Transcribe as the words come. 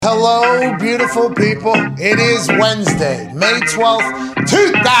Hello, beautiful people. It is Wednesday, May 12th,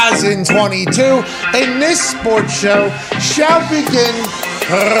 2022, and this sports show shall begin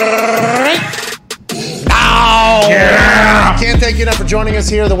right now. Yeah. Can't thank you enough for joining us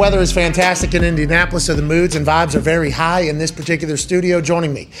here. The weather is fantastic in Indianapolis, so the moods and vibes are very high in this particular studio.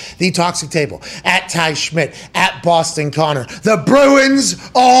 Joining me, the Toxic Table, at Ty Schmidt, at Boston Connor. The Bruins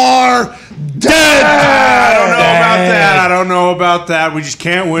are dead. I don't know about that. We just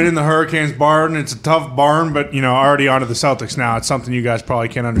can't win in the Hurricanes barn. It's a tough barn, but, already on to the Celtics now. It's something you guys probably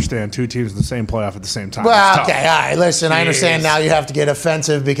can't understand. Two teams in the same playoff at the same time. Well, okay, all right. Listen, I understand now you have to get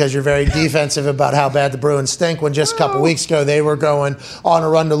offensive because you're very defensive about how bad the Bruins stink when just a couple weeks ago they were going on a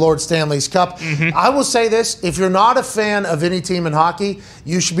run to Lord Stanley's Cup. Mm-hmm. I will say this. If you're not a fan of any team in hockey,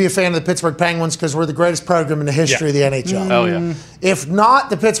 you should be a fan of the Pittsburgh Penguins because we're the greatest program in the history of the NHL. Oh, yeah. If not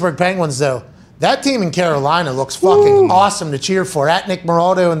the Pittsburgh Penguins, though, that team in Carolina looks fucking awesome to cheer for. At Nick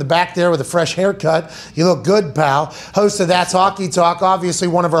Moraldo in the back there with a fresh haircut. You look good, pal. Host of That's Hockey Talk, obviously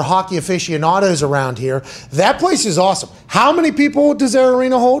one of our hockey aficionados around here. That place is awesome. How many people does their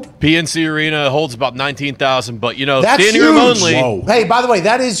arena hold? PNC Arena holds about 19,000, but, that's standing huge. room only. Whoa. Hey, by the way,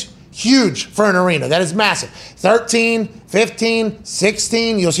 that is huge for an arena. That is massive. 13, 15,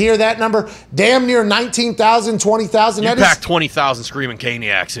 16. You'll hear that number. Damn near 19,000, 20,000. You pack 20,000 screaming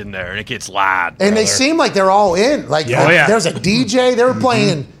Caniacs in there, and it gets loud. And they seem like they're all in. There's a DJ. They were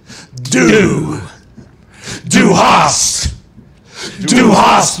playing Du hast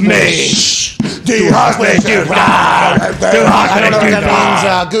mich. Du hast mich gefragt. I don't know what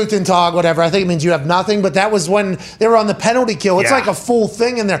that means. Guten Tag, whatever. I think it means you have nothing. But that was when they were on the penalty kill. It's like a full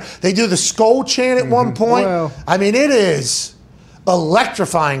thing in there. They do the skull chant at one point. Well, I mean, it is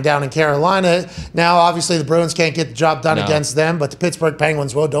electrifying down in Carolina. Now, obviously, the Bruins can't get the job done against them, but the Pittsburgh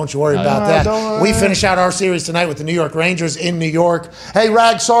Penguins will. Don't you worry about that. We finish out our series tonight with the New York Rangers in New York. Hey,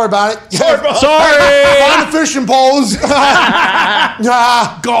 Rag, sorry about it. Sorry. Find the fishing poles.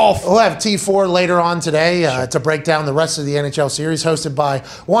 Golf. We'll have T4 later on today to break down the rest of the NHL series, hosted by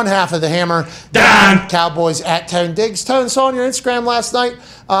one half of the Hammer, Dan Cowboys at Tone Diggs. Tone, saw on your Instagram last night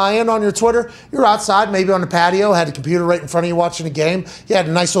and on your Twitter, you're outside, maybe on the patio, had a computer right in front of you watching a game. You had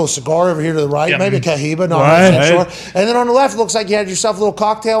a nice little cigar over here to the right, maybe a Cohiba, not sure. And then on the left, it looks like you had yourself a little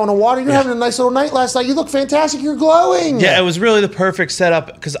cocktail and a water. You're having a nice little night last night. You look fantastic. You're glowing. Yeah, it was really the perfect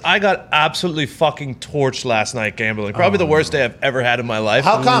setup because I got absolutely fucking torched last night gambling. Probably the worst day I've ever had in my life.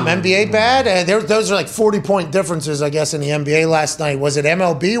 How come? NBA bad? Those are like 40-point differences, I guess, in the NBA last night. Was it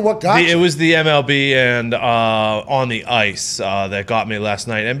MLB? What got you? It was the MLB and on the ice that got me last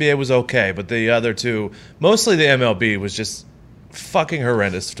night. NBA was okay, but the other two, mostly the MLB, was just fucking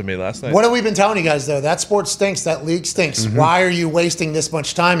horrendous to me last night. What have we been telling you guys, though? That sport stinks. That league stinks. Mm-hmm. Why are you wasting this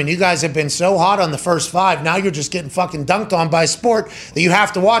much time? And you guys have been so hot on the first five. Now you're just getting fucking dunked on by a sport that you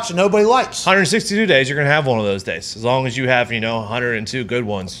have to watch and nobody likes. 162 days, you're going to have one of those days. As long as you have, 102 good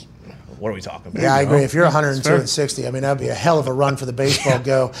ones. What are we talking about? Yeah, I agree. If you're 102 and 60, that would be a hell of a run for the baseball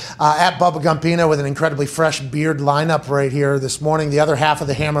go. At Bubba Gumpino with an incredibly fresh beard lineup right here this morning. The other half of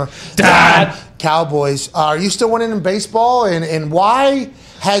the Hammer, Dad Cowboys. Are you still winning in baseball? And why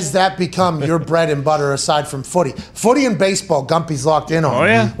has that become your bread and butter aside from footy? Footy and baseball, Gumpy's locked in on. Oh,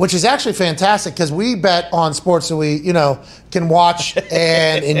 yeah. Which is actually fantastic because we bet on sports that we, can watch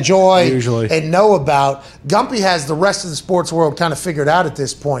and enjoy and know about. Gumpy has the rest of the sports world kind of figured out at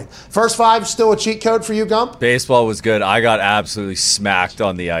this point. First five, still a cheat code for you, Gump? Baseball was good. I got absolutely smacked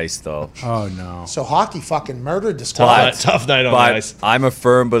on the ice, though. Oh, no. So hockey fucking murdered the squad. Tough night on the ice. I'm a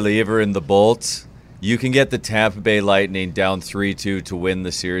firm believer in the Bolts. You can get the Tampa Bay Lightning down 3-2 to win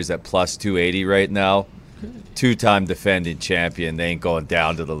the series at plus 280 right now. Two-time defending champion. They ain't going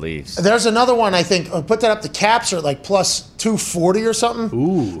down to the Leafs. There's another one, I think. Put that up. The Caps are like plus 240 or something.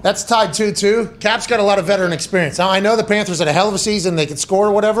 Ooh. That's tied 2-2. Caps got a lot of veteran experience. Now, I know the Panthers had a hell of a season. They could score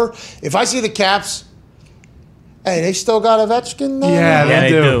or whatever. If I see the Caps, hey, they still got Ovechkin down there? Yeah, they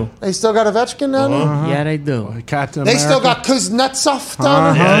do. They still got Ovechkin down there? Uh-huh. Yeah, they do. They still got Kuznetsov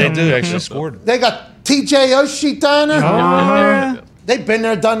down there? Yeah, they do. Actually scored. They got TJ Oshie down there? They've been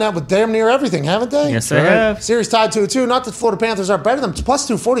there, done that with damn near everything, haven't they? Yes, they have. Series tied 2-2. Not that Florida Panthers are better than them. Plus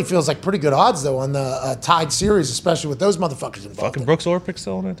 240 feels like pretty good odds, though, on the tied series, especially with those motherfuckers involved. Fucking Brooks Orpik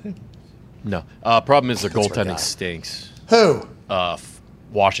still on that team? No. Problem is their goaltending stinks. Who?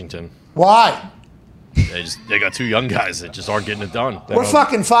 Washington. Why? They got two young guys that just aren't getting it done. We're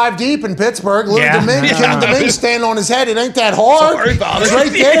fucking 5 deep in Pittsburgh. Little Yeah. Domingue standing on his head. It ain't that hard. Sorry about It's it.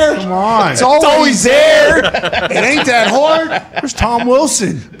 right there. Come on. It's always there. It ain't that hard. Where's Tom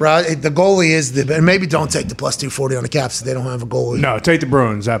Wilson? Bro, the goalie is and maybe don't take the plus 240 on the Caps if they don't have a goalie. No, take the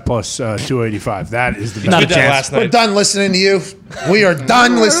Bruins at plus 285. That is the best. Not a Did that chance. last We're night. done listening to you. We are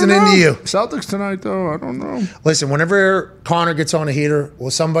done listening to you. Celtics tonight, though. I don't know. Listen, whenever Connor gets on a heater,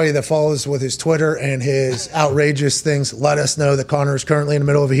 will somebody that follows with his Twitter and his outrageous things let us know that Connor is currently in the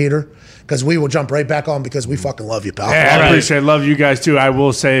middle of a heater? Because we will jump right back on because we fucking love you, pal. Yeah, I appreciate it. Love you guys, too. I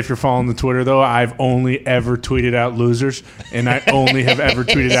will say, if you're following the Twitter, though, I've only ever tweeted out losers, and I only have ever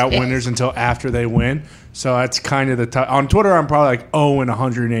tweeted out winners until after they win. So that's kind of the on Twitter, I'm probably like 0 and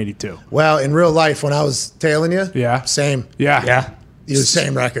 182. Well, in real life, when I was tailing you, Yeah. same. Yeah. Yeah. You the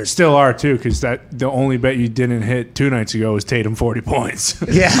same record. Still are, too, because the only bet you didn't hit 2 nights ago was Tatum 40 points.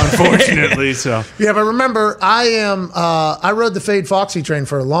 Yeah. Unfortunately, so. Yeah, but remember, I rode the Fade Foxy train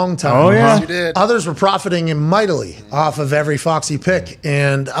for a long time. Oh, yeah. You did. Others were profiting mightily off of every Foxy pick,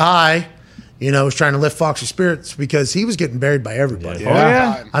 and I was trying to lift Foxy's spirits because he was getting buried by everybody. Oh,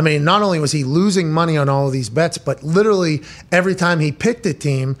 yeah. I mean, not only was he losing money on all of these bets, but literally every time he picked a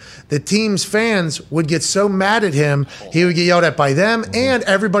team, the team's fans would get so mad at him, he would get yelled at by them, and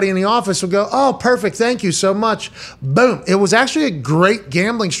everybody in the office would go, "Oh, perfect, thank you so much." Boom. It was actually a great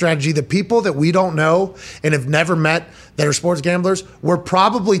gambling strategy. The people that we don't know and have never met that are sports gamblers were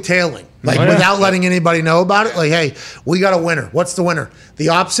probably tailing. Without letting anybody know about it. Like, hey, we got a winner. What's the winner? The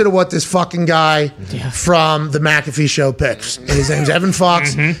opposite of what this fucking guy from the McAfee show picks. His name's Evan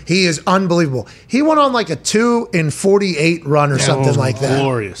Fox. He is unbelievable. He went on like a 2-48 run or something like that.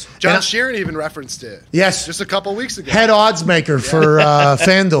 Glorious. John And- Sheeran even referenced it. Yes. Just a couple weeks ago. Head odds maker for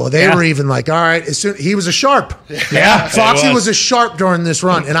FanDuel. They were even like, all right, he was a sharp. Yeah. Foxy was a sharp during this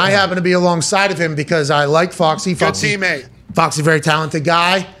run, and I happen to be alongside of him because I like Foxy. Good Foxy, teammate. Foxy, very talented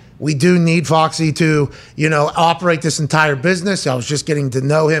guy. We do need Foxy to, operate this entire business. I was just getting to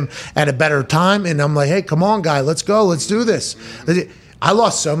know him at a better time, and I'm like, hey, come on, guy, let's go, let's do this. I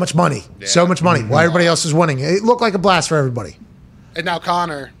lost so much money, while everybody else is winning. It looked like a blast for everybody. And now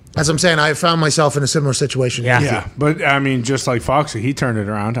Connor. As I'm saying, I found myself in a similar situation. Yeah. Yeah, but I mean, just like Foxy, he turned it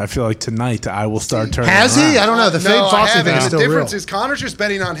around. I feel like tonight I will start turning Has it around. he? I don't know. The fake No, I Foxy haven't. thing is The still real. difference is Connor's just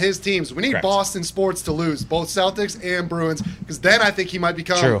betting on his teams. We need Correct. Boston sports to lose, both Celtics and Bruins, because then I think he might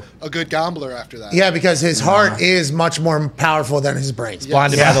become True. a good gambler after that. Yeah, because his heart is much more powerful than his brain.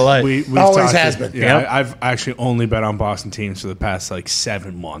 Blinded by the light. We've Always talked has it. been. Yeah, Yep. I've actually only bet on Boston teams for the past like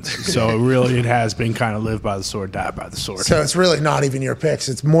 7 months. So really, it has been kind of live by the sword, die by the sword. So it's really not even your picks.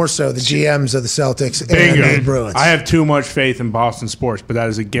 It's more so the GMs of the Celtics and Bingo. the Bruins. I have too much faith in Boston sports, but that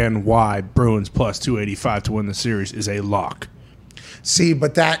is again why Bruins plus 285 to win the series is a lock. See,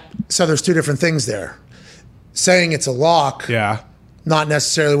 so there's two different things there. Saying it's a lock, Yeah, not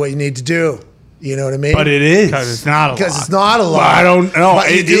necessarily what you need to do. You know what I mean? but it is Because it's not a because lot. it's not a lock. Well, I don't know.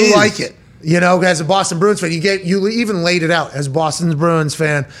 But you It do is. like it. As a Boston Bruins fan, you even laid it out. As a Boston Bruins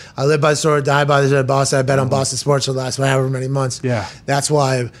fan, I live by the sword, die by the sword. Boston, I bet on Boston sports for the last however many months. Yeah. That's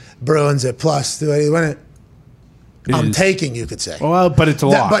why Bruins at plus 280 win it. I'm is. taking, you could say. Well, but it's a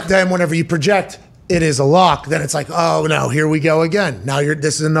lock. But then whenever you project it is a lock, then it's like, oh no, here we go again. Now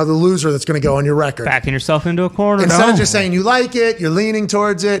this is another loser that's going to go on your record. Backing yourself into a corner. Instead No. of just saying you like it, you're leaning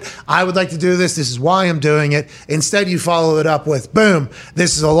towards it. I would like to do this. This is why I'm doing it. Instead, you follow it up with, boom,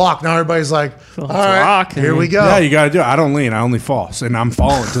 this is a lock. Now everybody's like, all it's a right, lock. here we go. Yeah, you got to do it. I don't lean. I only fall. And I'm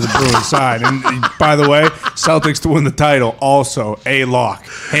falling to the Bruins side. And by the way, Celtics to win the title, also a lock.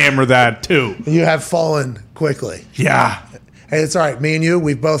 Hammer that too. You have fallen quickly. Yeah. Hey, it's all right. Me and you,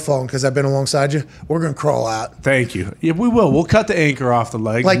 we've both fallen because I've been alongside you. We're going to crawl out. Thank you. Yeah, we will. We'll cut the anchor off the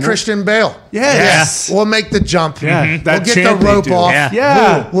leg. Like And we'll- Christian Bale. Yes. We'll make the jump. Yeah. We'll That get the chant they rope do. off. Yeah.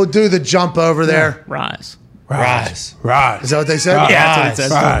 Yeah. We'll do the jump over there. Rise. Rise. Rise. Is that what they said? Rise. Yeah, that's what it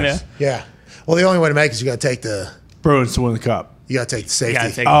says. Rise. Yeah. Yeah. Well, the only way to make it is you got to take the Bruins to win the cup. You got to take the You safety.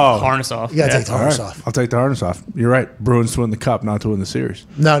 gotta take Oh. the harness off. You got to Yeah. take the All harness right. off. I'll take the harness off. You're right. Bruins to win the cup, not to win the series.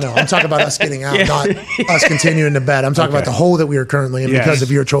 No, I'm talking about us getting out, not us continuing to bet. I'm talking about Okay. the hole that we are currently in Yes. because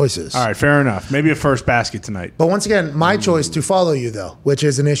of your choices. All right, fair enough. Maybe a first basket tonight. But once again, my choice to follow you, though, which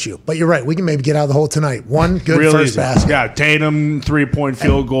is an issue. But you're right. We can maybe get out of the hole tonight. One good Real first easy. basket. Yeah, Tatum 3-point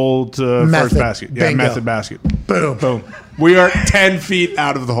field goal to Method. first basket. Yeah, Bingo. method basket. Boom. Boom. We are 10 feet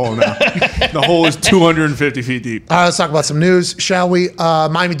out of the hole now. The hole is 250 feet deep. Let's talk about some news, shall we?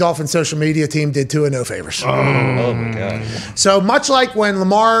 Miami Dolphins social media team did Tua no favors. Oh my God. So much like when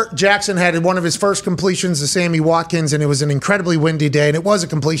Lamar Jackson had one of his first completions to Sammy Watkins, and it was an incredibly windy day, and it was a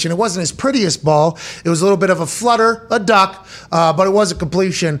completion. It wasn't his prettiest ball. It was a little bit of a flutter, a duck, but it was a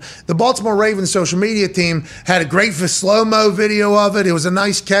completion. The Baltimore Ravens social media team had a great slow-mo video of it. It was a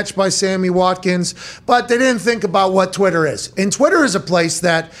nice catch by Sammy Watkins, but they didn't think about what Twitter is. And Twitter is a place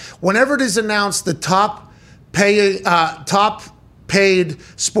that whenever it is announced the top paid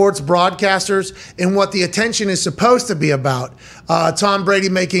sports broadcasters and what the attention is supposed to be about, Tom Brady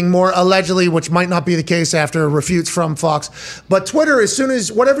making more allegedly, which might not be the case after refutes from Fox, but Twitter, as soon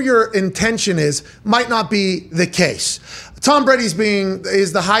as whatever your intention is, might not be the case. Tom Brady's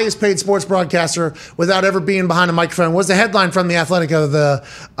is the highest paid sports broadcaster without ever being behind a microphone, was the headline from The Athletic of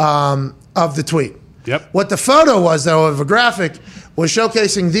the tweet. Yep. What the photo was, though, of a graphic was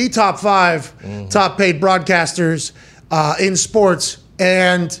showcasing the top 5 top paid broadcasters in sports,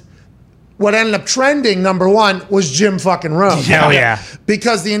 and what ended up trending, number 1, was Jim fucking Rome. Hell yeah.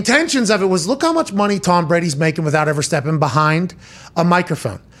 Because the intentions of it was, look how much money Tom Brady's making without ever stepping behind a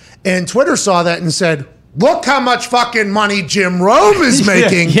microphone. And Twitter saw that and said, look how much fucking money Jim Rome is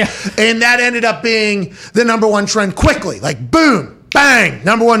making. Yeah. And that ended up being the number 1 trend quickly. Like, boom, bang,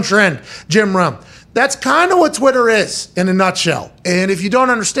 number 1 trend, Jim Rome. That's kind of what Twitter is in a nutshell. And if you don't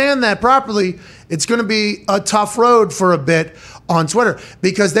understand that properly, it's going to be a tough road for a bit on Twitter,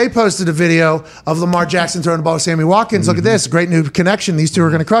 because they posted a video of Lamar Jackson throwing the ball to Sammy Watkins. Look at this, great new connection. These two are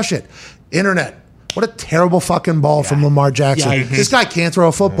going to crush it. Internet. What a terrible fucking ball from Lamar Jackson. Yeah. This guy can't throw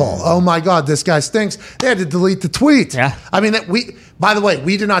a football. Oh my God, this guy stinks. They had to delete the tweet. Yeah. I mean, by the way,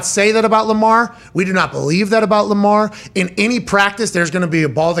 we did not say that about Lamar. We do not believe that about Lamar. In any practice, there's going to be a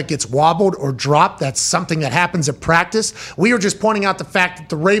ball that gets wobbled or dropped. That's something that happens at practice. We were just pointing out the fact that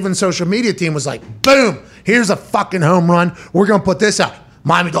the Ravens social media team was like, boom, here's a fucking home run. We're going to put this out.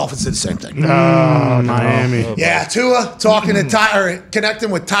 Miami Dolphins did the same thing. Miami. Yeah, Tua talking to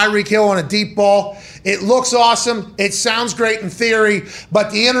connecting with Tyreek Hill on a deep ball. It looks awesome. It sounds great in theory,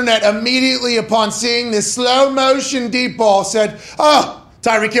 but the internet immediately upon seeing this slow motion deep ball said, oh,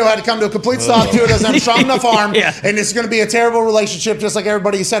 Tyreek Hill had to come to a complete stop. Tua doesn't have a strong enough arm, and it's going to be a terrible relationship, just like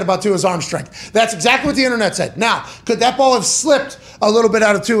everybody said about Tua's arm strength. That's exactly what the internet said. Now, could that ball have slipped a little bit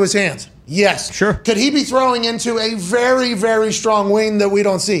out of Tua's hands? Yes. Sure. Could he be throwing into a very, very strong wind that we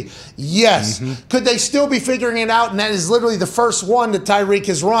don't see? Yes. Could they still be figuring it out? And that is literally the first one that Tyreek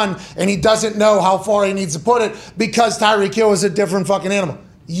has run, and he doesn't know how far he needs to put it because Tyreek Hill is a different fucking animal.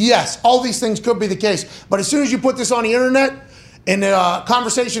 Yes. All these things could be the case. But as soon as you put this on the internet, and the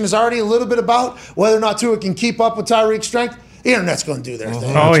conversation is already a little bit about whether or not Tua can keep up with Tyreek's strength, the internet's going to do their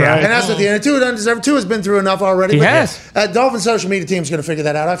thing. Oh, yeah. And that's what the internet, Tua doesn't deserve. Tua's been through enough already. He but has. Dolphins social media team's going to figure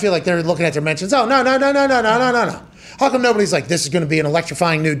that out. I feel like they're looking at their mentions. Oh, no. How come nobody's like, this is going to be an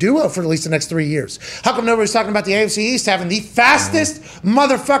electrifying new duo for at least the next 3 years? How come nobody's talking about the AFC East having the fastest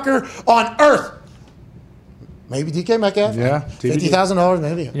motherfucker on earth? Maybe DK Metcalf. Yeah, $50,000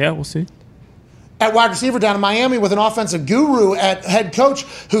 maybe. Yeah, we'll see. At wide receiver down in Miami with an offensive guru at head coach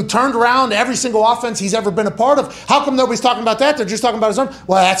who turned around every single offense he's ever been a part of. How come nobody's talking about that? They're just talking about his own.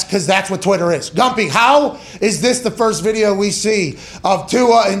 Well, that's because that's what Twitter is. Gumpy, how is this the first video we see of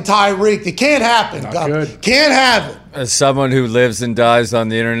Tua and Tyreek? It can't happen, Not Gumpy. good. Can't have it. As someone who lives and dies on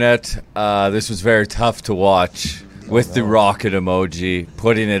the internet, this was very tough to watch with the rocket emoji,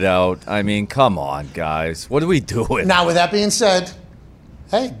 putting it out. I mean, come on, guys. What are we doing? Now, with that being said,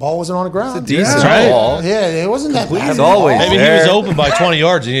 hey, ball wasn't on the ground. It's a decent right. ball. Yeah, it wasn't that bad. It's always Maybe there. he was open by 20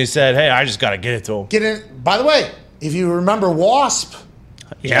 yards and he said, hey, I just got to get it to him. Get in. By the way, if you remember Wasp,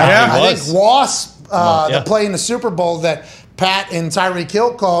 Yeah. he I was. think Wasp, Yeah. the play in the Super Bowl that Pat and Tyreek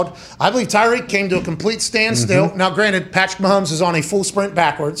Hill called, I believe Tyreek came to a complete standstill. Now, granted, Patrick Mahomes is on a full sprint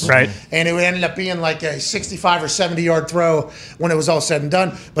backwards. Right. And it ended up being like a 65 or 70-yard throw when it was all said and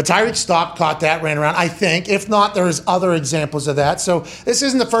done. But Tyreek stopped, caught that, ran around, I think. If not, there's other examples of that. So this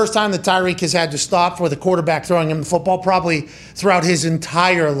isn't the first time that Tyreek has had to stop for the quarterback throwing him the football, probably throughout his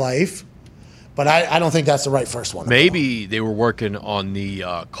entire life. But I don't think that's the right first one. Maybe they were working on the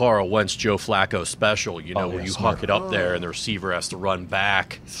Carl Wentz, Joe Flacco special, where you huck it up there and the receiver has to run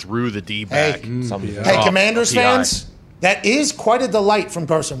back through the D-back. Hey, Commanders PI. fans, that is quite a delight from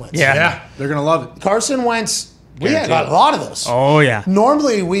Carson Wentz. Yeah. They're going to love it. Carson Wentz, we had got a lot of those. Oh, yeah.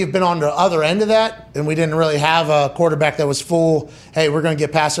 Normally, we've been on the other end of that, and we didn't really have a quarterback that was full, hey, we're going to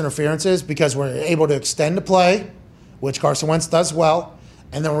get pass interferences because we're able to extend the play, which Carson Wentz does well,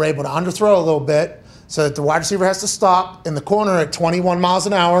 and then we're able to underthrow a little bit. so that the wide receiver has to stop in the corner at 21 miles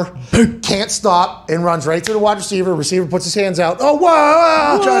an hour, can't stop, and runs right through the wide receiver. Receiver puts his hands out. Oh,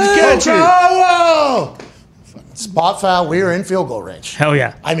 whoa! Trying to catch you. Whoa! Spot foul. We are in field goal range. Hell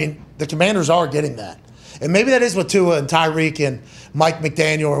yeah. I mean, the Commanders are getting that. And maybe that is what Tua and Tyreek and Mike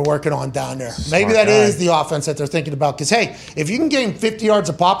McDaniel are working on down there. Maybe that is the offense that they're thinking about. Because, hey, if you can gain 50 yards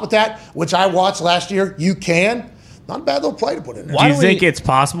a pop with that, which I watched last year, you can. Not a bad little play to put in there. Do you think it's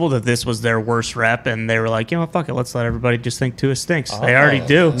possible that this was their worst rep and they were like, fuck it, let's let everybody just think Tua stinks? They already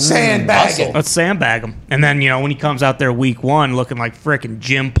do. Sandbagging. Let's sandbag him. And then, when he comes out there week one looking like frickin'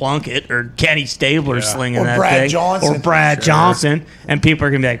 Jim Plunkett or Kenny Stabler slinging Or that Brad thing. Johnson. Or Brad Johnson. And people are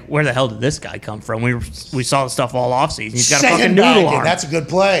going to be like, where the hell did this guy come from? We saw the stuff all offseason. He's got a fucking noodle arm. That's a good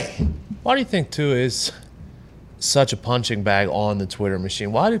play. Why do you think Tua is such a punching bag on the Twitter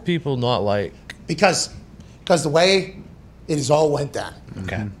machine? Why do people not like? Because the way it is all went down.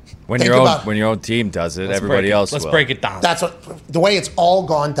 Okay. When Think your about it. when your own team does it, everybody else Let's will. break it down. That's the way it's all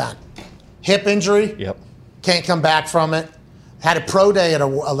gone down. Hip injury. Yep. Can't come back from it. Had a pro day at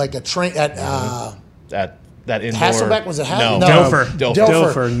a train at That indoor. Hasselbeck, was it No.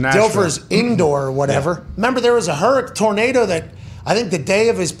 Dilfer, Nashville. Dilfer's indoor or whatever. Remember there was a tornado that I think the day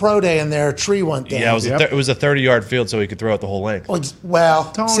of his pro day and their tree went down. Yeah, it was a 30-yard field, so he could throw it the whole length.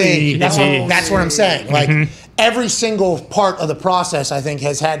 Well, Tony. see, that's what I'm saying. Like every single part of the process, I think,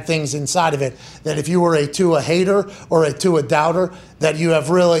 has had things inside of it that if you were a Tua hater or a Tua doubter, that you have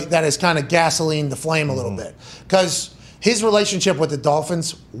really that has kind of gasoline the flame a little bit because. His relationship with the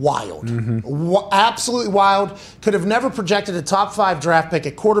Dolphins, wild. Absolutely wild. Could have never projected a top 5 draft pick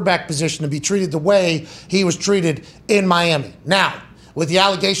at quarterback position to be treated the way he was treated in Miami. Now, with the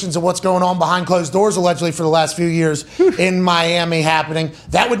allegations of what's going on behind closed doors allegedly for the last few years in Miami happening,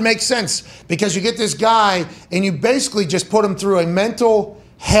 that would make sense because you get this guy and you basically just put him through a mental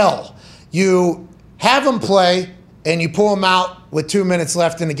hell. You have him play and you pull him out with 2 minutes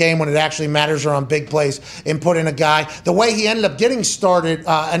left in the game when it actually matters or on big plays and put in a guy. The way he ended up getting started,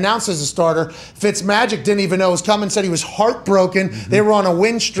 announced as a starter, Fitzmagic didn't even know it was coming, said he was heartbroken. They were on a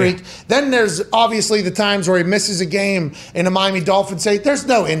win streak. Yeah. Then there's obviously the times where he misses a game and the Miami Dolphins say, there's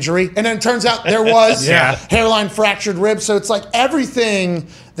no injury. And then it turns out there was hairline fractured ribs. So it's like everything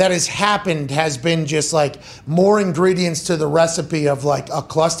that has happened has been just like more ingredients to the recipe of like a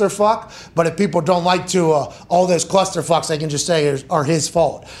clusterfuck. But if people don't like to all those clusterfucks, they can just say are his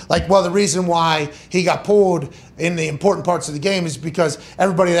fault. Like, well, the reason why he got pulled in the important parts of the game is because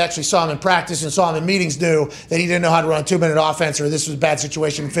everybody that actually saw him in practice and saw him in meetings knew that he didn't know how to run a 2-minute offense or this was a bad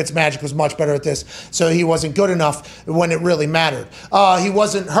situation. Fitzmagic was much better at this, so he wasn't good enough when it really mattered. He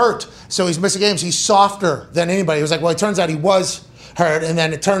wasn't hurt, so he's missing games. He's softer than anybody. It was like, well, it turns out he was hurt, and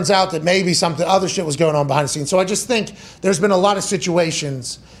then it turns out that maybe something other shit was going on behind the scenes. So I just think there's been a lot of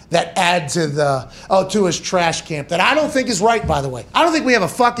situations that add to to his trash camp that I don't think is right, by the way. I don't think we have a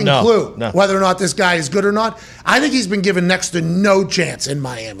fucking clue whether or not this guy is good or not. I think he's been given next to no chance in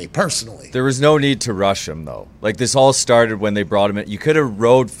Miami, personally. There was no need to rush him, though. Like, this all started when they brought him in. You could have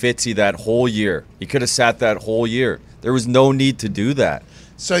rode Fitzy that whole year. He could have sat that whole year. There was no need to do that.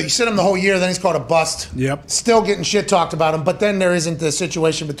 So you sit him the whole year, then he's called a bust. Yep. Still getting shit talked about him, but then there isn't the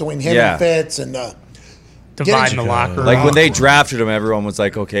situation between him and Fitz and dividing the locker room. Like when they drafted him, everyone was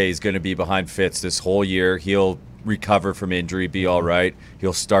like, okay, he's going to be behind Fitz this whole year. He'll recover from injury, be all right.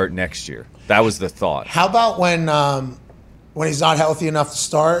 He'll start next year. That was the thought. How about when he's not healthy enough to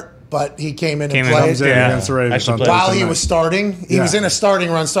start, but he came in and played? Against the Ravens While he was starting, he was in a starting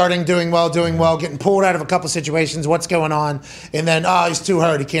run, doing well, getting pulled out of a couple situations. What's going on? And then, he's too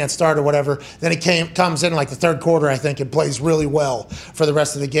hurt. He can't start or whatever. Then he comes in like the third quarter, I think, and plays really well for the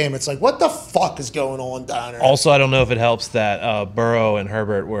rest of the game. It's like, what the fuck is going on down there? Also, I don't know if it helps that Burrow and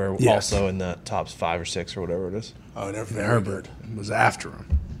Herbert were also in the top 5 or 6 or whatever it is. Oh, never Herbert was after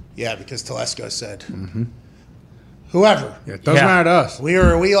him. Yeah, because Telesco said. Whoever. Yeah, it doesn't matter to us.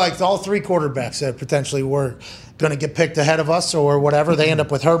 We liked all 3 quarterbacks that potentially were going to get picked ahead of us or whatever. They end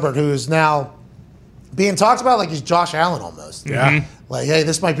up with Herbert, who is now being talked about like he's Josh Allen almost. Yeah. Like, hey,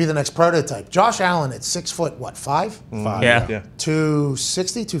 this might be the next prototype. Josh Allen at 6 foot, what, 5? 5. Yeah.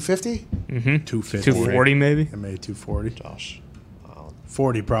 260, 250? 250. 240 maybe? I made 240. Josh.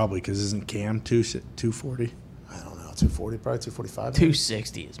 40 probably, because isn't Cam 240? I don't know, 240, probably 245.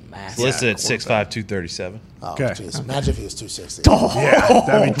 260 is massive. Listed at 6'5", 237. Oh, Okay. jeez. Imagine if he was 260. Yeah,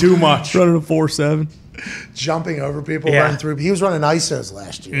 that'd be too much. Running a 4.7. Jumping over people, running through. He was running ISOs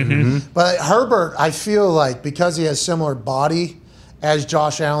last year. But Herbert, I feel like because he has similar body as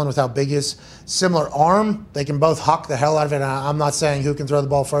Josh Allen with how big his similar arm. They can both huck the hell out of it. I'm not saying who can throw the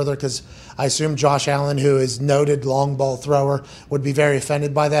ball further because I assume Josh Allen, who is noted long ball thrower, would be very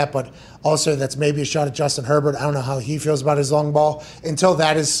offended by that. But also that's maybe a shot at Justin Herbert. I don't know how he feels about his long ball. Until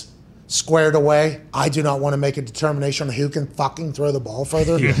that is squared away, I do not want to make a determination on who can fucking throw the ball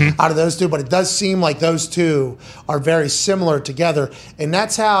further out of those two. But it does seem like those two are very similar together. And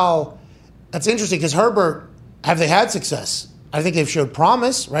that's interesting because Herbert, have they had success? I think they've showed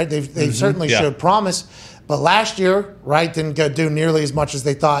promise, right? They've certainly showed promise. But last year, right, didn't do nearly as much as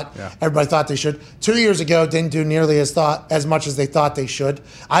they thought. Yeah. Everybody thought they should. 2 years ago, didn't do nearly as much as they thought they should.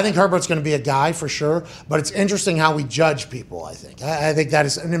 I think Herbert's going to be a guy for sure. But it's interesting how we judge people, I think. I think that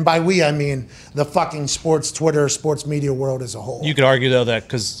is, and by we, I mean the fucking sports Twitter, sports media world as a whole. You could argue, though, that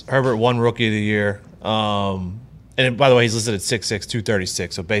because Herbert won Rookie of the Year, and by the way, he's listed at 6'6",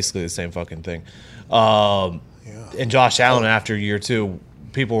 236, so basically the same fucking thing. And Josh Allen, after year 2,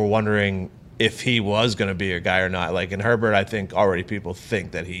 people were wondering if he was going to be a guy or not. Like in Herbert, I think already people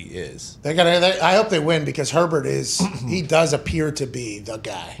think that he is. I hope they win because Herbert he does appear to be the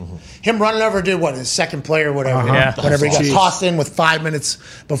guy. Him running over his second play or whatever. Whatever, he got tossed in with 5 minutes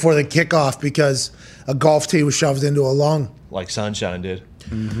before the kickoff because a golf tee was shoved into a lung. Like Sunshine did.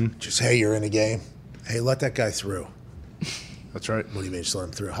 Just, hey, you're in a game. Hey, let that guy through. That's right. What do you mean just let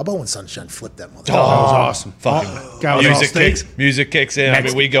him through? How about when Sunshine flipped that motherfucker? That was awesome. Fucking music kicks in. I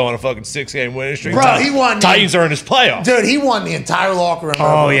mean, we go on a fucking 6-game winning streak. Bro, he won. Titans are in his playoffs. Dude, he won the entire locker room.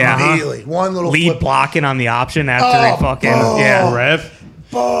 Immediately. One little lead flip. blocking on the option after he fucking Rev.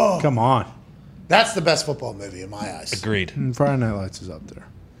 Come on. That's the best football movie in my eyes. Agreed. And Friday Night Lights is up there.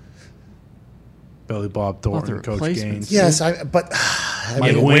 Billy Bob Thornton, Coach Gaines. Yes, Friday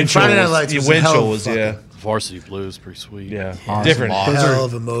Night Lights was Varsity Blues, pretty sweet. Yeah, awesome. Different. Hell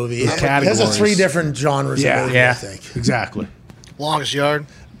of a movie. Those are 3 different genres of movie, I think. Exactly. Longest Yard.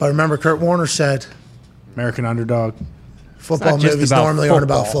 But remember, Kurt Warner said, American Underdog. Football movies normally aren't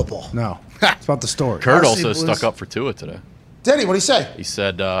about football. No, it's about the story. Kurt also stuck up for Tua today. Did he? What did he say? He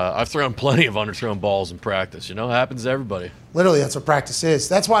said, I've thrown plenty of underthrown balls in practice. It happens to everybody. Literally, that's what practice is.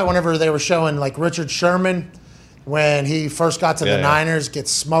 That's why whenever they were showing, like, Richard Sherman, when he first got to the Niners,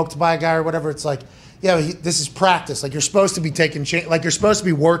 gets smoked by a guy or whatever, it's like, this is practice. Like, you're supposed to be you're supposed to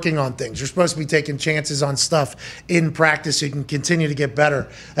be working on things. You're supposed to be taking chances on stuff in practice so you can continue to get better.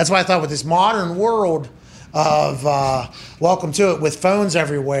 That's why I thought with this modern world of welcome to it with phones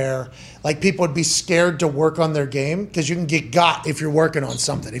everywhere, like people would be scared to work on their game because you can get got if you're working on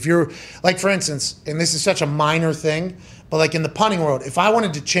something. If you're, like, for instance, and this is such a minor thing, but like in the punting world, if I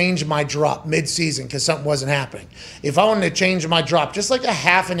wanted to change my drop mid-season because something wasn't happening, if I wanted to change my drop just like a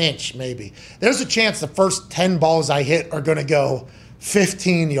half an inch maybe, there's a chance the first 10 balls I hit are going to go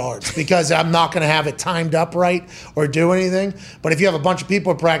 15 yards because I'm not going to have it timed up right or do anything. But if you have a bunch of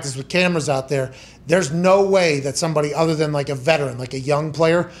people at practice with cameras out there, there's no way that somebody other than like a veteran, like a young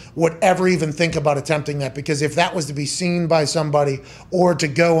player, would ever even think about attempting that, because if that was to be seen by somebody or to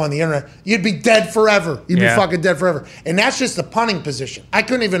go on the internet, you'd be dead forever. You'd be fucking dead forever. And that's just the punting position. I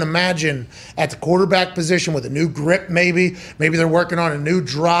couldn't even imagine at the quarterback position with a new grip maybe. Maybe they're working on a new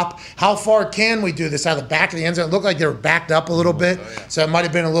drop. How far can we do this out of the back of the end zone? It looked like they were backed up a little bit, so it might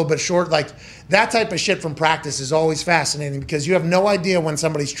have been a little bit short. Like, that type of shit from practice is always fascinating because you have no idea when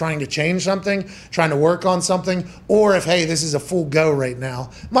somebody's trying to change something, trying to work on something, or if, hey, this is a full go right now.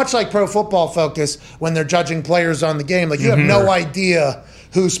 Much like Pro Football Focus when they're judging players on the game. Like, you have no idea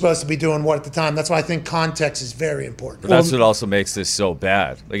who's supposed to be doing what at the time. That's why I think context is very important. But that's what also makes this so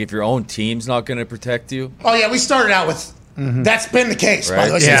bad. Like, if your own team's not going to protect you. Oh, yeah, we started out with that's been the case, by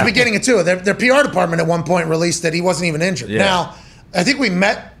the way, since the beginning of Tua. Their PR department at one point released that he wasn't even injured. Yeah. Now, I think we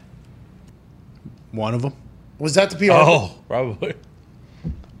met one of them. Was that the PR? Oh, probably.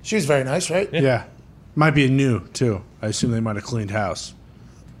 She was very nice, right? Yeah. Might be new, too. I assume they might have cleaned house.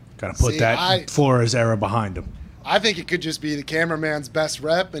 Got to put that Flores era behind him. I think it could just be the cameraman's best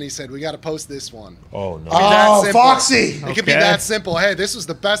rep, and he said, we got to post this one. Oh, no. Oh, Foxy. It could be that simple. Hey, this was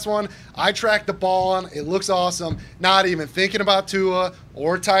the best one. I tracked the ball on. It looks awesome. Not even thinking about Tua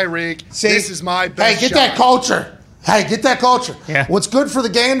or Tyreek. See, this is my best Hey, get that culture. Hey, get that culture. Yeah. What's good for the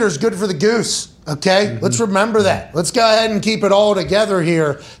gander is good for the goose. Okay? Let's remember that. Let's go ahead and keep it all together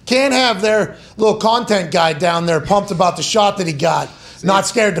here. Can't have their little content guy down there pumped about the shot that he got. Not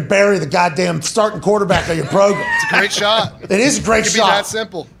scared to bury the goddamn starting quarterback of your program. It's a great shot. It is a great shot. It could be that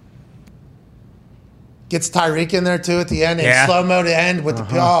simple. Gets Tyreek in there too at the end. Yeah. And slow-mo to end with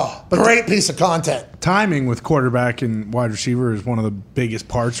great piece of content. Timing with quarterback and wide receiver is one of the biggest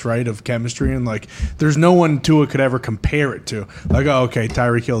parts, right, of chemistry. And, like, there's no one Tua could ever compare it to. Like, oh, okay,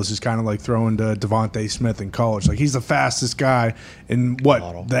 Tyreek Hill is just kind of like throwing to Devontae Smith in college. Like, he's the fastest guy in what?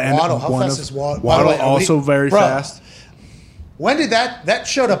 Waddle. The end Waddle. of How one fast of, is Waddle? Waddle By the way, also very fast. When did that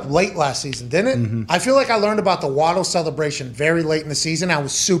showed up late last season, didn't it? Mm-hmm. I feel like I learned about the Waddle celebration very late in the season. I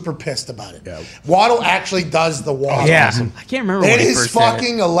was super pissed about it. Yeah. Waddle actually does the Waddle. Yeah, I can't remember. It when he is first did it.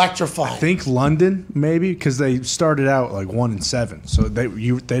 fucking electrifying. I think London, maybe, because they started out like 1-7. So they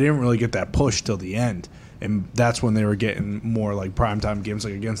didn't really get that push till the end. And that's when they were getting more like primetime games,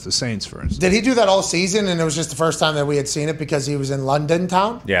 like against the Saints, for instance. Did he do that all season and it was just the first time that we had seen it because he was in London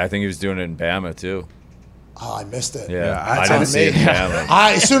town? Yeah, I think he was doing it in Bama too. Oh, I missed it. Yeah, I I didn't see it in me. Bama.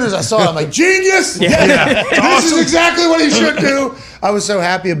 As soon as I saw it, I'm like, genius! Yeah. This is exactly what he should do. I was so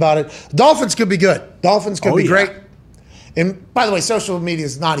happy about it. Dolphins could be good. Dolphins could be great. And by the way, social media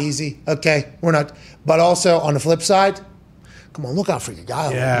is not easy. Okay, we're not. But also on the flip side, come on, look out for your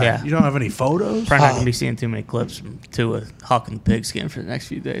guy. Yeah. You don't have any photos? Probably not going to be seeing too many clips from Tua hucking the pigskin for the next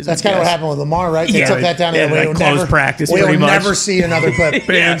few days. That's kind of what happened with Lamar, right? They Yeah, took that down. yeah, And like we'll closed never, practice We'll pretty much. never see another clip.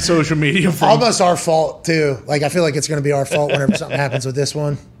 Ban social media from. Almost our fault, too. Like, I feel like it's going to be our fault whenever something happens with this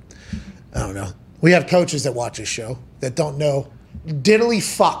one. I don't know. We have coaches that watch this show that don't know diddly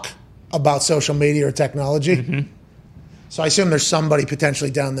fuck about social media or technology. Mm-hmm. So I assume there's somebody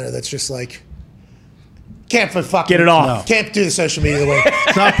potentially down there that's just like, can't fucking Get it off. Can't do the social media the way.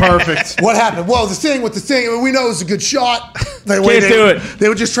 It's not perfect. What happened? Well, the thing, we know it was a good shot. Can't do it. They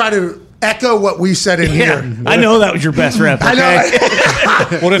would just try to echo what we said in here. I know that was your best rep. Okay? I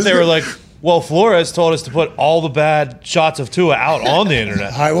know. What if they were like, well, Flores told us to put all the bad shots of Tua out on the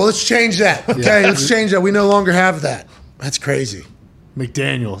internet? All right, well, let's change that. Okay, let's change that. We no longer have that. That's crazy.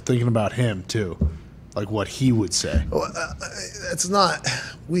 McDaniel, thinking about him, too. Like what he would say. It's not.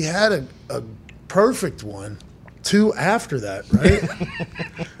 We had a perfect one. 2 after that, right?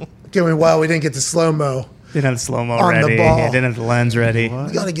 Okay, we didn't get the slow-mo. Didn't have the slow-mo On the ready. ball. Yeah, didn't have the lens ready.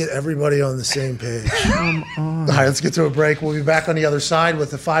 We got to get everybody on the same page. All right, let's get to a break. We'll be back on the other side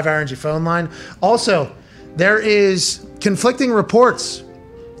with the 5-hour energy phone line. Also, there is conflicting reports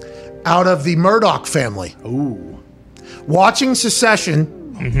out of the Murdoch family. Ooh. Watching Succession,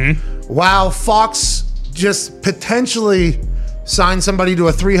 while Fox just potentially signed somebody to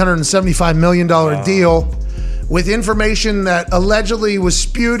a $375 million deal with information that allegedly was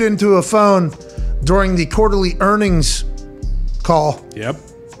spewed into a phone during the quarterly earnings call. Yep.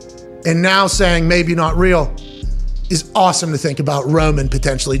 And now saying maybe not real, is awesome to think about. Roman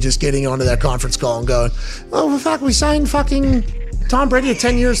potentially just getting onto that conference call and going, oh, in fact, we signed fucking Tom Brady to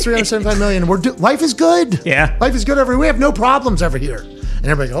 10 years, $375 million. Life is good. Yeah. Life is good we have no problems over here. And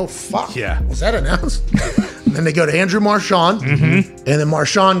everybody goes, oh, fuck. Yeah. Was that announced? And then they go to Andrew Marchand. And then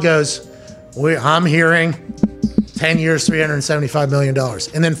Marchand goes, I'm hearing 10 years, $375 million.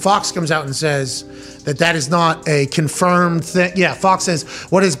 And then Fox comes out and says that is not a confirmed thing. Yeah, Fox says,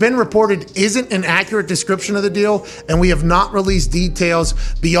 what has been reported isn't an accurate description of the deal, and we have not released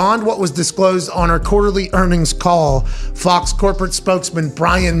details beyond what was disclosed on our quarterly earnings call. Fox corporate spokesman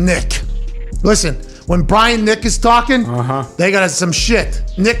Brian Nick. Listen, when Brian Nick is talking, they got some shit.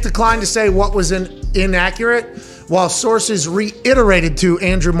 Nick declined to say what was inaccurate, while sources reiterated to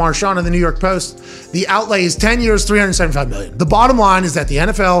Andrew Marchand of the New York Post, the outlay is 10 years, $375 million. The bottom line is that the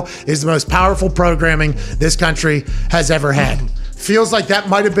NFL is the most powerful programming this country has ever had. Feels like that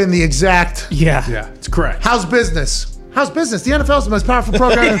might have been the exact. Yeah. Yeah, it's correct. How's business? The NFL is the most powerful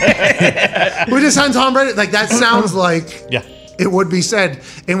program. We just signed Tom Brady. Like, that sounds like. Yeah. It would be said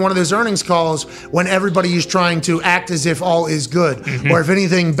in one of those earnings calls when everybody is trying to act as if all is good, or if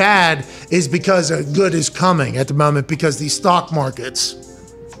anything bad is because a good is coming at the moment because the stock market's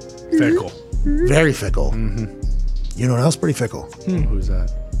Fickle. very fickle. You know what else pretty fickle? Who's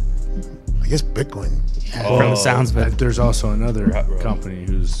that? I guess Bitcoin. From the sounds of it. There's also another company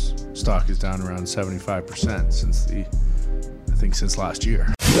whose stock is down around 75% since last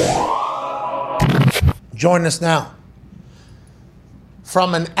year. Join us now.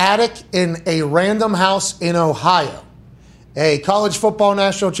 From an attic in a random house in Ohio, a college football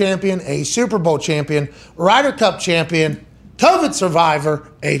national champion, a Super Bowl champion, Ryder Cup champion, COVID survivor,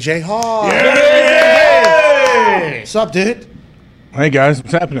 AJ Hall. Hey! What's up, dude? Hey guys,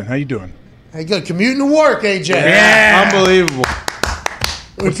 what's happening? How you doing? Hey, good. Commuting to work, AJ. Yeah. Unbelievable.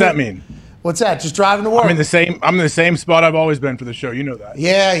 What's that mean? What's that? Just driving to work? I'm in the same spot I've always been for the show. You know that.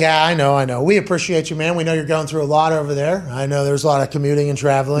 Yeah, I know. We appreciate you, man. We know you're going through a lot over there. I know there's a lot of commuting and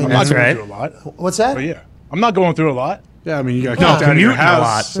traveling. I'm not That's going right. through a lot. What's that? But yeah, I'm not going through a lot. Yeah, I mean, you got kicked out of your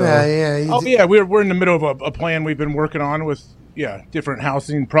house. So. Yeah. We're in the middle of a plan we've been working on with different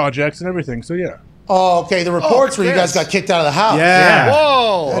housing projects and everything. So yeah. Oh, okay. The reports where you guys got kicked out of the house. Yeah.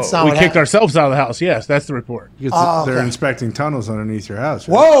 Whoa. That's not we what kicked ourselves out of the house. Yes, that's the report. Because they're inspecting tunnels underneath your house.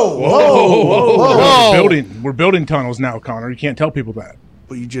 Right? Whoa. We're building tunnels now, Connor. You can't tell people that.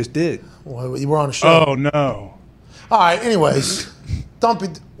 But you just did. Well, you were on a show. Oh no. All right. Anyways, what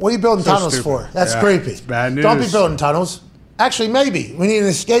are you building tunnels for? That's creepy. It's bad news. Don't be building tunnels. Actually, maybe we need an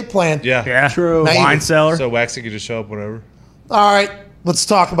escape plan. Yeah. True. Maybe. Wine cellar. So Waxy could just show up whenever. All right. Let's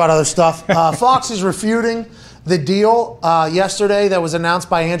talk about other stuff. Fox is refuting the deal yesterday that was announced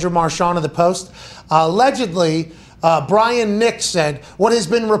by Andrew Marchand of the Post. Allegedly, Brian Nick said, "What has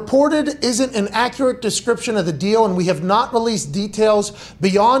been reported isn't an accurate description of the deal, and we have not released details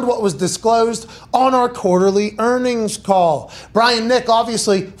beyond what was disclosed on our quarterly earnings call." Brian Nick,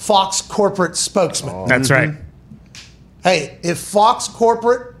 obviously Fox corporate spokesman. That's right. Hey, if Fox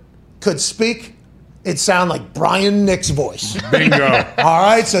corporate could speak, it'd sound like Brian Nick's voice. Bingo. All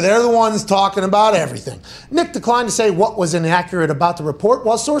right, so they're the ones talking about everything. Nick declined to say what was inaccurate about the report,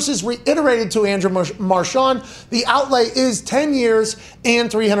 while sources reiterated to Andrew Marchand the outlay is 10 years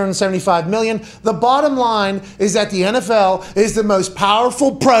and $375 million. The bottom line is that the NFL is the most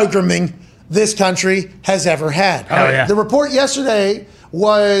powerful programming this country has ever had. Oh, yeah. The report yesterday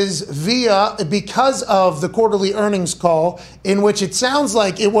was because of the quarterly earnings call, in which it sounds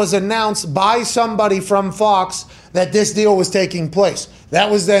like it was announced by somebody from Fox that this deal was taking place. That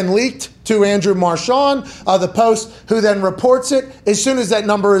was then leaked to Andrew Marchand of the Post, who then reports it. As soon as that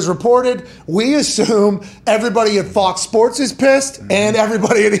number is reported, we assume everybody at Fox Sports is pissed and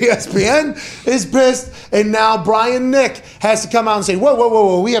everybody at ESPN is pissed. And now Brian Nick has to come out and say,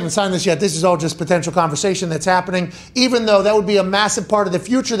 whoa, we haven't signed this yet. This is all just potential conversation that's happening, even though that would be a massive part of the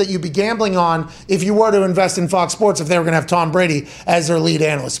future that you'd be gambling on if you were to invest in Fox Sports, if they were going to have Tom Brady as their lead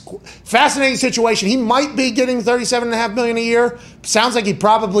analyst. Fascinating situation. He might be getting $37.5 million a year. Sounds like he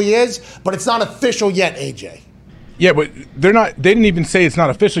probably is, but it's not official yet, AJ. Yeah, but they're not. They didn't even say it's not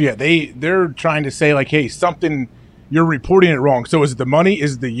official yet. They're trying to say like, hey, something, you're reporting it wrong. So is it the money?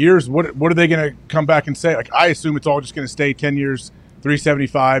 Is it the years? What are they going to come back and say? Like, I assume it's all just going to stay 10 years,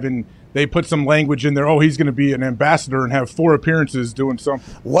 375, and they put some language in there. Oh, he's going to be an ambassador and have 4 appearances doing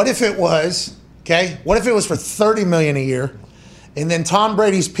something. What if it was What if it was for $30 million a year, and then Tom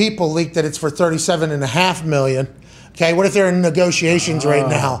Brady's people leaked that it's for $37.5 million? Okay, what if they're in negotiations right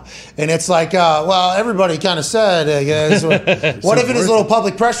now, and it's like, well, everybody kind of said, what if it is a little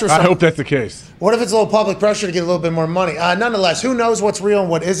public pressure? I hope that's the case. What if it's a little public pressure to get a little bit more money? Nonetheless, who knows what's real and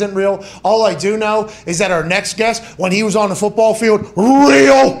what isn't real? All I do know is that our next guest, when he was on the football field,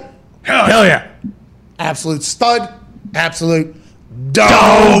 real. Hell yeah. Absolute stud, absolute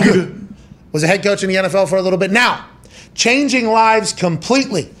dog. Was a head coach in the NFL for a little bit. Now, changing lives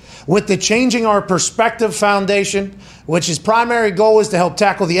completely with the Changing Our Perspective Foundation, which its primary goal is to help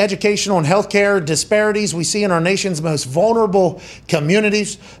tackle the educational and healthcare disparities we see in our nation's most vulnerable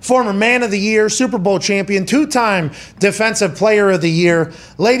communities. Former Man of the Year, Super Bowl champion, 2-time Defensive Player of the Year.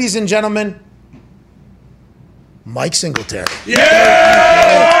 Ladies and gentlemen, Mike Singletary.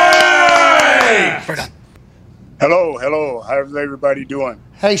 Yeah! Hello. How's everybody doing?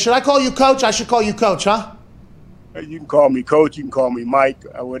 Hey, should I call you Coach? I should call you Coach, huh? You can call me Coach. You can call me Mike.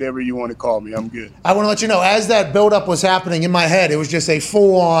 Whatever you want to call me. I'm good. I want to let you know, as that buildup was happening in my head, it was just a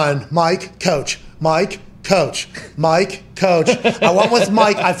full-on Mike, Coach, Mike, Coach, Mike, Coach. I went with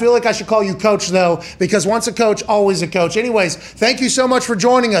Mike. I feel like I should call you Coach, though, because once a coach, always a coach. Anyways, thank you so much for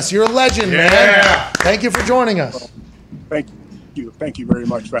joining us. You're a legend, man. Thank you for joining us. Thank you. Thank you very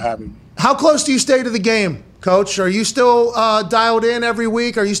much for having me. How close do you stay to the game, Coach? Are you still dialed in every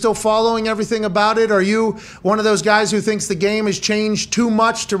week? Are you still following everything about it? Are you one of those guys who thinks the game has changed too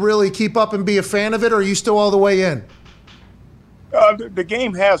much to really keep up and be a fan of it, or are you still all the way in? The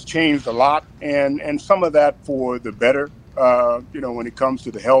game has changed a lot, and some of that for the better. When it comes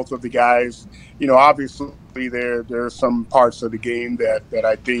to the health of the guys, obviously there are some parts of the game that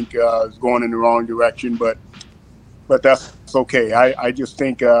I think is going in the wrong direction, but that's okay. I just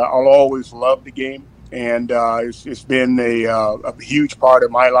think I'll always love the game. And it's been a huge part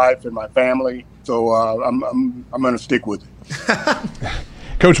of my life and my family, so I'm going to stick with it.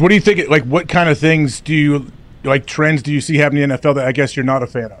 Coach, what do you think? Like, what kind of things trends do you see happening in the NFL that I guess you're not a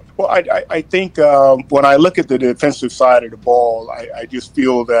fan of? Well, I think when I look at the defensive side of the ball, I just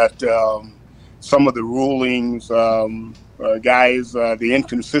feel that some of the rulings, the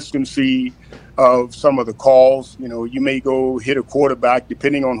inconsistency of some of the calls. You may go hit a quarterback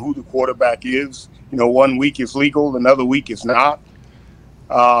depending on who the quarterback is. 1 week is legal, another week is not.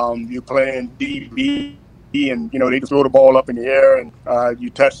 You're playing DB and they just throw the ball up in the air and you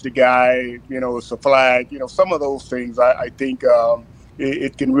touch the guy, it's a flag. Some of those things I think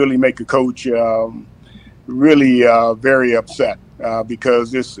it can really make a coach really very upset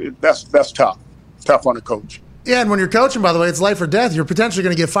because that's tough. It's tough on a coach. Yeah, and when you're coaching, by the way, it's life or death. You're potentially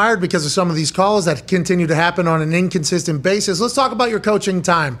going to get fired because of some of these calls that continue to happen on an inconsistent basis. Let's talk about your coaching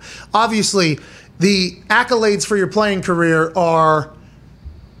time. Obviously, the accolades for your playing career are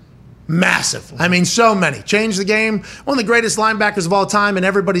massive. I mean, so many. Changed the game. One of the greatest linebackers of all time in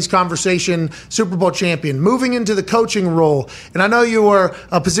everybody's conversation, Super Bowl champion. Moving into the coaching role, and I know you were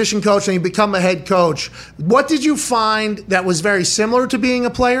a position coach and you become a head coach. What did you find that was very similar to being a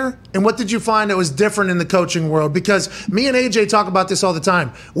player? And what did you find that was different in the coaching world? Because me and AJ talk about this all the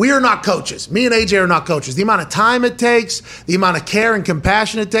time. We are not coaches. Me and AJ are not coaches. The amount of time it takes, the amount of care and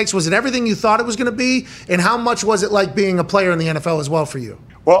compassion it takes, was it everything you thought it was going to be? And how much was it like being a player in the NFL as well for you?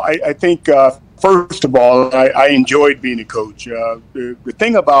 Well, I think, first of all, I enjoyed being a coach. The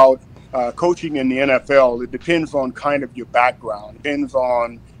thing about coaching in the NFL, it depends on kind of your background. It depends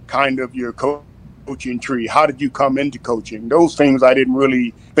on kind of your coaching tree. How did you come into coaching? Those things I didn't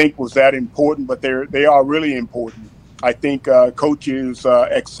really think was that important, but they are really important. I think coaches'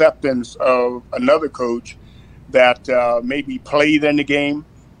 acceptance of another coach that maybe played in the game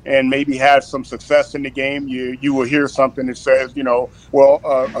and maybe had some success in the game, you will hear something that says,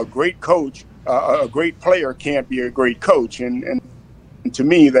 a great coach, a great player can't be a great coach. And to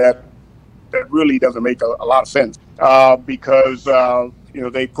me, that really doesn't make a lot of sense because,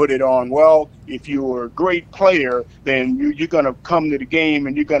 they put it on, well, if you're a great player, then you're going to come to the game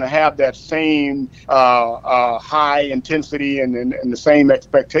and you're going to have that same high intensity and the same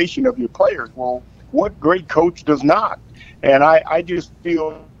expectation of your players. Well, what great coach does not? And I just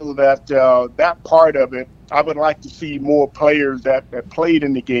feel that that part of it, I would like to see more players that played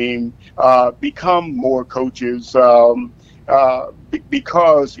in the game become more coaches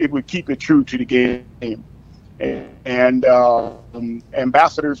because it would keep it true to the game. And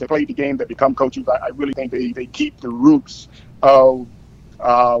ambassadors that played the game that become coaches, I really think they keep the roots of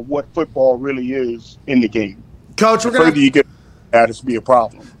what football really is in the game. Coach, we're going to that is be a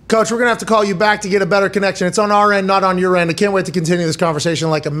problem. Coach, we're going to have to call you back to get a better connection. It's on our end, not on your end. I can't wait to continue this conversation in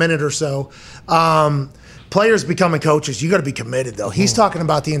like a minute or so. Players becoming coaches, you got to be committed, though. He's talking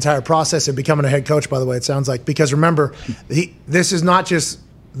about the entire process of becoming a head coach, by the way, it sounds like. Because remember, this is not just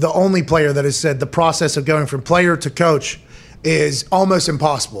the only player that has said the process of going from player to coach is almost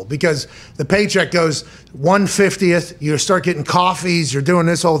impossible because the paycheck goes 1/50th. You start getting coffees. You're doing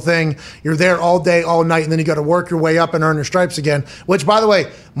this whole thing. You're there all day, all night, and then you got to work your way up and earn your stripes again, which, by the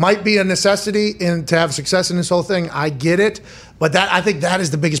way, might be a necessity to have success in this whole thing. I get it, but I think that is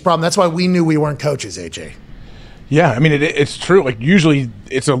the biggest problem. That's why we knew we weren't coaches, AJ. Yeah, I mean, it's true. Like, usually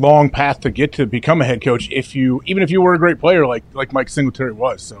it's a long path to get to become a head coach even if you were a great player like Mike Singletary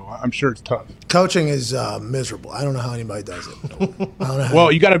was. So I'm sure it's tough. Coaching is miserable. I don't know how anybody does it. I don't know well,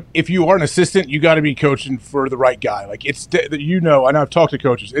 if you are an assistant, you got to be coaching for the right guy. Like, and I've talked to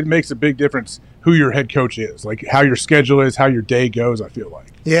coaches. It makes a big difference who your head coach is, like how your schedule is, how your day goes, I feel like.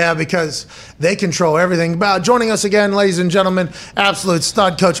 Yeah, because they control everything. Joining us again, ladies and gentlemen, absolute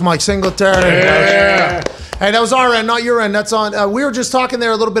stud coach Mike Singletary. Yeah. Hey, that was our end, not your end. That's on. We were just talking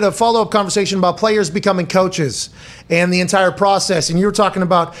there a little bit of follow-up conversation about players becoming coaches and the entire process. And you were talking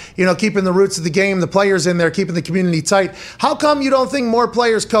about, keeping the roots of the game, the players in there, keeping the community tight. How come you don't think more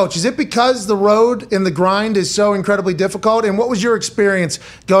players coach? Is it because the road and the grind is so incredibly difficult? And what was your experience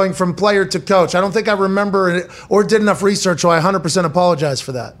going from player to coach? I don't think I remember it or did enough research, so I 100% apologize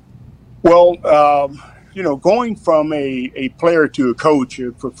for that. Well, going from a player to a coach,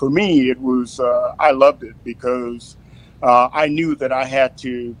 for me, it was, I loved it because I knew that I had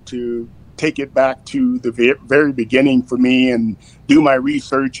to take it back to the very beginning for me and do my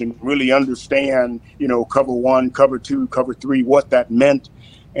research and really understand, cover 1, cover 2, cover 3, what that meant.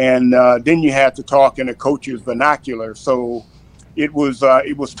 And then you had to talk in a coach's vernacular. So it was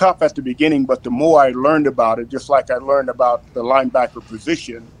tough at the beginning, but the more I learned about it, just like I learned about the linebacker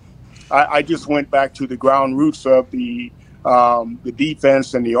position, I just went back to the ground roots of the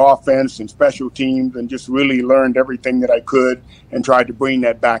defense and the offense and special teams and just really learned everything that I could and tried to bring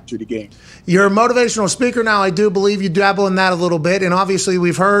that back to the game. You're a motivational speaker now. I do believe you dabble in that a little bit. And obviously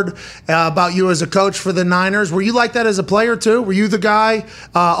we've heard about you as a coach for the Niners. Were you like that as a player too? Were you the guy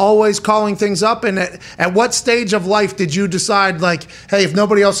always calling things up? And at what stage of life did you decide, like, hey, if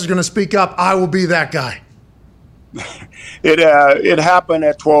nobody else is going to speak up, I will be that guy? It happened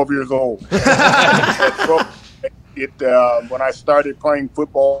at 12 years old. When I started playing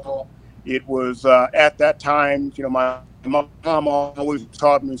football, it was at that time, my my mom always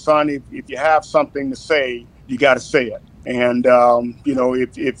taught me, son, if you have something to say, you got to say it. And,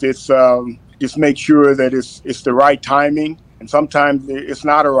 if it's just make sure that it's the right timing. And sometimes it's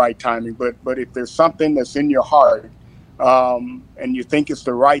not a right timing, but if there's something that's in your heart and you think it's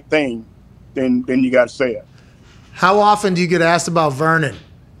the right thing, then you got to say it. How often do you get asked about Vernon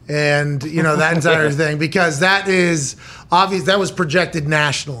and, that entire thing? Because that is obvious. That was projected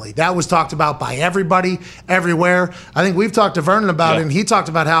nationally. That was talked about by everybody, everywhere. I think we've talked to Vernon about it, and he talked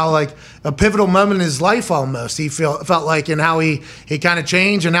about how, like, a pivotal moment in his life almost, he felt like, and how he kind of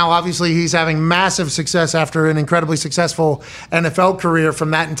changed. And now, obviously, he's having massive success after an incredibly successful NFL career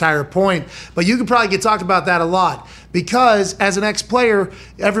from that entire point. But you could probably get talked about that a lot. Because as an ex-player,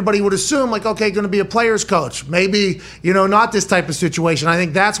 everybody would assume, like, okay, going to be a player's coach. Maybe, not this type of situation. I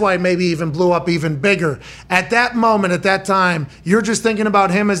think that's why it maybe even blew up even bigger. At that moment, at that time, you're just thinking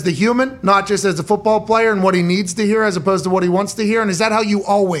about him as the human, not just as a football player and what he needs to hear as opposed to what he wants to hear. And is that how you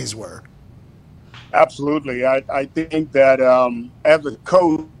always were? Absolutely. I think that as a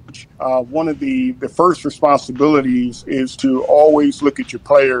coach, one of the first responsibilities is to always look at your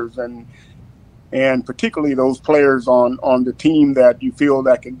players and particularly those players on the team that you feel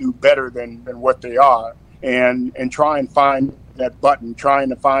that can do better than what they are, and try and find that button, trying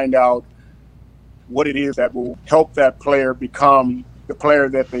to find out what it is that will help that player become the player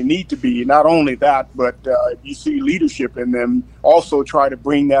that they need to be. Not only that, but if you see leadership in them, also try to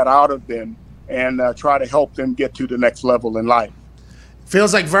bring that out of them and try to help them get to the next level in life.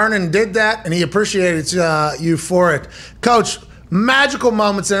 Feels like Vernon did that, and he appreciated you for it. Coach, magical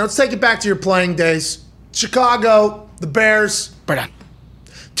moments there. Let's take it back to your playing days. Chicago, the Bears.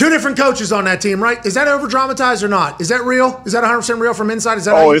 Two different coaches on that team, right? Is that over-dramatized or not? Is that real? Is that 100% real from inside? Is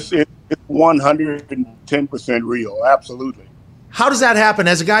that it's 110% real. Absolutely. How does that happen?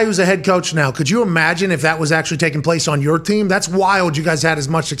 As a guy who's a head coach now, could you imagine if that was actually taking place on your team? That's wild you guys had as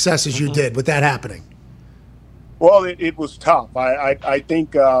much success as you did with that happening. Well, it was tough. I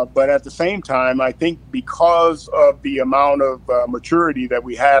think, but at the same time, I think because of the amount of maturity that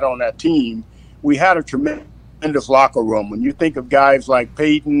we had on that team, we had a tremendous locker room. When you think of guys like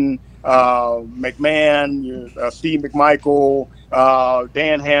Peyton, McMahon, Steve McMichael,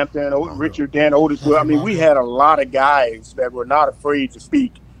 Dan Hampton, Richard Dan Otis, I mean, we had a lot of guys that were not afraid to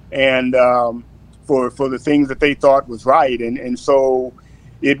speak and for the things that they thought was right. And so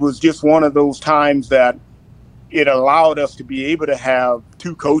it was just one of those times that it allowed us to be able to have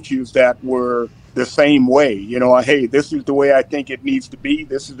two coaches that were the same way. Hey, this is the way I think it needs to be.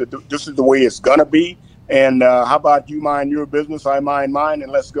 This is the way it's gonna be. And how about you mind your business, I mind mine,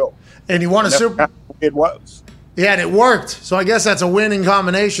 and let's go. And you won a Super Bowl. It was. Yeah, and it worked. So I guess that's a winning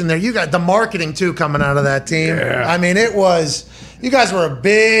combination there. You got the marketing too coming out of that team. Yeah. I mean, you guys were a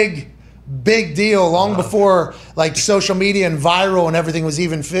big deal long before like social media and viral and everything was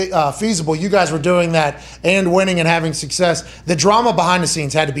even feasible. You guys were doing that and winning and having success. The drama behind the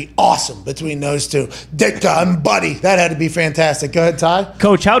scenes had to be awesome between those two. Dicta and Buddy. That had to be fantastic. Go ahead, Ty.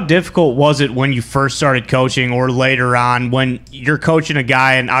 Coach, how difficult was it when you first started coaching or later on when you're coaching a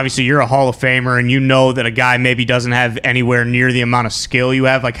guy and obviously you're a Hall of Famer and you know that a guy maybe doesn't have anywhere near the amount of skill you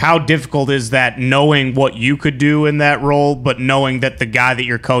have? Like, how difficult is that knowing what you could do in that role but knowing that the guy that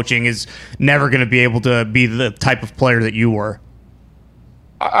you're coaching is never going to be able to be the type of player that you were?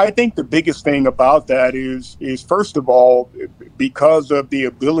 I think the biggest thing about that is first of all, because of the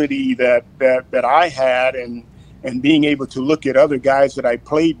ability that I had and being able to look at other guys that I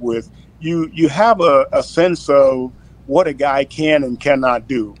played with, you have a sense of what a guy can and cannot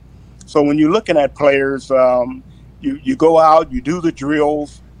do. So when you're looking at players, you go out, you do the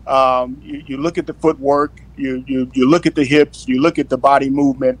drills, you look at the footwork, you look at the hips, you look at the body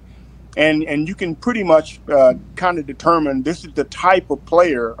movement, and you can pretty much kind of determine this is the type of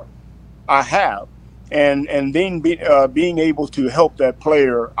player I have, and then being able to help that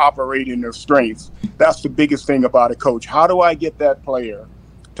player operate in their strengths. That's the biggest thing about a coach. How do I get that player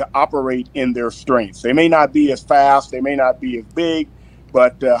to operate in their strengths? They may not be as fast, they may not be as big,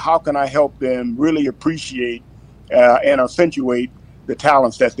 but how can I help them really appreciate and accentuate the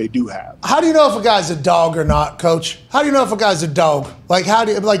talents that they do have? How do you know if a guy's a dog or not, Coach? How do you know if a guy's a dog? Like,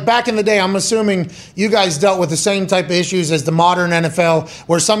 back in the day, I'm assuming you guys dealt with the same type of issues as the modern NFL,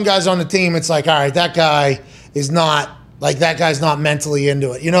 where some guys on the team, it's like, all right, that guy's not mentally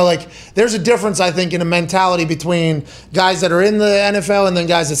into it. Like, there's a difference, I think, in a mentality between guys that are in the NFL and then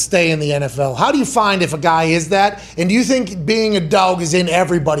guys that stay in the NFL. How do you find if a guy is that? And do you think being a dog is in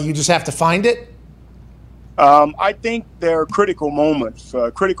everybody? You just have to find it? I think there are critical moments,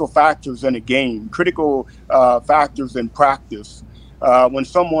 critical factors in a game, critical factors in practice. When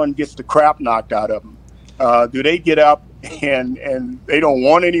someone gets the crap knocked out of them, do they get up and they don't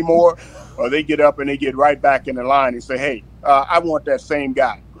want any more, or they get up and they get right back in the line and say, hey, I want that same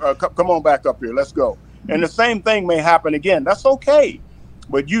guy. Come on back up here. Let's go. And the same thing may happen again. That's okay.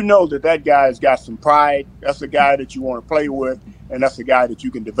 But you know that guy's got some pride. That's a guy that you want to play with, and that's a guy that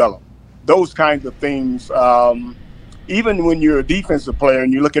you can develop. Those kinds of things, even when you're a defensive player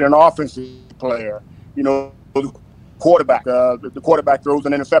and you look at an offensive player, you know, the quarterback throws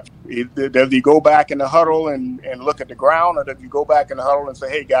an interception. Does he go back in the huddle and look at the ground, or does he go back in the huddle and say,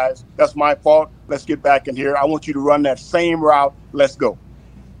 hey, guys, that's my fault. Let's get back in here. I want you to run that same route. Let's go.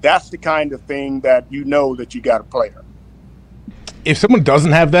 That's the kind of thing that you know that you got a player. If someone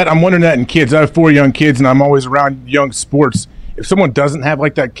doesn't have that, I'm wondering that in kids. I have 4 young kids, and I'm always around young sports. If someone doesn't have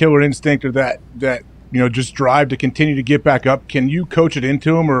like that killer instinct or that you know, just drive to continue to get back up, can you coach it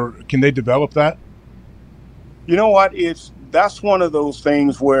into them, or can they develop that? You know what? That's one of those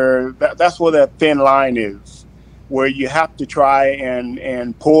things where that's where that thin line is, where you have to try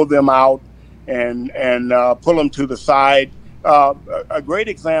and pull them out and pull them to the side. A great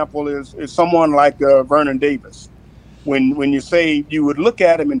example is someone like Vernon Davis. When you say, you would look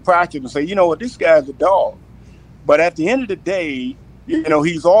at him in practice and say, you know what, this guy's a dog. But at the end of the day, you know,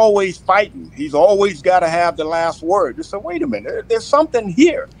 he's always fighting. He's always got to have the last word. You say, wait a minute, there's something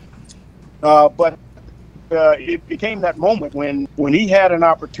here. But it became that moment when he had an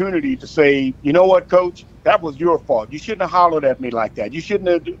opportunity to say, you know what, coach, that was your fault. You shouldn't have hollered at me like that. You shouldn't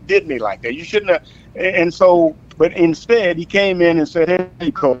have did me like that. You shouldn't have. And so, but instead, he came in and said,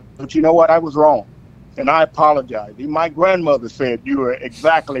 hey, coach, you know what, I was wrong. And I apologize. My grandmother said, you were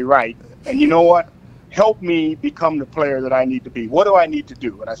exactly right. And you know what? Help me become the player that I need to be. What do I need to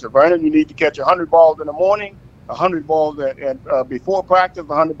do? And I said, Vernon, you need to catch 100 balls in the morning, 100 balls before practice,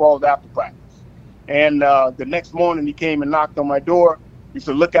 100 balls after practice. And the next morning he came and knocked on my door. He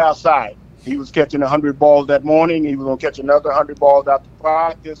said, look outside. He was catching 100 balls that morning. He was going to catch another 100 balls after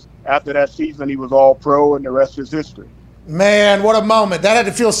practice. After that season, he was all pro, and the rest is history. Man, what a moment. That had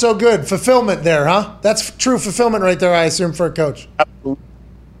to feel so good. Fulfillment there, huh? That's true fulfillment right there, I assume, for a coach.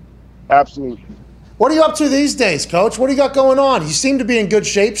 Absolutely. What are you up to these days, Coach? What do you got going on? You seem to be in good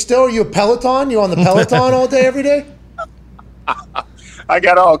shape still. Are you a Peloton? You on the Peloton all day, every day? I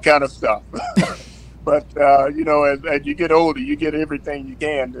got all kind of stuff. But, you know, as you get older, you get everything you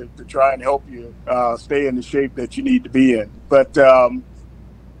can to try and help you stay in the shape that you need to be in. But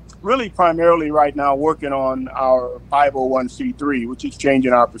really primarily right now working on our 501c3, which is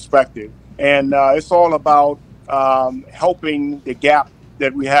changing our perspective. And it's all about helping the gap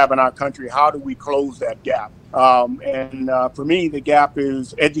that we have in our country. How do we close that gap? And for me, the gap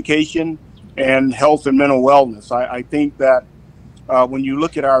is education and health and mental wellness. I think that when you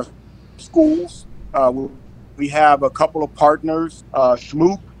look at our schools, we have a couple of partners.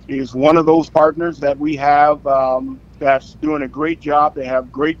 Schmoop is one of those partners that we have that's doing a great job. They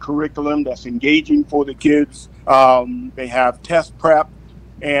have great curriculum that's engaging for the kids. They have test prep,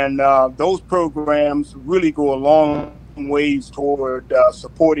 and those programs really go a long ways toward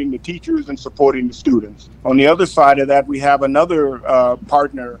supporting the teachers and supporting the students. On the other side of that, we have another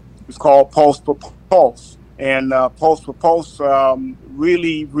partner. It's called Pulse for Pulse, and Pulse for Pulse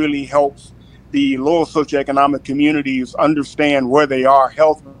really, really helps the lower socioeconomic communities understand where they are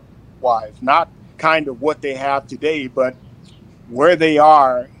health-wise, not kind of what they have today, but where they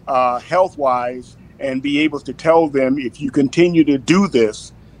are health-wise, and be able to tell them, if you continue to do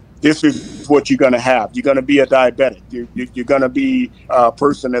this, this is what you're going to have. You're going to be a diabetic. You're going to be a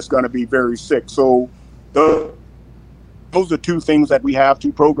person that's going to be very sick. So those are two things that we have,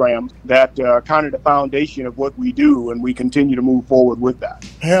 two programs that are kind of the foundation of what we do, and we continue to move forward with that.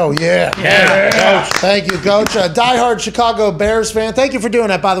 Hell yeah. Yeah. Coach, thank you, Coach. Diehard Chicago Bears fan. Thank you for doing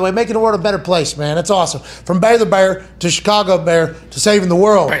that, by the way, making the world a better place, man. That's awesome. From Baylor Bear to Chicago Bear to saving the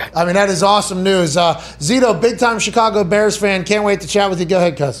world. I mean, that is awesome news. Zito, big-time Chicago Bears fan. Can't wait to chat with you. Go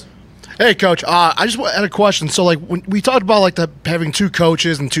ahead, Cuz. Hey, Coach. I just had a question. So, like, when we talked about like having two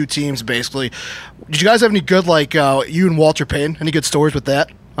coaches and two teams, basically, did you guys have any good you and Walter Payton? Any good stories with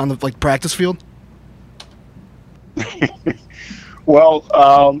that on the practice field?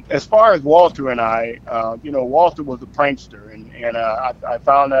 Well, as far as Walter and I, Walter was a prankster, and I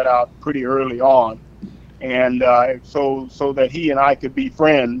found that out pretty early on, and so that he and I could be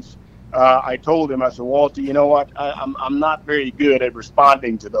friends. I told him, I said, Walter, you know what? I'm not very good at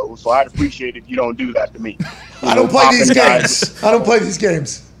responding to those, so I'd appreciate it if you don't do that to me. I don't play these games. I don't play these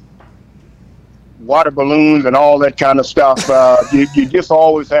games. Water balloons and all that kind of stuff. You just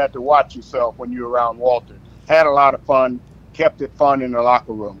always had to watch yourself when you were around Walter. Had a lot of fun, kept it fun in the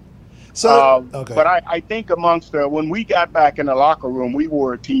locker room. So, okay. But I think amongst when we got back in the locker room, we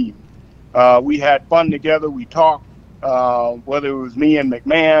were a team. We had fun together. We talked. whether it was me and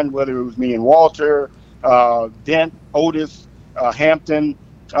McMahon, whether it was me and Walter, Dent, Otis, Hampton.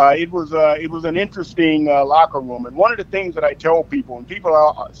 It was an interesting locker room. And one of the things that I tell people, and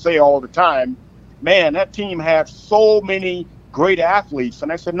people say all the time, man, that team had so many great athletes.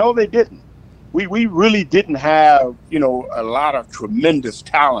 And I said, no, they didn't. We really didn't have, a lot of tremendous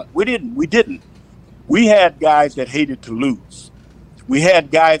talent. We didn't. We had guys that hated to lose. We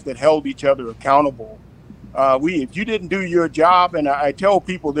had guys that held each other accountable. If you didn't do your job, and I tell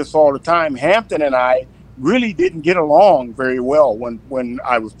people this all the time, Hampton and I really didn't get along very well when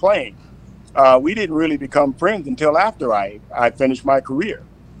I was playing. We didn't really become friends until after I finished my career.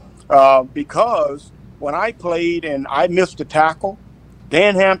 Because when I played and I missed a tackle,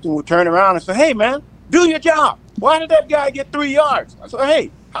 Dan Hampton would turn around and say, hey, man, do your job. Why did that guy get 3 yards? I said,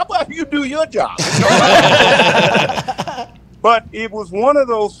 hey, how about you do your job? But it was one of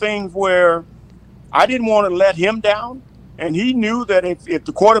those things where I didn't want to let him down. And he knew that if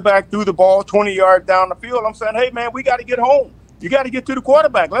the quarterback threw the ball 20 yards down the field, I'm saying, hey, man, we got to get home. You got to get to the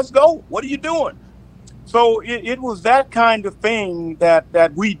quarterback. Let's go. What are you doing? So it was that kind of thing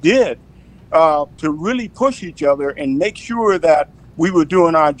that we did to really push each other and make sure that we were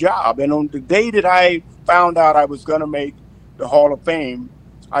doing our job. And on the day that I found out I was going to make the Hall of Fame,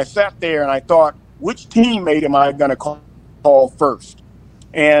 I sat there and I thought, which teammate am I going to call first?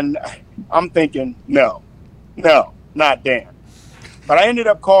 And I'm thinking, no, not Dan. But I ended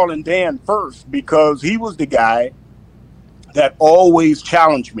up calling Dan first because he was the guy that always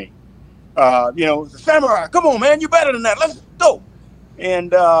challenged me. Samurai, come on, man, you're better than that. Let's go.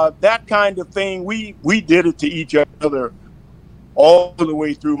 And that kind of thing, we did it to each other all the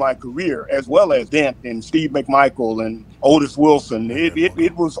way through my career, as well as Dent and Steve McMichael and Otis Wilson.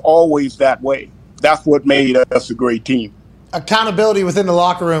 It was always that way. That's what made us a great team. Accountability within the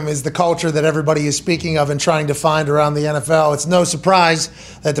locker room is the culture that everybody is speaking of and trying to find around the NFL. It's no surprise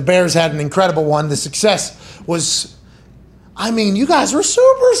that the Bears had an incredible one. The success was, you guys were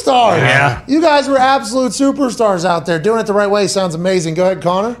superstars. Yeah. You guys were absolute superstars out there. Doing it the right way sounds amazing. Go ahead,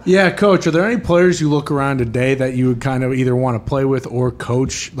 Connor. Yeah, Coach, are there any players you look around today that you would kind of either want to play with or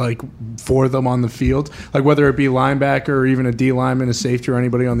coach, for them on the field? Like whether it be linebacker or even a D lineman, a safety, or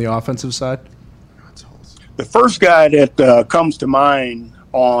anybody on the offensive side? The first guy that comes to mind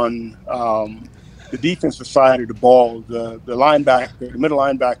on the defensive side of the ball, the linebacker, the middle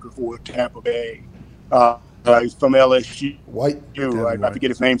linebacker for Tampa Bay, he's from LSU. White. I forget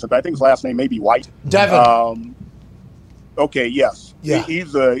his name. I think his last name may be White. Devin. Okay, yes. Yeah.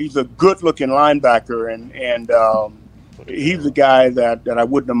 He's a good-looking linebacker, and he's a guy that I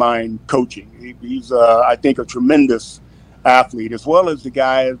wouldn't mind coaching. He's I think, a tremendous athlete, as well as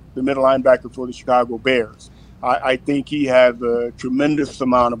the middle linebacker for the Chicago Bears. I think he has a tremendous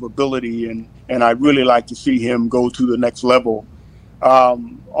amount of ability, and I'd really like to see him go to the next level.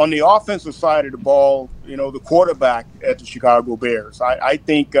 On the offensive side of the ball, the quarterback at the Chicago Bears, I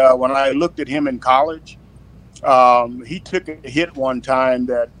think when I looked at him in college, he took a hit one time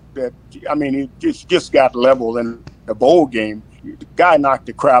he just got leveled in a bowl game. The guy knocked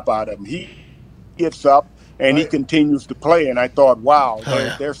the crap out of him. He gets up and he continues to play, and I thought, wow,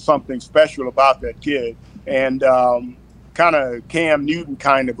 there's something special about that kid, and kind of Cam Newton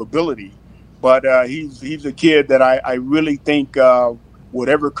kind of ability. But he's a kid that I really think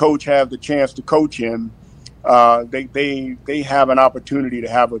whatever coach have the chance to coach him, they have an opportunity to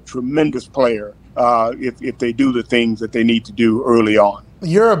have a tremendous player if they do the things that they need to do early on.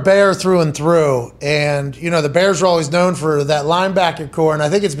 You're a Bear through and through, and the Bears are always known for that linebacker core, and I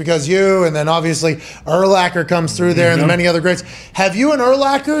think it's because you, and then obviously Urlacher comes through there, and the many other greats. Have you and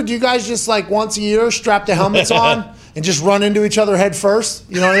Urlacher, do you guys just once a year strap the helmets on and just run into each other head first?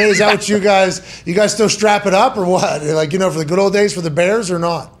 Is that what you guys still strap it up or what? For the good old days for the Bears or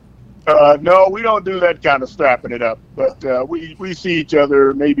not? No, we don't do that kind of strapping it up, but we see each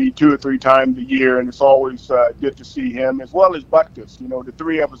other maybe 2 or 3 times a year, and it's always good to see him, as well as Butkus. The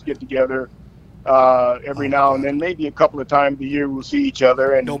three of us get together every now and then, maybe a couple of times a year we'll see each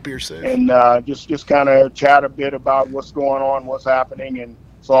other, and don't be safe, and just kind of chat a bit about what's going on, what's happening, and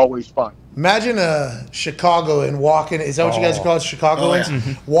it's always fun. Imagine a Chicagoan walking. Is that what you guys call it, Chicagoans? Oh,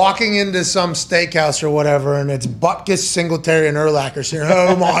 yeah. Walking into some steakhouse or whatever, and it's Butkus, Singletary, and Urlacher here.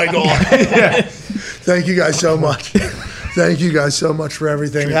 Oh my God! Thank you guys so much. Thank you guys so much for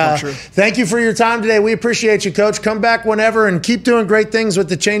everything. Thank you for your time today. We appreciate you, Coach. Come back whenever and keep doing great things with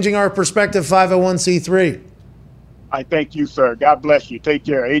the Changing Our Perspective 501c3. I thank you, sir. God bless you. Take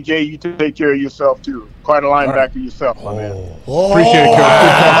care. AJ, you take care of yourself, too. Quite a linebacker yourself, my man. Appreciate it,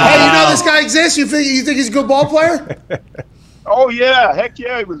 Coach. Hey, this guy exists? You think he's a good ball player? Oh, yeah. Heck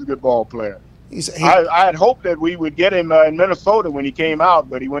yeah, he was a good ball player. I had hoped that we would get him in Minnesota when he came out,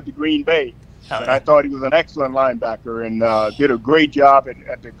 but he went to Green Bay. And I thought he was an excellent linebacker and did a great job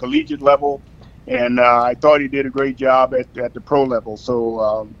at the collegiate level. And I thought he did a great job at the pro level.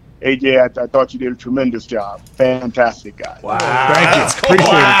 So, AJ, I thought you did a tremendous job. Fantastic guy. Wow. Thank you. Appreciate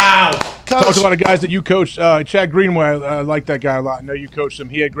it. Talked to a lot of guys that you coached. Chad Greenway, I like that guy a lot. I know you coached him.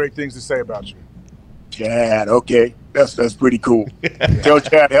 He had great things to say about you. Chad, okay. That's pretty cool. Tell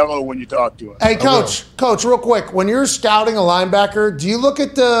Chad hello when you talk to him. Hey, Coach, real quick. When you're scouting a linebacker, do you look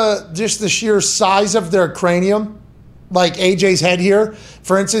at just the sheer size of their cranium? Like AJ's head here,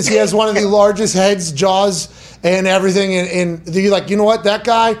 for instance, he has one of the largest heads, jaws, and everything. And you're like, you know what? That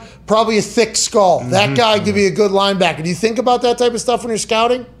guy, probably a thick skull. That guy could be a good linebacker. Do you think about that type of stuff when you're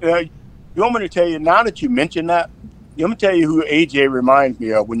scouting? You want me to tell you, now that you mention that, let me tell you who AJ reminds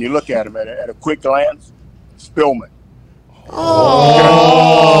me of when you look at him at a quick glance? Spillman.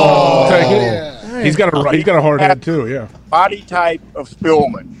 Oh. He's got a hard head, too, yeah. Body type of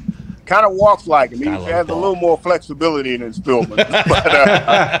Spillman. Kind of walks like him. He has a little more flexibility than Spillman.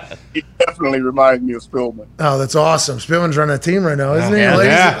 But he definitely reminds me of Spillman. Oh, that's awesome. Spillman's running a team right now, isn't he? Yeah.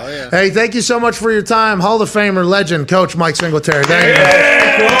 Yeah. Hey, thank you so much for your time. Hall of Famer, legend, Coach Mike Singletary. Thank you.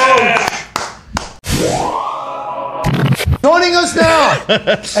 Joining us now,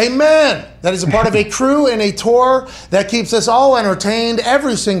 a man that is a part of a crew and a tour that keeps us all entertained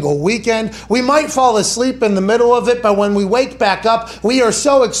every single weekend. We might fall asleep in the middle of it, but when we wake back up, we are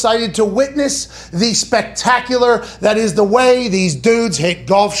so excited to witness the spectacular that is the way these dudes hit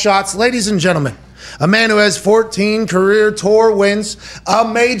golf shots. Ladies and gentlemen, a man who has 14 career tour wins, a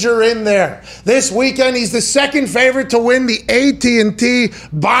major in there. This weekend, he's the second favorite to win the AT&T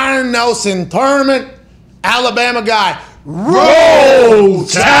Byron Nelson Tournament. Alabama guy. Roll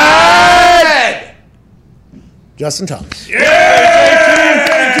Tide! Justin Thomas. Yeah!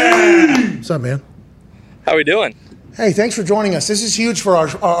 What's up, man? How we doing? Hey, thanks for joining us. This is huge for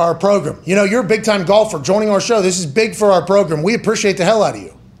our program. You know, you're a big-time golfer joining our show. This is big for our program. We appreciate the hell out of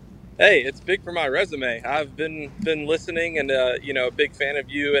you. Hey, it's big for my resume. I've been listening and, a big fan of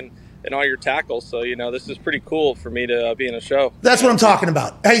you and all your tackles. So, this is pretty cool for me to be in a show. That's what I'm talking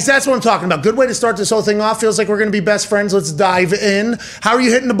about. Hey, that's what I'm talking about. Good way to start this whole thing off. Feels like we're going to be best friends. Let's dive in. How are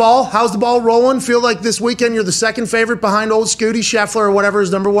you hitting the ball? How's the ball rolling? Feel like this weekend you're the second favorite behind old Scooty Scheffler or whatever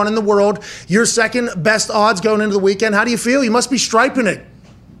is number one in the world. Your second best odds going into the weekend. How do you feel? You must be striping it.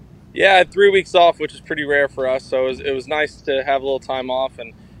 Yeah, I had 3 weeks off, which is pretty rare for us. So it was nice to have a little time off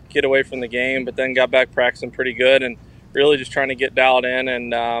and get away from the game, but then got back practicing pretty good and really just trying to get dialed in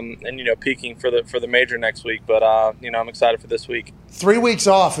and peaking for the major next week. But I'm excited for this week. 3 weeks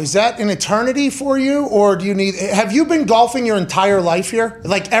off, is that an eternity for you, or have you been golfing your entire life here?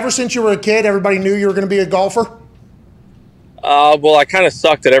 Like ever since you were a kid, everybody knew you were going to be a golfer? Well, I kind of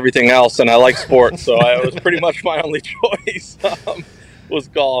sucked at everything else, and I like sports, so it was pretty much my only choice was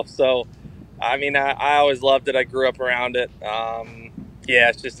golf. So, I mean, I always loved it. I grew up around it.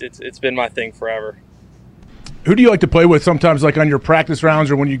 It's been my thing forever. Who do you like to play with sometimes, like on your practice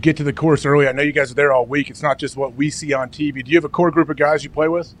rounds or when you get to the course early? I know you guys are there all week. It's not just what we see on TV. Do you have a core group of guys you play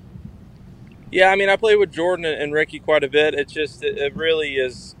with? Yeah, I mean, I play with Jordan and Ricky quite a bit. It really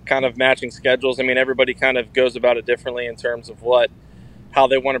is kind of matching schedules. I mean, everybody kind of goes about it differently in terms of how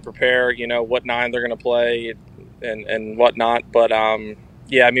they want to prepare, what nine they're going to play and whatnot. But, I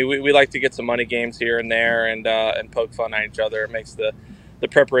mean, we like to get some money games here and there and poke fun at each other. It makes the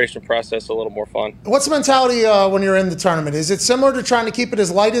preparation process a little more fun. What's the mentality when you're in the tournament? Is it similar to trying to keep it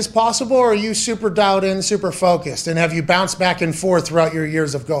as light as possible, or are you super dialed in, super focused, and have you bounced back and forth throughout your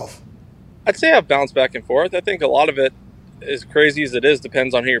years of golf? I'd say I've bounced back and forth. I think a lot of it, as crazy as it is,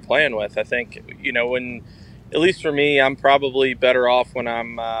 depends on who you're playing with. I think, when, at least for me, I'm probably better off when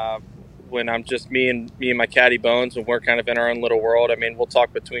I'm just me and my caddy Bones, and we're kind of in our own little world. I mean, we'll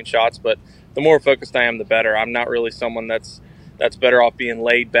talk between shots, but the more focused I am, the better. I'm not really someone that's better off being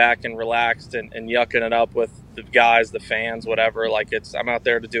laid back and relaxed and yucking it up with the guys, the fans, whatever. I'm out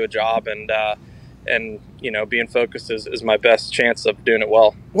there to do a job, and being focused is my best chance of doing it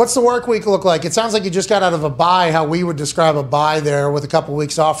well. What's the work week look like? It sounds like you just got out of a bye, how we would describe a bye there, with a couple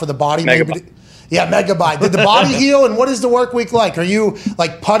weeks off for the body. Mega bye. Did the body heal, and what is the work week like? Are you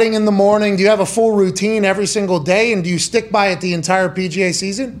like putting in the morning? Do you have a full routine every single day, and do you stick by it the entire PGA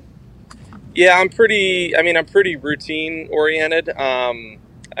season? Yeah, I'm pretty routine oriented. On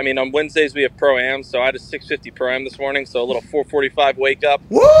Wednesdays we have Pro-Am, so I had a 6:50 Pro-Am this morning, so a little 4:45 wake up.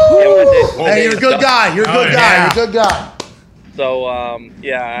 Woo! Hey, you're a good guy. You're a good guy. So,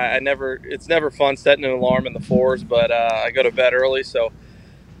 it's never fun setting an alarm in the 4s, but I go to bed early, so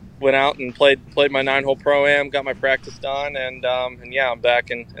went out and played my 9-hole pro-am, got my practice done, and yeah, I'm back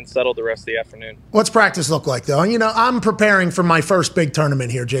and settled the rest of the afternoon. What's practice look like, though? You know, I'm preparing for my first big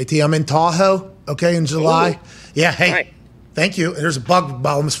tournament here, JT. I'm in Tahoe, okay, in July. Ooh. Yeah, hey. Nice. Thank you. There's a bug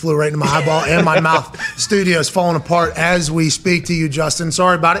almost flew right into my eyeball and my mouth. Studio is falling apart as we speak to you, Justin.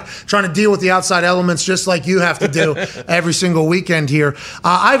 Sorry about it. Trying to deal with the outside elements just like you have to do every single weekend here.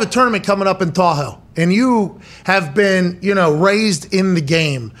 I have a tournament coming up in Tahoe, and you have been, you know, raised in the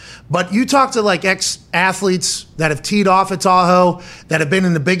game. But you talk to like ex-athletes that have teed off at Tahoe, that have been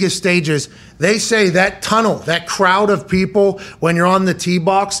in the biggest stages. They say that tunnel, that crowd of people when you're on the tee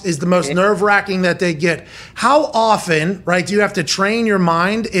box is the most nerve-wracking that they get. How often, right, do you have to train your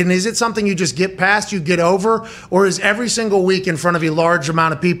mind? And is it something you just get past, you get over? Or is every single week in front of a large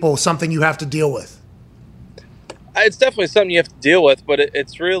amount of people something you have to deal with? It's definitely something you have to deal with, but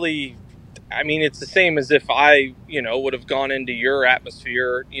it's really, I mean, it's the same as if I, you know, would have gone into your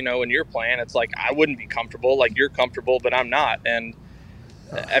atmosphere, you know, in your plan. It's like I wouldn't be comfortable. Like you're comfortable, but I'm not. And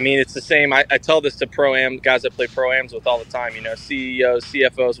I mean, it's the same. I tell this to pro-am guys I play pro-ams with all the time, you know, CEOs,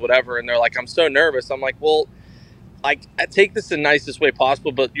 CFOs, whatever. And they're like, I'm so nervous. I'm like, well, like, I take this the nicest way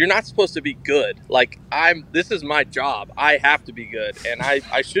possible, but you're not supposed to be good. Like, this is my job. I have to be good, and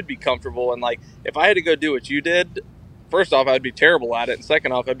I should be comfortable. And like, if I had to go do what you did, first off, I'd be terrible at it. And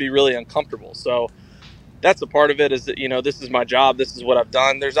second off, I'd be really uncomfortable. So that's a part of it, is that, you know, this is my job. This is what I've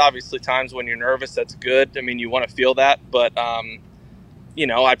done. There's obviously times when you're nervous. That's good. I mean, you want to feel that, but, you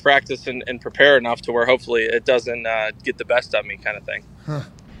know, I practice and prepare enough to where hopefully it doesn't get the best of me, kind of thing. Huh.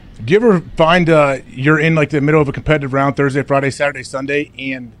 Do you ever find you're in like the middle of a competitive round Thursday, Friday, Saturday, Sunday,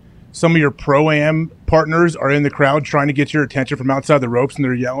 and some of your pro-am partners are in the crowd trying to get your attention from outside the ropes and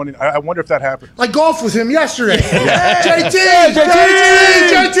they're yelling? I wonder if that happens. I golfed with him yesterday. Yeah. JT!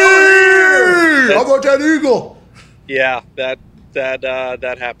 How about that eagle? Yeah, that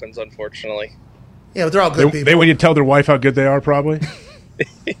happens, unfortunately. Yeah, but they're all good people. They want you to tell their wife how good they are, probably.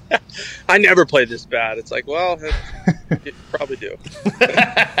 Yeah. I never played this bad. It's like, well, you probably do.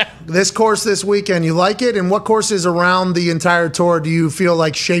 This course this weekend, you like it? And what courses around the entire tour do you feel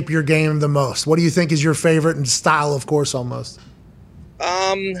like shape your game the most? What do you think is your favorite and style of course almost?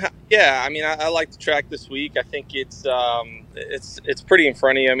 Yeah, I mean, I like the track this week. I think it's pretty in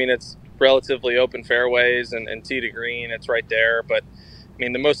front of you. I mean, it's relatively open fairways and tee to green. It's right there. But I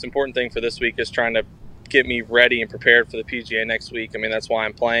mean, the most important thing for this week is trying to get me ready and prepared for the PGA next week. I mean, that's why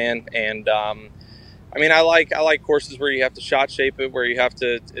I'm playing. And I mean, I like courses where you have to shot shape it, where you have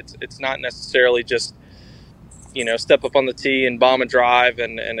to. It's not necessarily just, you know, step up on the tee and bomb a drive,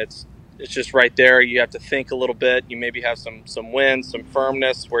 and it's just right there. You have to think a little bit. You maybe have some wind, some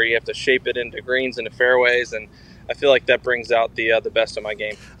firmness, where you have to shape it into greens, into fairways, and I feel like that brings out the best of my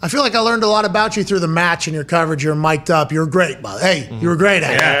game. I feel like I learned a lot about you through the match and your coverage. You're mic'd up. You're great, bud. Hey, you were great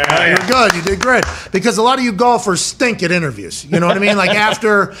at it. You're good. You did great. Because a lot of you golfers stink at interviews. You know what I mean? Like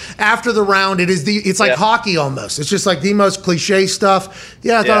after the round, it's like hockey almost. It's just like the most cliche stuff.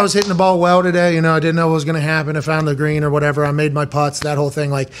 Yeah, I thought I was hitting the ball well today. You know, I didn't know what was going to happen. I found the green or whatever. I made my putts. That whole thing.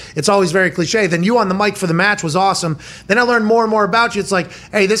 Like, it's always very cliche. Then you on the mic for the match was awesome. Then I learned more and more about you. It's like,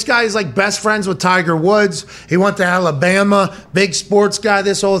 hey, this guy is like best friends with Tiger Woods. He went to Alabama, big sports guy,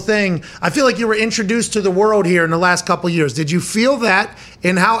 this whole thing. I feel like you were introduced to the world here in the last couple of years. Did you feel that?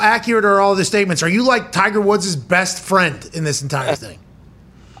 And how accurate are all the statements? Are you like Tiger Woods' best friend in this entire thing?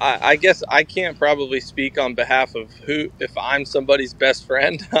 I guess I can't probably speak on behalf of if I'm somebody's best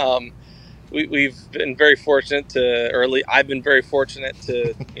friend. We've been very fortunate I've been very fortunate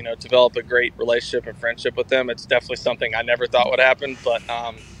to, you know, develop a great relationship and friendship with them. It's definitely something I never thought would happen, but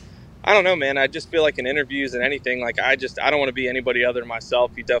I don't know, man. I just feel like in interviews and anything, like I don't want to be anybody other than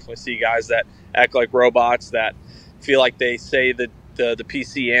myself. You definitely see guys that act like robots, that feel like they say the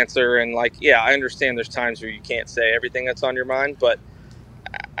PC answer. And like, yeah, I understand there's times where you can't say everything that's on your mind, but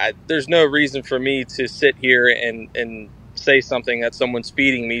there's no reason for me to sit here and say something that someone's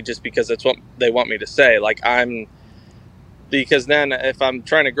feeding me just because it's what they want me to say. Because then if I'm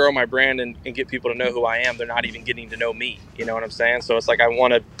trying to grow my brand and get people to know who I am, they're not even getting to know me. You know what I'm saying? So it's like I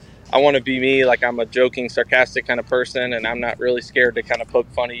want to be me. Like, I'm a joking, sarcastic kind of person, and I'm not really scared to kind of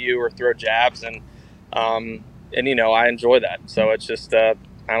poke fun at you or throw jabs. And you know, I enjoy that. So it's just, I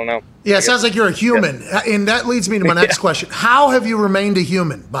don't know. Yeah, it sounds like you're a human. Yeah. And that leads me to my next question. How have you remained a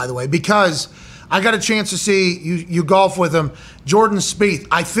human, by the way? Because I got a chance to see you golf with him. Jordan Spieth.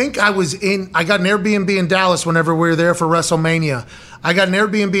 I think I got an Airbnb in Dallas whenever we were there for WrestleMania. I got an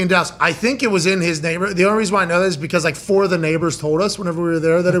Airbnb in Dallas. I think it was in his neighborhood. The only reason why I know that is because like 4 of the neighbors told us whenever we were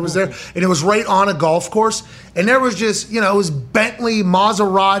there that it was there. And it was right on a golf course. And there was just, you know, it was Bentley,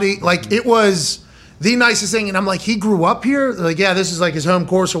 Maserati. Like, it was the nicest thing. And I'm like, he grew up here? Like, yeah, this is like his home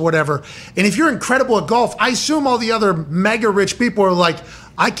course or whatever. And if you're incredible at golf, I assume all the other mega rich people are like,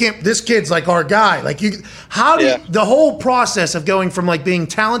 this kid's like our guy. Like, the whole process of going from like being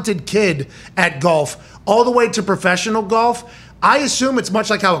talented kid at golf all the way to professional golf, I assume it's much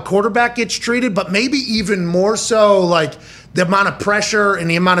like how a quarterback gets treated, but maybe even more so like the amount of pressure and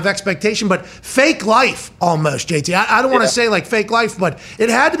the amount of expectation, but fake life almost, JT. I don't want to say like fake life, but it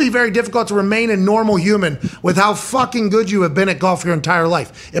had to be very difficult to remain a normal human with how fucking good you have been at golf your entire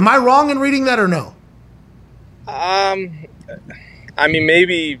life. Am I wrong in reading that or no? I mean,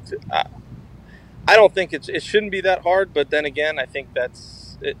 maybe I don't think it shouldn't be that hard, but then again, I think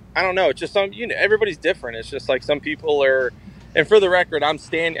I don't know. It's just everybody's different. It's just like some people are. And for the record, I'm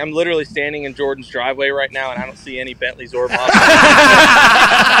literally standing in Jordan's driveway right now, and I don't see any Bentleys or Monsters.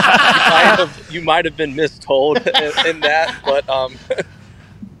 You might have been mistold in that, but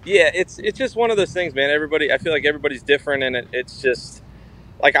yeah, it's just one of those things, man. I feel like everybody's different, and it's just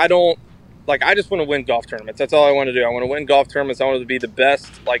like I just want to win golf tournaments. That's all I want to do. I want to win golf tournaments. I want to be the best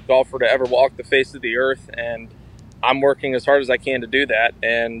golfer to ever walk the face of the earth, and I'm working as hard as I can to do that.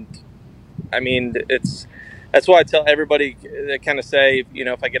 And I mean, that's why I tell everybody that kind of say,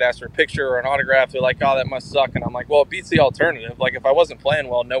 if I get asked for a picture or an autograph, they're like, "Oh, that must suck," and I'm like, "Well, it beats the alternative. Like, if I wasn't playing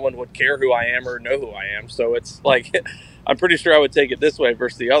well, no one would care who I am or know who I am. So it's like, I'm pretty sure I would take it this way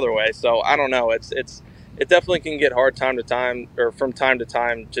versus the other way. So I don't know. It definitely can get hard time to time or from time to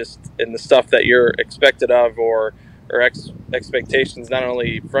time, just in the stuff that you're expected of or expectations, not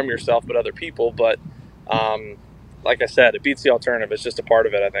only from yourself, but other people. But, like I said, it beats the alternative. It's just a part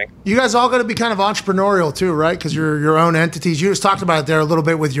of it, I think. You guys all got to be kind of entrepreneurial too, right? Because you're your own entities. You just talked about it there a little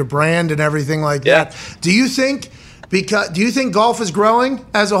bit with your brand and everything like that. Do you think golf is growing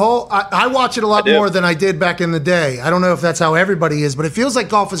as a whole? I watch it a lot more than I did back in the day. I don't know if that's how everybody is, but it feels like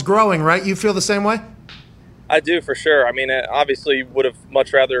golf is growing, right? You feel the same way? I do, for sure. I mean, obviously would have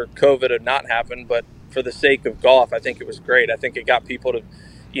much rather COVID had not happened, but for the sake of golf, I think it was great. I think it got people to,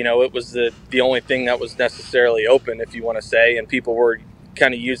 it was the only thing that was necessarily open, if you want to say, and people were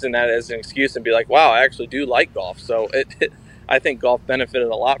kind of using that as an excuse and be like, wow, I actually do like golf. So I think golf benefited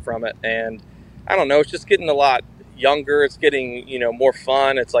a lot from it. And I don't know, it's just getting a lot younger. It's getting, more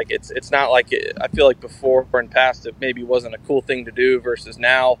fun. It's like, it's not like I feel like before or in past, it maybe wasn't a cool thing to do versus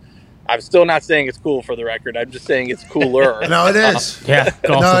now. I'm still not saying it's cool, for the record. I'm just saying it's cooler. No, it is. It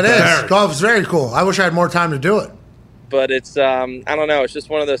is. Golf's very cool. I wish I had more time to do it. But it's, I don't know. It's just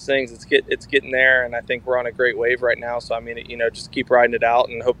one of those things. It's getting there, and I think we're on a great wave right now. So, I mean, just keep riding it out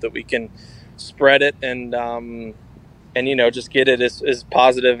and hope that we can spread it and just get it as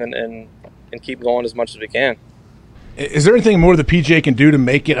positive and keep going as much as we can. Is there anything more the PGA can do to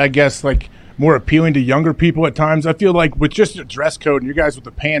make it, I guess, like, more appealing to younger people at times? I feel like with just your dress code and you guys with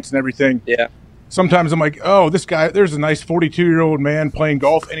the pants and everything, sometimes I'm like, oh, this guy, there's a nice 42-year-old man playing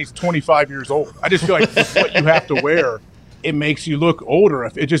golf and he's 25 years old. I just feel like with what you have to wear, it makes you look older.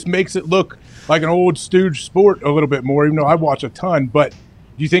 It just makes it look like an old stooge sport a little bit more, even though I watch a ton. But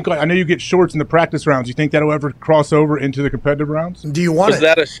do you think, I know you get shorts in the practice rounds. Do you think that'll ever cross over into the competitive rounds? Do you want was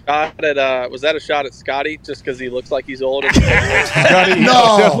that a shot at Scotty just because he looks like he's old? Scotty,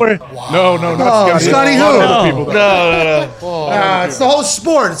 no, not Scotty. Scotty who? No. It's the whole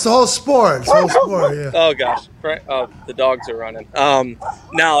sport. Yeah. Oh gosh, right. Oh, the dogs are running.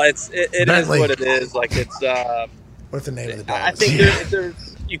 No, it is what it is. Like it's. What's the name of the dog? I think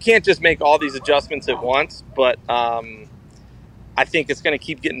there's you can't just make all these adjustments at once, but I think it's going to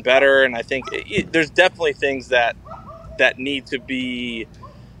keep getting better, and I think there's definitely things that need to be,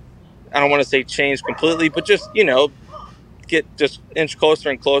 I don't want to say changed completely, but just, get just inch closer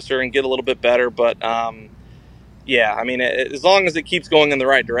and closer and get a little bit better. But, yeah, I mean, as long as it keeps going in the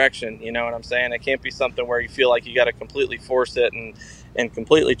right direction, you know what I'm saying? It can't be something where you feel like you got to completely force it and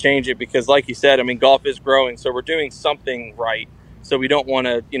completely change it because, like you said, I mean, golf is growing, so we're doing something right. So we don't want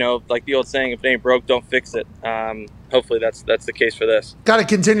to, like the old saying, if it ain't broke, don't fix it. Hopefully that's the case for this. Got to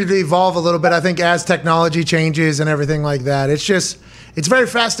continue to evolve a little bit, I think, as technology changes and everything like that. It's very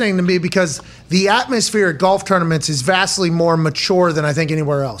fascinating to me because the atmosphere at golf tournaments is vastly more mature than I think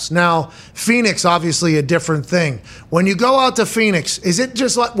anywhere else. Now, Phoenix, obviously a different thing. When you go out to Phoenix, is it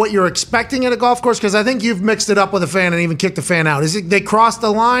just like what you're expecting at a golf course? Because I think you've mixed it up with a fan and even kicked the fan out. Is it they cross the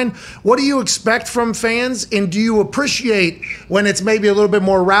line? What do you expect from fans? And do you appreciate when it's maybe a little bit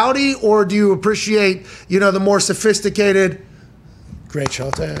more rowdy, or do you appreciate, the more sophisticated? Great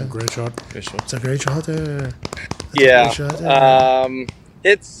shot there. Great shot. It's a great shot there. Yeah. Great shot there.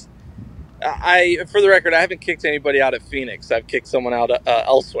 For the record, I haven't kicked anybody out at Phoenix. I've kicked someone out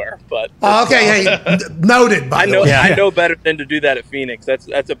elsewhere. But okay, hey, noted. By the way, I know better than to do that at Phoenix.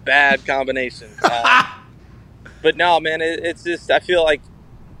 That's a bad combination. But no, man, it's just I feel like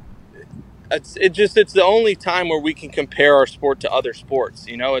it's the only time where we can compare our sport to other sports.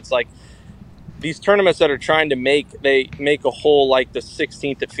 You know, it's like these tournaments that are trying to make a whole like the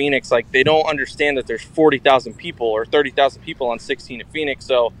 16th at Phoenix. Like they don't understand that there's 40,000 people or 30,000 people on 16 at Phoenix.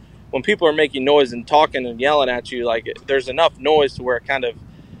 So when people are making noise and talking and yelling at you, like there's enough noise to where it kind of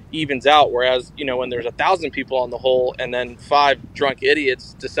evens out. Whereas, you know, when there's 1,000 people on the hole and then 5 drunk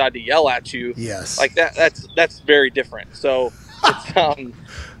idiots decide to yell at you, yes, like that's very different. So it's,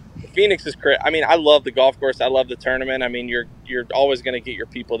 Phoenix is crazy. I mean, I love the golf course. I love the tournament. I mean, you're always going to get your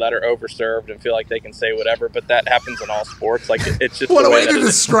people that are overserved and feel like they can say whatever, but that happens in all sports. Like it's just what a way to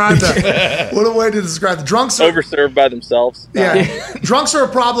describe that. What a way to describe the drunks are overserved by themselves. Yeah, drunks are a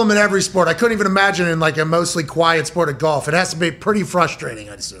problem in every sport. I couldn't even imagine in like a mostly quiet sport of golf. It has to be pretty frustrating,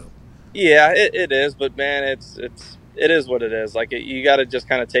 I'd assume. Yeah, it is, but man, it is what it is. Like you got to just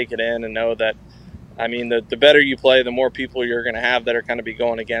kind of take it in and know that. I mean, the better you play, the more people you're going to have that are going to be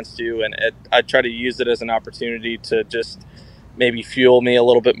going against you. And I try to use it as an opportunity to just maybe fuel me a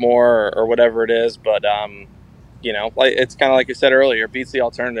little bit more or whatever it is. But, you know, like it's kind of like I said earlier, it beats the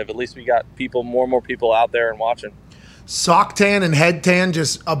alternative. At least we got more and more people out there and watching. Sock tan and head tan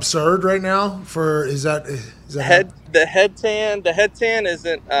just absurd right now. The head tan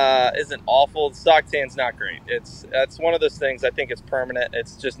isn't awful. The sock tan's not great. That's one of those things. I think it's permanent.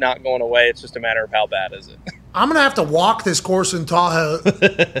 It's just not going away. It's just a matter of how bad is it. I'm gonna have to walk this course in Tahoe,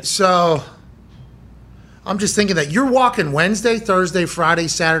 so I'm just thinking that you're walking Wednesday, Thursday, Friday,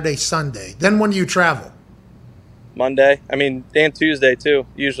 Saturday, Sunday. Then when do you travel? Monday. I mean, and Tuesday too.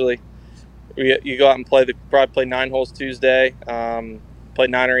 Usually, you go out and probably play 9 holes Tuesday, play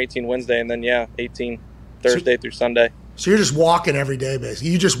 9 or 18 Wednesday, and then 18. Thursday through Sunday. So you're just walking every day,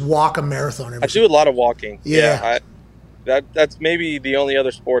 basically. You just walk a marathon every day. I do a lot of walking. Yeah. That's maybe the only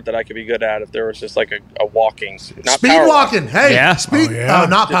other sport that I could be good at if there was just like a walking. Not speed walking. Hey, yeah. Speed. Oh,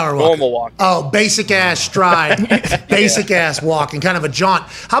 not just power walking. Normal walking. Oh, basic ass stride. Basic ass walking. Kind of a jaunt.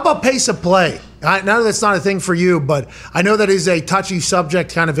 How about pace of play? I know that's not a thing for you, but I know that is a touchy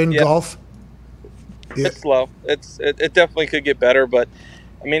subject kind of in golf. Yeah. It's slow. It definitely could get better, but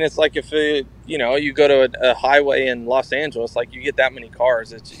I mean, it's like if you go to a highway in Los Angeles, like you get that many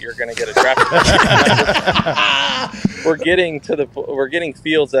cars, you're going to get a traffic. We're getting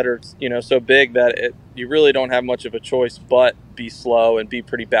fields that are so big that you really don't have much of a choice but be slow and be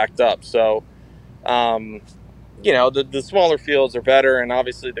pretty backed up. So, the smaller fields are better, and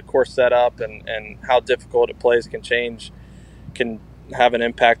obviously the course setup and how difficult it plays can have an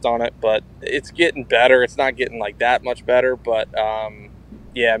impact on it. But it's getting better. It's not getting like that much better, but.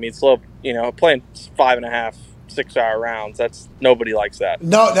 Yeah, I mean, slow, playing 5.5, 6 hour rounds, nobody likes that.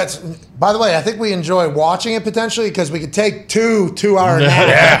 No, by the way, I think we enjoy watching it potentially because we could take 2 hour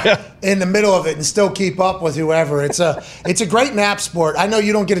naps in the middle of it and still keep up with whoever. It's a great nap sport. I know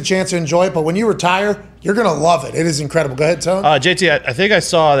you don't get a chance to enjoy it, but when you retire, you're going to love it. It is incredible. Go ahead, Tone. JT, I think I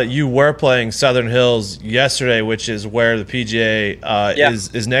saw that you were playing Southern Hills yesterday, which is where the PGA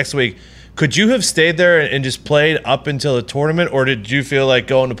is next week. Could you have stayed there and just played up until the tournament, or did you feel like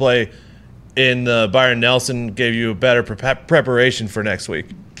going to play in the Byron Nelson gave you a better preparation for next week?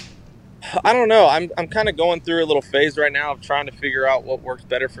 I don't know. I'm kind of going through a little phase right now of trying to figure out what works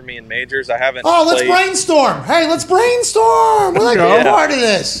better for me in majors. I haven't. Oh, let's brainstorm! Hey, let's brainstorm! We're like part of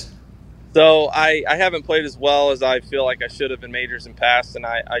this. So I haven't played as well as I feel like I should have in majors in past, and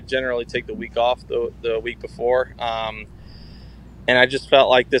I generally take the week off the week before. And I just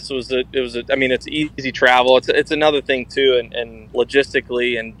felt like it's easy travel. It's another thing too, and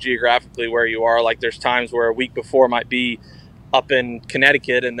logistically and geographically where you are. Like there's times where a week before might be up in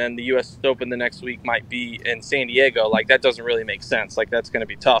Connecticut, and then the U.S. Open the next week might be in San Diego. Like that doesn't really make sense. Like that's going to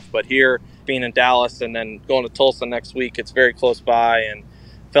be tough. But here, being in Dallas and then going to Tulsa next week, it's very close by, and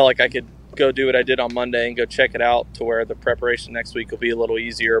felt like I could go do what I did on Monday and go check it out to where the preparation next week will be a little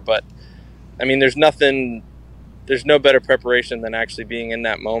easier. But I mean, there's no better preparation than actually being in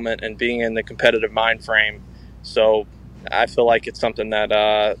that moment and being in the competitive mind frame. So I feel like it's something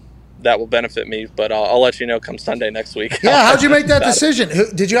that will benefit me, but I'll let you know come Sunday next week. Yeah, how'd you make that decision?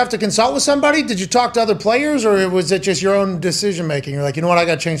 Did you have to consult with somebody? Did you talk to other players, or was it just your own decision making? You're like, you know what, I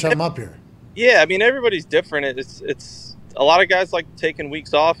got to change something up here. Yeah, I mean, everybody's different. It's a lot of guys like taking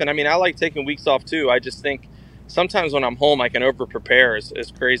weeks off, and I mean, I like taking weeks off too. I just think sometimes when I'm home, I can over prepare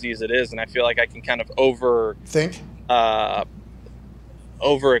as crazy as it is, and I feel like I can kind of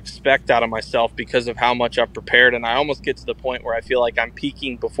over expect out of myself because of how much I've prepared, and I almost get to the point where I feel like I'm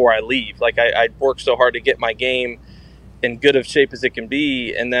peaking before I leave. Like I work so hard to get my game in good of shape as it can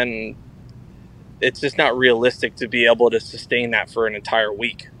be, and then it's just not realistic to be able to sustain that for an entire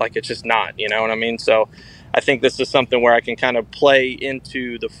week. Like it's just not, you know what I mean? So I think this is something where I can kind of play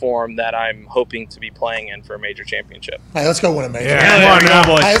into the form that I'm hoping to be playing in for a major championship. Hey, let's go win a major. Yeah, come on,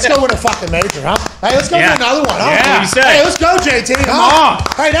 boys. Hey, let's go win a fucking major, huh? Hey, let's go Yeah. get another one, huh? Yeah, what do you say? Hey, let's go, JT. Come on.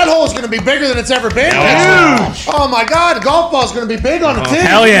 Hey, that hole's going to be bigger than it's ever been. Huge. Oh, my God. The golf ball's going to be big on the tee.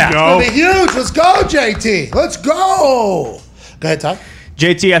 hell yeah. It's going to be huge. Let's go, JT. Let's go. Go ahead, Todd.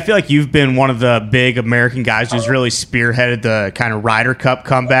 JT, I feel like you've been one of the big American guys who's really spearheaded the kind of Ryder Cup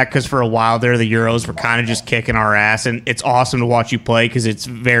comeback, because for a while there, the Euros were kind of just kicking our ass, and it's awesome to watch you play because it's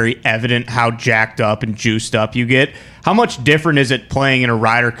very evident how jacked up and juiced up you get. How much different is it playing in a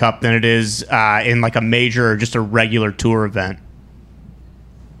Ryder Cup than it is in like a major or just a regular tour event?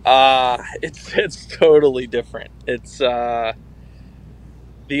 It's totally different. It's the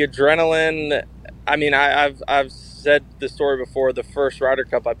adrenaline. I mean, I've said the story before. The first Ryder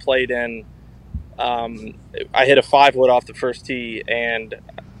Cup I played in, I hit a 5-wood off the first tee, and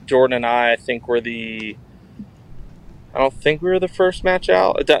Jordan and I think I don't think we were the first match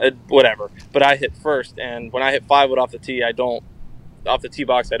out. Whatever, but I hit first, and when I hit 5-wood off the tee, off the tee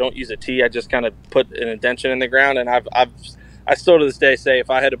box, I don't use a tee. I just kind of put an indention in the ground, and I still to this day say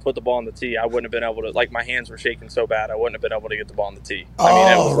if I had to put the ball on the tee, I wouldn't have been able to. Like my hands were shaking so bad, I wouldn't have been able to get the ball on the tee. Oh, I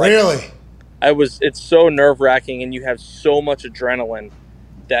mean, it was really? It's so nerve-wracking, and you have so much adrenaline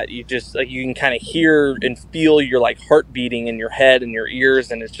that you just like you can kind of hear and feel your like heart beating in your head and your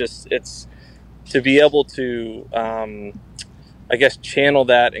ears, and it's to be able to I guess channel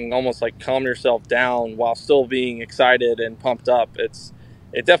that and almost like calm yourself down while still being excited and pumped up.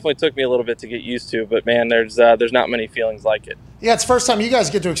 It definitely took me a little bit to get used to, but man, there's not many feelings like it. Yeah, it's the first time you guys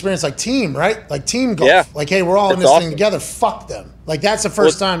get to experience like team, right? Like team golf. Yeah. Like, hey, we're all in It's this awesome. thing together. Fuck them. Like that's the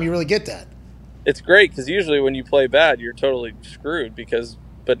first time you really get that. It's great because usually when you play bad, you're totally screwed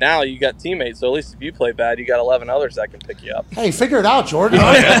but now you got teammates, so at least if you play bad, you got 11 others that can pick you up. Hey, figure it out, Jordan.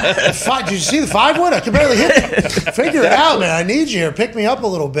 Did you see the 5-wood? I can barely hit it. Figure it out, man. I need you here. Pick me up a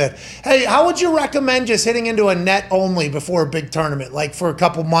little bit. Hey, how would you recommend just hitting into a net only before a big tournament? Like for a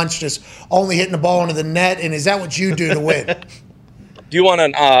couple months, just only hitting the ball into the net? And is that what you do to win? Do you want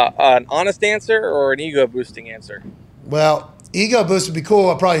an honest answer or an ego-boosting answer? Well, ego boost would be cool.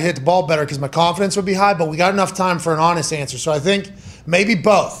 I'd probably hit the ball better because my confidence would be high, but we got enough time for an honest answer. So I think maybe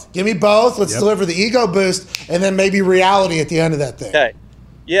both. Give me both. Let's deliver the ego boost and then maybe reality at the end of that thing. Okay.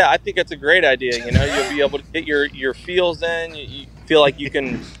 Yeah, I think that's a great idea. You know, you'll be able to get your feels in. You feel like you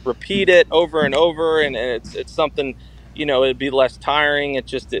can repeat it over and over, and it's something, you know, it'd be less tiring.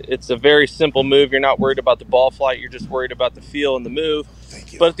 It's a very simple move. You're not worried about the ball flight. You're just worried about the feel and the move.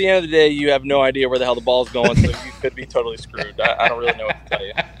 Thank you. But at the end of the day, you have no idea where the hell the ball's going, so you could be totally screwed. I don't really know what to tell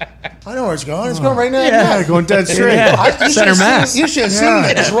you. I know where it's going. It's going right now. Yeah, going dead straight. Center mass. You should have seen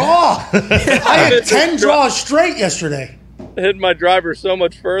the draw. I had 10 draws straight yesterday. Hit my driver so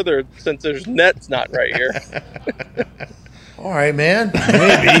much further since there's nets not right here. All right, man.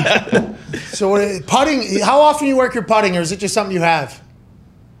 Maybe. So putting, how often you work your putting, or is it just something you have?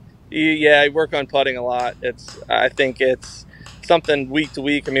 Yeah, I work on putting a lot. I think it's something week to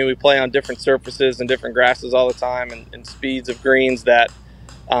week. I mean, we play on different surfaces and different grasses all the time, and speeds of greens that,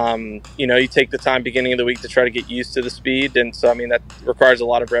 you know, you take the time beginning of the week to try to get used to the speed. And so, I mean, that requires a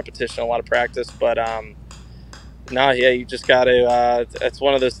lot of repetition, a lot of practice. But, no, yeah, you just got to, it's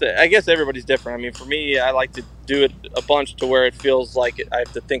one of those, I guess everybody's different. I mean, for me, I like to do it a bunch to where it feels like I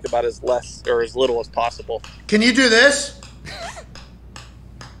have to think about as less or as little as possible. Can you do this?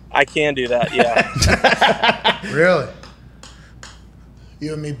 I can do that, yeah. Really?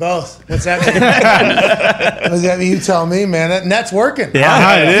 You and me both. What's that mean? What does that mean? You tell me, man. That net's working.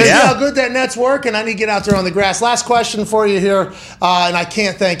 Yeah, it is. See how good that net's working. I need to get out there on the grass. Last question for you here, and I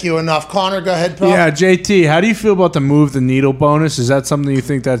can't thank you enough. Connor, go ahead, pal. Yeah, JT, how do you feel about the move the needle bonus? Is that something you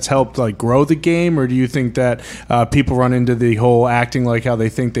think that's helped like grow the game, or do you think that people run into the whole acting like how they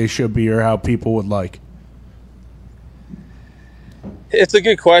think they should be or how people would like? It's a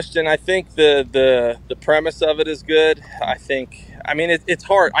good question. I think the premise of it is good. I mean, it's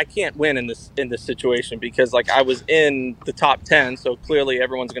hard. I can't win in this situation because like I was in the top 10, so clearly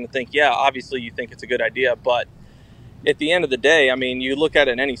everyone's going to think, yeah, obviously you think it's a good idea. But at the end of the day, I mean, you look at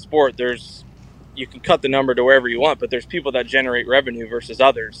it in any sport. You can cut the number to wherever you want, but there's people that generate revenue versus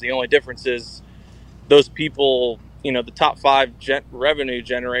others. The only difference is those people. You know, the top 5 revenue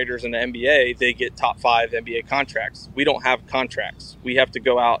generators in the NBA, they get top 5 NBA contracts. We don't have contracts. We have to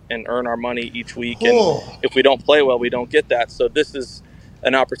go out and earn our money each week. Cool. And if we don't play well, we don't get that. So this is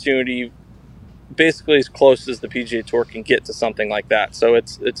an opportunity basically as close as the PGA Tour can get to something like that. So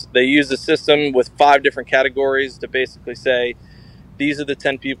they use a system with 5 different categories to basically say, these are the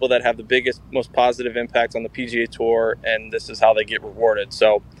 10 people that have the biggest, most positive impact on the PGA Tour, and this is how they get rewarded.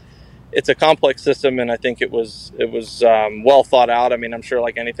 So it's a complex system, and I think it was well thought out. I mean, I'm sure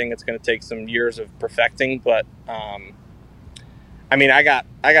like anything, it's going to take some years of perfecting, but I mean, I got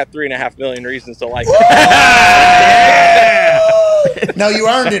 3.5 million reasons to like it. No, you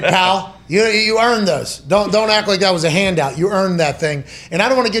earned it, pal. You earned those. Don't act like that was a handout. You earned that thing. And I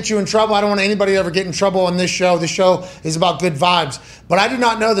don't want to get you in trouble. I don't want anybody to ever get in trouble on this show. This show is about good vibes. But I did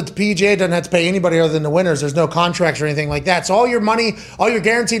not know that the PGA doesn't have to pay anybody other than the winners. There's no contracts or anything like that. So all your money, all your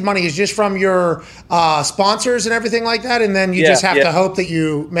guaranteed money is just from your sponsors and everything like that. And then you just have to hope that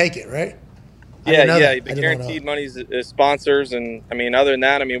you make it, right? Yeah. The guaranteed money is sponsors, and I mean, other than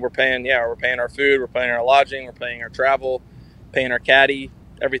that, I mean, we're paying our food, we're paying our lodging, we're paying our travel, paying our caddy,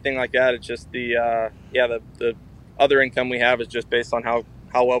 everything like that. It's just the other income we have is just based on how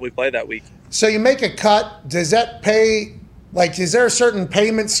well we play that week. So you make a cut. Does that pay? Like, is there a certain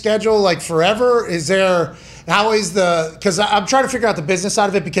payment schedule, like forever? Is there? How is the? Because I'm trying to figure out the business side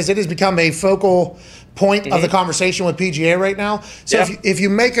of it, because it has become a focal point of the conversation with PGA right now. So if you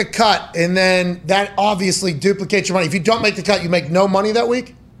make a cut, and then that obviously duplicates your money. If you don't make the cut, you make no money that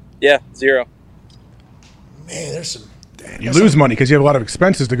week? Yeah, 0. Man, there's some... You lose money because you have a lot of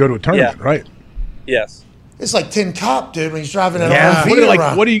expenses to go to a tournament, right? Yes. It's like Tin Cup, dude, when he's driving an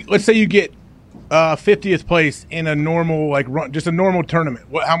RV. What do you? Let's say you get 50th place in a normal run, just a normal tournament.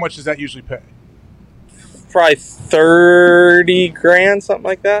 How much does that usually pay? Probably 30 grand, something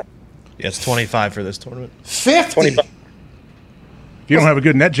like that. Yeah, it's 25 for this tournament. 50? 25. If you don't have a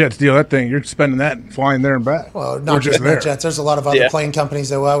good NetJets deal, that thing, you're spending that and flying there and back. Well, not just NetJets. There's a lot of other plane companies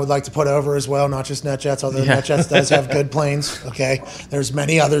that I would like to put over as well, not just NetJets, although NetJets does have good planes, okay? There's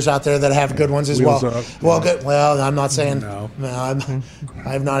many others out there that have good ones as well. Good. Well, I'm not saying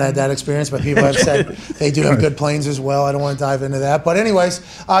I've not had that experience, but people have said they do have good planes as well. I don't want to dive into that. But anyways,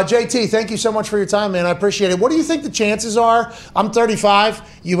 JT, thank you so much for your time, man. I appreciate it. What do you think the chances are? I'm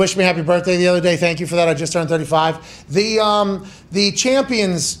 35. You wished me happy birthday the other day. Thank you for that. I just turned 35. The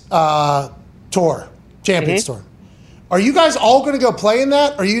Champions Tour. Are you guys all going to go play in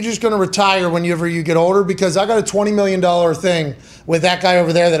that? Or are you just going to retire whenever you get older? Because I got a $20 million thing with that guy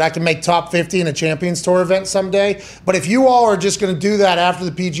over there that I can make top 50 in a Champions Tour event someday. But if you all are just going to do that after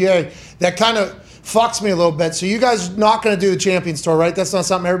the PGA, that kind of fucks me a little bit. So you guys are not going to do the Champions Tour, right? That's not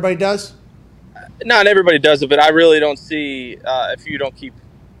something everybody does? Not everybody does it, but I really don't see if you don't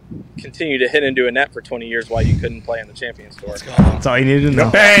continue to hit into a net for 20 years why you couldn't play on the Champions Tour. That's all you needed to know.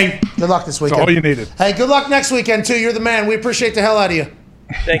 Bang! Good luck this weekend. That's all you needed. Hey, good luck next weekend, too. You're the man. We appreciate the hell out of you.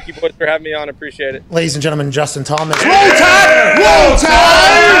 Thank you, boys, for having me on. Appreciate it. Ladies and gentlemen, Justin Thomas. Roll Tide! Roll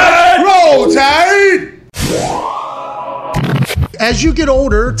Tide! Roll Tide! As you get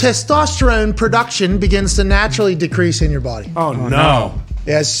older, testosterone production begins to naturally decrease in your body. Oh, no.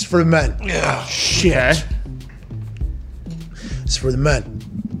 Yes, for the men. Yeah. Shit. It's for the men.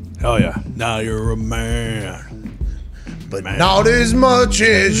 Oh, yeah. Now you're a man. But not as much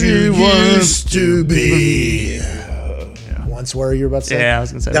as you used to be. Once were you about to say? Yeah, I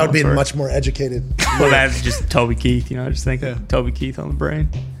was going to say that would be much more educated. Well, that's just Toby Keith, just think of Toby Keith on the brain.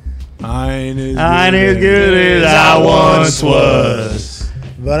 I ain't as good as I once was.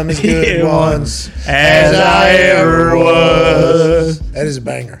 But I'm as good once as I ever was. That is a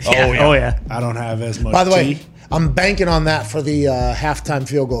banger. Oh, yeah. I don't have as much By the way, I'm banking on that for the halftime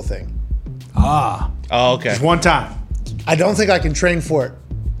field goal thing. Oh, okay. Just one time. I don't think I can train for it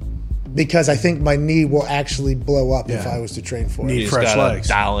because I think my knee will actually blow up if I was to train for it. Need fresh legs.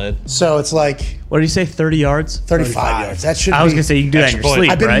 Dial it. So it's like... What did you say, 30 yards? 35 yards. That should I was going to say you can do that in your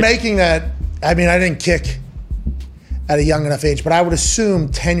sleep, I've been making that... I mean, I didn't kick at a young enough age, but I would assume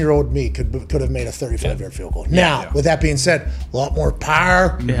 10-year-old me could have made a 35-yard field goal. Now, with that being said, a lot more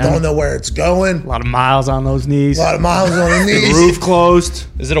power. Don't know where it's going. A lot of miles on those knees. A lot of miles on the knees. Roof closed.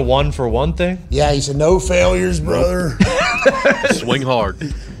 Is it a 1-for-1 thing? Yeah, he said no failures, brother. Swing hard.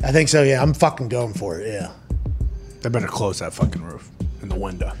 I think so, yeah. I'm fucking going for it, yeah. They better close that fucking roof in the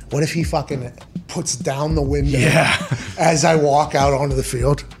window. What if he fucking puts down the window as I walk out onto the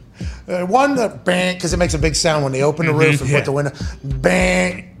field? Bang, because it makes a big sound when they open the roof and put the window.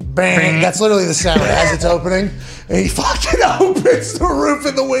 Bang, bang. That's literally the sound as it's opening. And he fucking opens the roof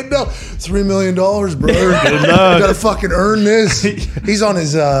and the window. $3 million, brother. Good luck. You gotta fucking earn this. He's on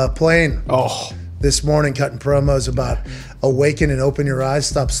his plane. Oh. this morning cutting promos about awaken and open your eyes,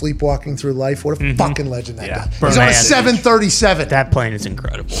 stop sleepwalking through life. What a fucking legend that guy. He's on a 737. That plane is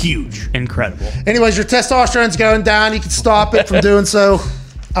incredible. Huge. Incredible. Anyways, your testosterone's going down. You can stop it from doing so.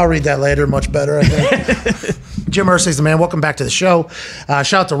 I'll read that later. Much better, I think. Jim Irsay's the man. Welcome back to the show.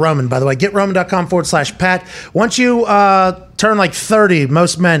 Shout out to Roman, by the way. GetRoman.com/Pat. Once you turn like 30,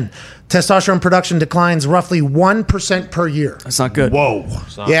 most men, testosterone production declines roughly 1% per year. That's not good. Whoa.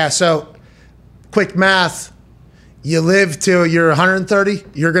 Yeah, so quick math. You live till you're 130,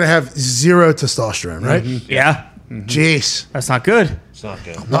 you're going to have zero testosterone, right? Yeah. Jeez. That's not good. It's not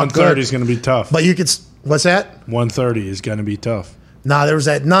good. 130 is going to be tough. But you could, what's that? 130 is going to be tough. Nah, there was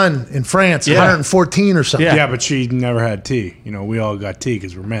that nun in France, 114 or something. Yeah, but she never had T. You know, we all got T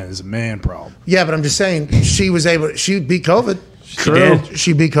because we're men. It's a man problem. Yeah, but I'm just saying, she beat COVID. She beat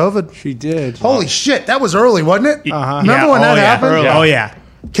COVID. She did. Holy shit, that was early, wasn't it? Remember when that happened? Early. Oh, yeah.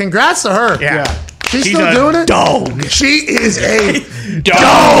 Congrats to her. Yeah. She's still doing it? Dog. She is a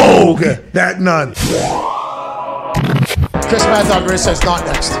dog. That nun. Chris Mad Dog Riz says not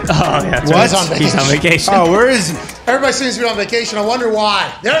next. Oh, yeah. What? He's on vacation. Oh, where is he? Everybody seems to be on vacation. I wonder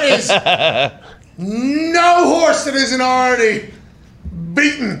why. There is no horse that isn't already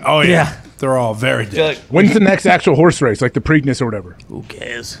beaten. Oh, yeah. They're all very dead. When's the next actual horse race, like the Preakness or whatever? Who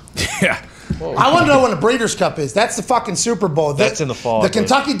cares? Yeah. I want to know when the Breeders' Cup is. That's the fucking Super Bowl. That's in the fall, The I believe.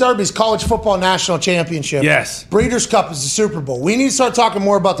 Kentucky Derby is college football national championship. Yes. Breeders' Cup is the Super Bowl. We need to start talking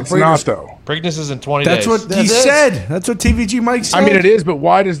more about the It's Breeders' not, though. Preakness is in 20 That's days. what he said. That's what TVG Mike said. I mean, it is, but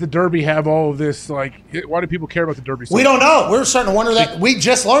why does the Derby have all of this? Like, why do people care about the Derby? So We don't know. We're starting to wonder that. We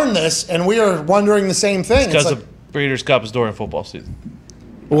just learned this, and we are wondering the same thing. Because It's the Breeders' Cup is during football season.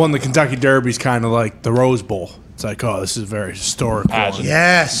 Well, and the Kentucky Derby's kind of like the Rose Bowl. It's like, oh, this is very historical. Pageant.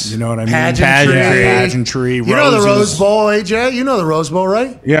 yes. You know what I mean? Pageantry. Pageantry. You know the Rose Bowl, AJ? You know the Rose Bowl,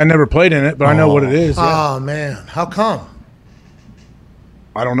 right? Yeah, I never played in it, but I know what it is. Yeah. Oh, man. How come?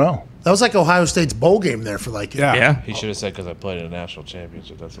 I don't know. That was like Ohio State's bowl game there for like Yeah. He should have said because I played in a national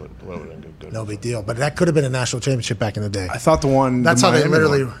championship. That's what would have been good. no big deal. But that could have been a national championship back in the day. I thought the one. That's the how they Miami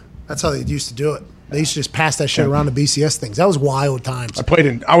literally. one. That's how they used to do it. They used to just pass that shit around to BCS things. That was wild times.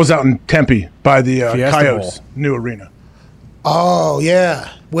 I was out in Tempe by the Fiesta Coyotes Bowl. new arena. Oh yeah,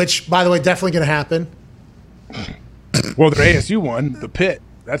 which by the way, definitely going to happen. Well, their ASU one, the pit.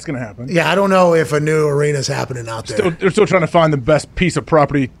 That's going to happen. Yeah, I don't know if a new arena's happening out there. They're still trying to find the best piece of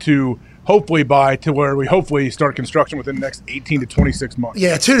property to hopefully buy to where we hopefully start construction within the next 18 to 26 months.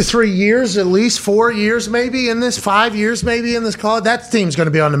 Yeah, 2 to 3 years, at least 4 years, maybe in this 5 years, maybe in this college. That team's going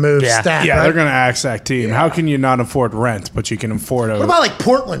to be on the move. Yeah. Stat, Yeah, right? they're going to axe that team. How can you not afford rent, but you can afford a. What about like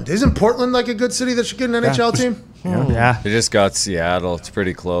Portland? Isn't Portland like a good city that should get an NHL team? Yeah. They just got Seattle. It's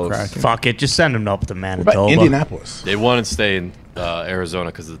pretty close. Fuck it. Just send him up to What Manitoba. about Indianapolis? They want to stay in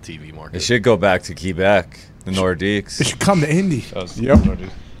Arizona because of the TV market. They should go back to Quebec, the They Nordiques. should come to Indy. Yep.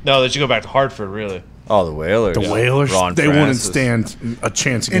 No, they should go back to Hartford, really. Oh, the Whalers. The Whalers, Ron they wouldn't Francis. stand a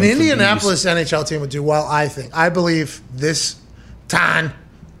chance An against the Indianapolis NHL team would do well, I think. I believe this town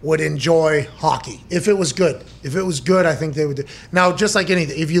would enjoy hockey if it was good. If it was good, I think they would do. Now, just like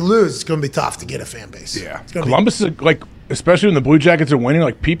anything, if you lose, it's going to be tough to get a fan base. Yeah. It's gonna be- Columbus is like, especially when the Blue Jackets are winning,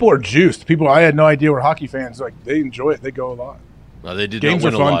 like people are juiced. People, I had no idea were hockey fans. Like they enjoy it. They go a lot. They did Games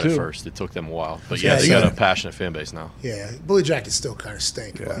not win are a fun, lot too. at first. It took them a while. But Yeah, yeah, they yeah. got a passionate fan base now. Yeah, Blue Jackets still kind of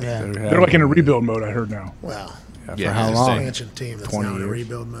stink. But, They're like in a rebuild mode. I heard now. well, For how it's long? expansion team that's 20 now in a years.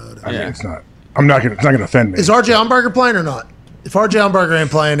 rebuild mode. I mean, it's not. It's not gonna offend me. Is RJ Umberger playing or not? If RJ Umberger ain't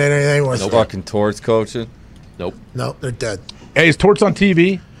playing, then it ain't worth it. Fucking Torts coaching. Nope. No, they're dead. Hey, is Torts on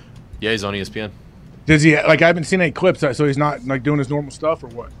TV? Yeah, he's on ESPN. Does he like? I haven't seen any clips, so he's not like doing his normal stuff or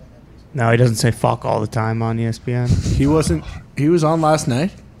what? No, he doesn't say fuck all the time on ESPN. He wasn't. He was on last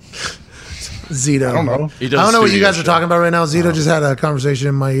night. Zito. I don't know. He I does don't know what you studio guys are shit. talking about right now. Zito just had a conversation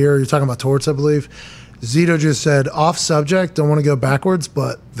in my ear. You're talking about Torts, I believe. Zito just said, off subject, don't want to go backwards,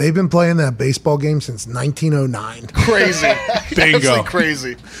 but they've been playing that baseball game since 1909. Crazy. Bingo. Absolutely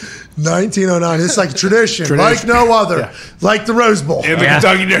crazy. 1909. It's like tradition, like no other, like the Rose Bowl. In the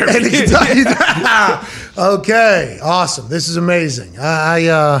Kentucky Derby. And the Kentucky- Okay, awesome. This is amazing.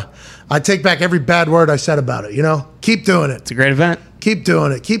 I take back every bad word I said about it. You know, keep doing it. It's a great event. Keep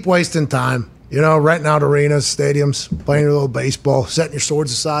doing it. Keep wasting time. You know, renting out arenas, stadiums, playing a little baseball, setting your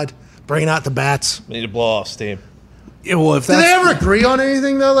swords aside, bringing out the bats. We need to blow off steam. Yeah, well, if Do that's they ever agree on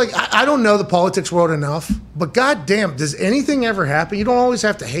anything though? Like I don't know the politics world enough, but goddamn, does anything ever happen? You don't always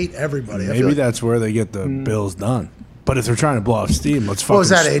have to hate everybody. I feel maybe like- that's where they get the bills done. But if they're trying to blow off steam, let's fucking. What was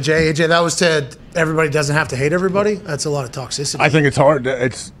that, AJ? AJ, that was to everybody doesn't have to hate everybody. That's a lot of toxicity. I think it's hard.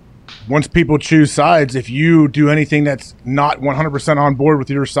 It's once people choose sides, if you do anything that's not 100% on board with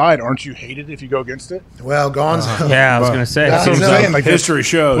your side, aren't you hated if you go against it? Well, Gonzo. Yeah, I was going to say. That's what I'm saying. Like, history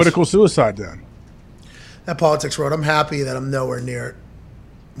shows political suicide. Then that politics road. I'm happy that I'm nowhere near it.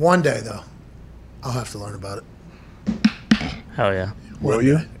 One day, though, I'll have to learn about it. Hell yeah. Will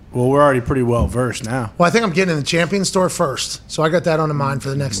you? Well, we're already pretty well versed now. Well, I think I'm getting in the Champion store first, so I got that on the mind for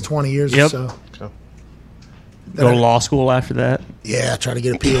the next 20 years or so. Go to law school after that. Yeah, try to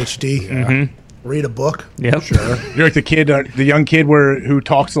get a PhD. Read a book. Yep. Sure. You're like the kid, the young kid who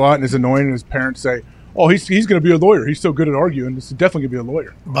talks a lot and is annoying, and his parents say, "Oh, he's going to be a lawyer. He's so good at arguing. This is definitely going to be a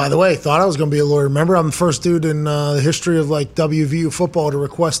lawyer." By the way, thought I was going to be a lawyer. Remember, I'm the first dude in the history of like WVU football to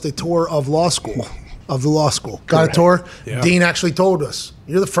request a tour of law school. Of the law school. Got a tour. Yeah. Dean actually told us,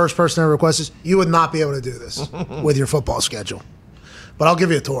 you're the first person to request this. You would not be able to do this with your football schedule. But I'll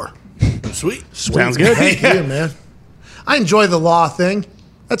give you a tour. Sweet. Sounds good. Thank you, man. I enjoy the law thing.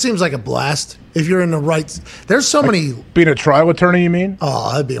 That seems like a blast. If you're in the right... There's so many... Being a trial attorney, you mean?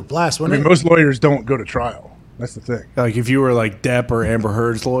 Oh, that'd be a blast, wouldn't I mean, most lawyers don't go to trial. That's the thing. Like if you were like Depp or Amber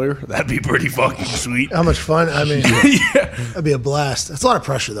Heard's lawyer, that'd be pretty fucking sweet. How much fun? I mean, that'd be a blast. It's a lot of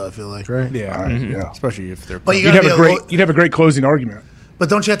pressure, though. I feel like, right? Yeah, yeah. Especially if they're. But you'd have a great closing argument. But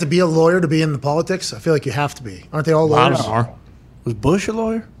don't you have to be a lawyer to be in the politics? I feel like you have to be. Aren't they all lawyers? A lot of them are. Was Bush a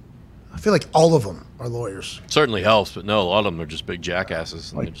lawyer? I feel like all of them are lawyers. Certainly helps, but no, a lot of them are just big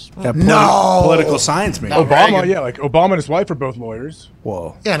jackasses. And they just, political science, man. Obama, yeah, like Obama and his wife are both lawyers.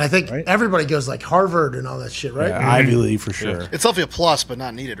 Whoa. Yeah, and I think everybody goes like Harvard and all that shit, right? Yeah, Ivy League for sure. It's definitely a plus, but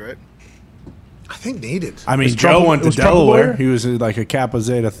not needed, right? I think needed. I mean, Joe went to Delaware. He was like a Kappa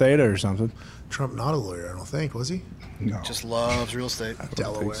Zeta Theta or something. Trump not a lawyer, I don't think, was he? No. Just loves real estate.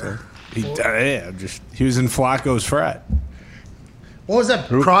 Delaware. He was in Flacco's frat. What was that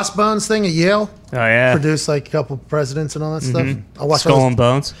Crossbones thing at Yale? Oh, yeah. Produced like a couple presidents and all that stuff. I watched Skull and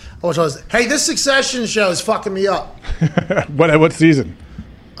Bones. I watched all those. Hey, this Succession show is fucking me up. What season?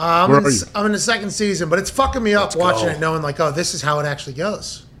 I'm in the second season, but it's fucking me up watching it, knowing like, oh, this is how it actually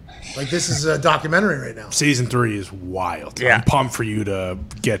goes. Like this is a documentary right now. Season 3 is wild. Yeah. I'm pumped for you to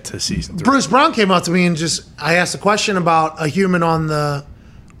get to season 3. Bruce Brown came up to me and I asked a question about a human on the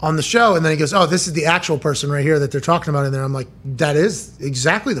show, and then he goes, "Oh, this is the actual person right here that they're talking about in there." I'm like, "That is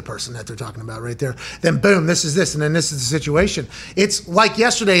exactly the person that they're talking about right there." Then boom, this is this, and then this is the situation. It's like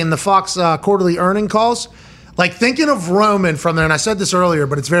yesterday in the Fox quarterly earning calls. Like thinking of Roman from there, and I said this earlier,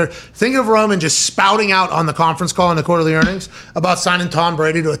 but thinking of Roman just spouting out on the conference call in the quarterly earnings about signing Tom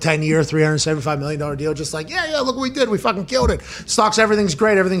Brady to a 10-year, $375 million deal. Just like, yeah, look what we did. We fucking killed it. Stocks, everything's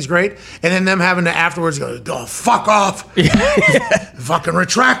great. And then them having to afterwards go, oh, fuck off. Fucking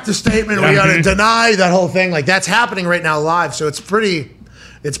retract the statement. We got to deny that whole thing. Like that's happening right now live. So it's pretty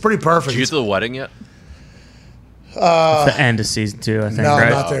perfect. Did you get to the wedding yet? It's the end of season 2, I think, no, right?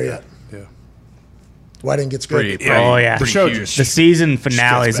 not there yet. Wedding gets good. Oh yeah, the show just the season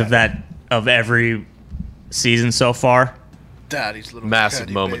finales of every season so far. Daddy's little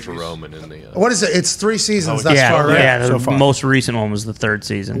massive moment for Roman in the. What is it? It's 3 seasons thus far, right? Yeah, the most recent one was the 3rd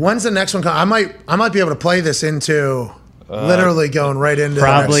season. When's the next one come? I might be able to play this into literally going right into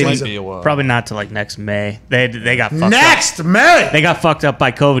probably the next season. Probably not till like next May. They got fucked next up. May. They got fucked up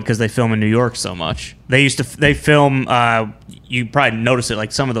by COVID because they film in New York so much. They film. You probably noticed it.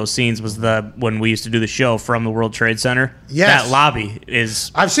 Like some of those scenes was when we used to do the show from the World Trade Center. Yes. That lobby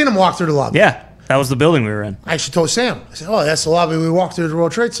is. I've seen them walk through the lobby. Yeah, that was the building we were in. I actually told Sam. I said, "Oh, that's the lobby we walked through the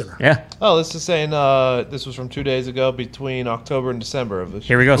World Trade Center." Yeah. Oh, this is saying this was from 2 days ago, between October and December of this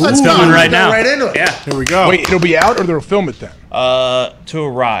year. Here we go. Let's it's filming right now. Right into it. Yeah. Here we go. Wait, it'll be out or they'll film it then? To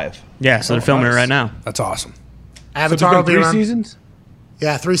arrive. Yeah, so they're filming it right now. That's awesome. Avatar will be 3 around. seasons?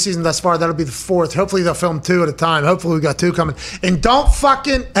 Yeah, 3 seasons thus far. That'll be the 4th. Hopefully they'll film 2 at a time. Hopefully we got 2 coming. And don't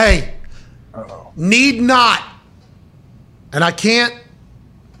fucking need not. And I can't.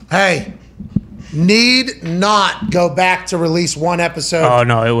 Need not go back to release 1 episode. Oh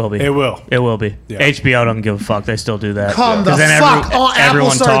no, it will be. It will. It will be. Yeah. HBO doesn't give a fuck. They still do that. Come the then fuck on.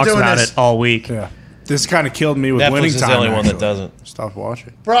 everyone Apple started talks doing about this. it all week. Yeah. This kind of killed me with Netflix winning is time. the only one that actually. doesn't. Stop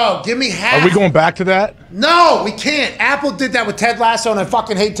watching. Bro, give me half. Are we going back to that? No, we can't. Apple did that with Ted Lasso, and I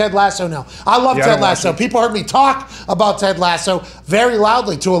fucking hate Ted Lasso now. I love Yeah, I Ted don't watch Lasso. it. People heard me talk about Ted Lasso very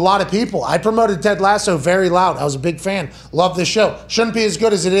loudly to a lot of people. I promoted Ted Lasso very loud. I was a big fan. Love this show. Shouldn't be as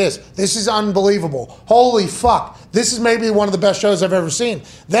good as it is. This is unbelievable. Holy fuck. This is maybe one of the best shows I've ever seen.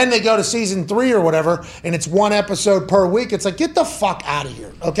 Then they go to season 3 or whatever, and it's 1 episode per week. It's like, get the fuck out of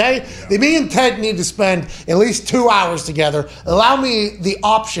here, okay? Me and Ted need to spend at least 2 hours together. Allow me the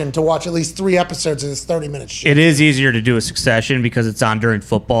option to watch at least 3 episodes of this 30-minute shit. It is easier to do a Succession because it's on during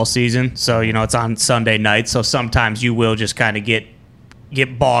football season. So, it's on Sunday nights. So sometimes you will just kind of get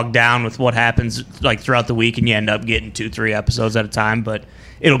get bogged down with what happens like throughout the week, and you end up getting 2-3 episodes at a time. But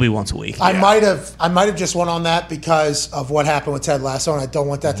it'll be once a week. I might have just went on that because of what happened with Ted Lasso, and I don't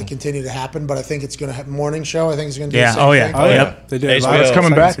want that to continue to happen. But I think it's going to have morning show. I think it's going to do the same thing. Yep. They did. HBO, It's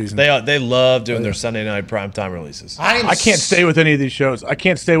coming back. They love doing their Sunday night primetime releases. I can't stay with any of these shows. I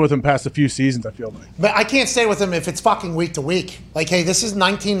can't stay with them past a few seasons, I feel like. But I can't stay with them if it's fucking week to week. Like, hey, this is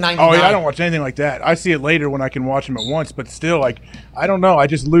 1999. Oh, yeah, I don't watch anything like that. I see it later when I can watch them at once, but still, like, I don't know. I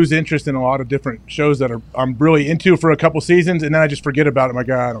just lose interest in a lot of different shows that I'm really into for a couple seasons, and then I just forget about it. I'm like,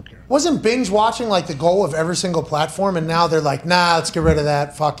 I don't care. Wasn't binge watching like the goal of every single platform, and now they're like, nah, let's get rid of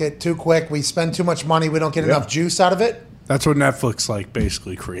that. Fuck it. Too quick. We spend too much money. We don't get enough juice out of it. That's what Netflix like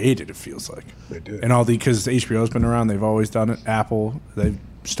basically created. It feels like they did, and because HBO's been around, they've always done it. Apple, they've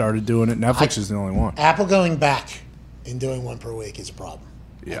started doing it. Netflix is the only one. Apple going back and doing one per week is a problem.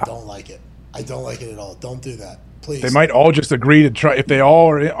 Yeah. I don't like it. I don't like it at all. Don't do that, please. They might all just agree to try. If they all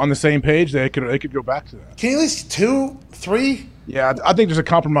are on the same page, they could go back to that. Can you at least 2, 3? Yeah, I think there's a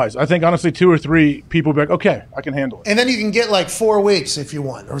compromise. I think honestly, 2 or 3 people will be like, okay, I can handle it. And then you can get like 4 weeks if you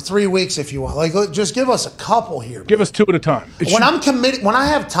want, or 3 weeks if you want. Like, just give us a couple here. Give us 2 at a time. When I'm committed, when I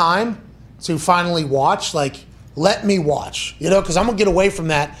have time to finally watch, like, let me watch, because I'm gonna get away from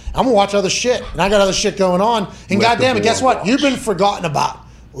that. I'm gonna watch other shit, and I got other shit going on. And goddamn it, guess what? You've been forgotten about.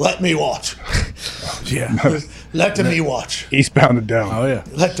 Let me watch. Yeah. Let me watch. Eastbound and down. Oh yeah.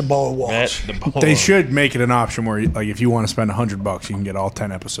 Let the ball watch. They should make it an option where, like, if you want to spend $100, you can get all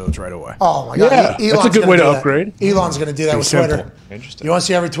 10 episodes right away. Oh my god, Yeah, that's a good way to upgrade. Elon's gonna do that with simple. Twitter. Interesting. You want to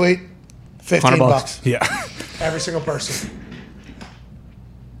see every tweet? $15. Yeah. Every single person.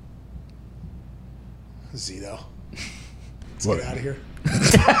 Zito. Let's get out of here.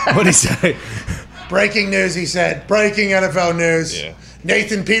 What'd he say? Breaking news, he said. Breaking NFL news. Yeah.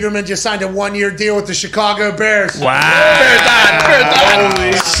 Nathan Peterman just signed a 1-year deal with the Chicago Bears. Wow.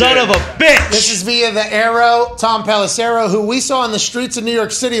 Son of a bitch. This is via the Arrow, Tom Pelissero, who we saw in the streets of New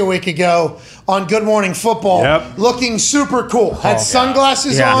York City a week ago on Good Morning Football. Yep. Looking super cool. Had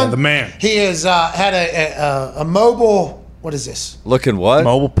sunglasses Yeah, on. the man. He has had a mobile, what is this? Looking what?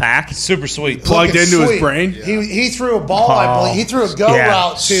 Mobile pack. Super sweet. Plugged Looking into his sweet. brain. He threw a ball, I believe. He threw a go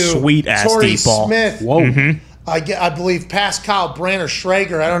route to Sweet-ass Torrey deep ball. Smith. Whoa. I believe past Kyle Brandt or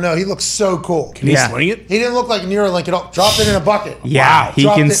Schrager. I don't know. He looks so cool. Can he swing it? He didn't look like Neuralink at all. Dropped it in a bucket. Yeah, he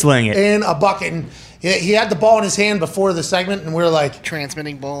Dropped can sling it. in a bucket. And he had the ball in his hand before the segment, and we were like,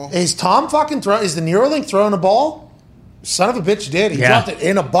 Transmitting ball. is Tom fucking is the Neuralink throwing a ball? Son of a bitch did. He dropped it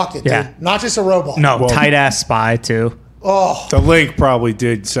in a bucket, dude. Not just a robot. No, tight ass spy too. Oh, The link probably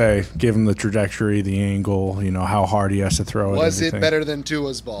did say, give him the trajectory, the angle, how hard he has to throw it. Was it everything. better than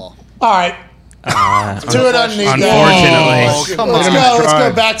Tua's ball? all right. Tua doesn't need Unfortunately. that. Let's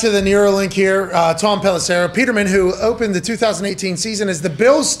go back to the Neuralink here. Tom Pelissero. Peterman, who opened the 2018 season as the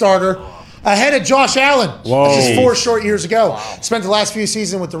Bills starter ahead of Josh Allen. Whoa. Just 4 short years ago. Spent the last few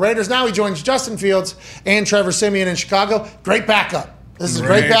seasons with the Raiders. Now he joins Justin Fields and Trevor Siemian in Chicago. Great backup. This is a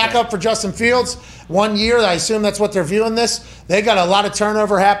great backup for Justin Fields. 1 year, I assume that's what they're viewing this. They got a lot of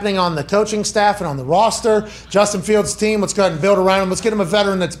turnover happening on the coaching staff and on the roster. Justin Fields' team, let's go ahead and build around him. Let's get him a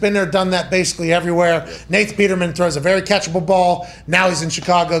veteran that's been there, done that basically everywhere. Nathan Peterman throws a very catchable ball. Now he's in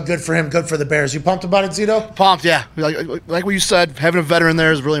Chicago. Good for him. Good for the Bears. You pumped about it, Zito? Pumped, yeah. Like what you said, having a veteran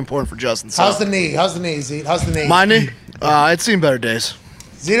there is really important for Justin. So. How's the knee? How's the knee, Zito? How's the knee? My knee? It's seen better days.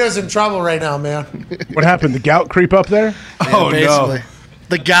 Zito's in trouble right now, man. What happened? The gout creep up there? Oh, basically. no.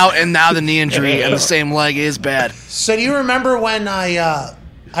 The gout and now the knee injury and the same leg is bad. So do you remember when I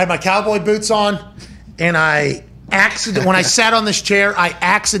had my cowboy boots on and when I sat on this chair, I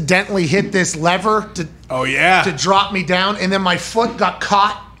accidentally hit this lever to drop me down, and then my foot got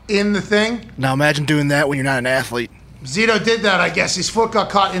caught in the thing? Now imagine doing that when you're not an athlete. Zito did that, I guess. His foot got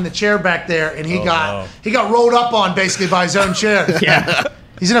caught in the chair back there, and he got rolled up on basically by his own chair. Yeah.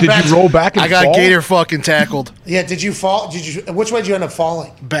 He's in a Did you roll back and I got fall? Gator fucking tackled. Yeah, did you fall? Which way did you end up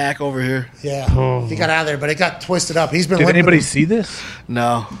falling? Back over here. Yeah, he got out of there, but it got twisted up. He's been. Did limping. anybody see this?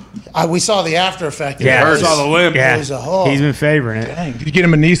 No. We saw the after effect. Yeah, It saw the limp. Yeah, It was a he's been favoring it. Dang. Did you get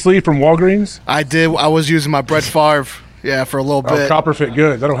him a knee sleeve from Walgreens? I did. I was using my Brett Favre, for a little Oh, bit. copper fit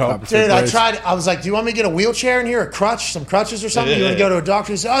good. That'll help. Dude, I tried. I was like, "Do you want me to get a wheelchair in here, a crutch, some crutches or something? You want to go to a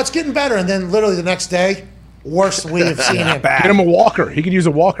doctor?" He said, "Oh, it's getting better." And then literally the next day, worst we have seen him. Get him a walker. He could use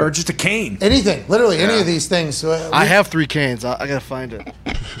a walker. Or just a cane. Anything, literally any of these things. So I have 3 canes. I gotta find it.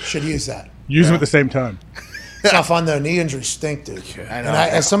 should use that. Use them at the same time. It's not fun though. Knee injuries stink, dude. I know. And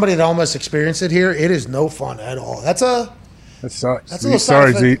as somebody that almost experienced it here, it is no fun at all. That's That sucks. That's a little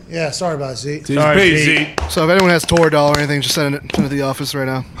Sorry, side effect. Zeke. Yeah, sorry about it, Zeke. Zeke. So if anyone has Toradol or anything, just send it to the office right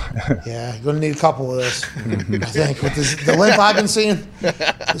now. Yeah, you're going to need a couple of this. I think with the limp I've been seeing,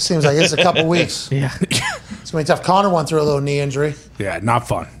 it seems like it's a couple weeks. Yeah. It's going to be tough. Connor went through a little knee injury. Yeah, not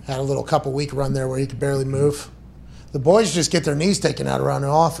fun. Had a little couple week run there where he could barely move. The boys just get their knees taken out around the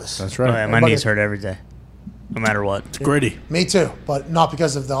office. That's Oh, right. yeah, my knees hurt every day, no matter what. It's gritty. Me too, but not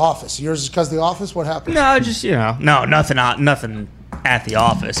because of the office. Yours is because of the office? What happened? No, just nothing at the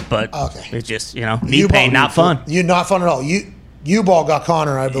office, but Okay. it's just knee pain, not fun. You not fun at all. You ball got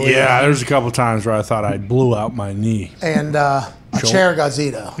Connor, I believe. Yeah, there's a couple times where I thought I blew out my knee. And a chair got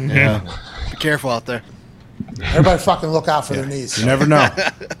Zito. Yeah. Be careful out there. Everybody fucking look out for their knees. You never know.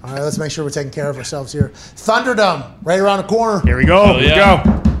 All right, let's make sure we're taking care of ourselves here. Thunderdome, right around the corner. Here we go. Here we go.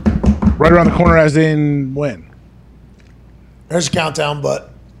 Right around the corner, as in when? There's a countdown,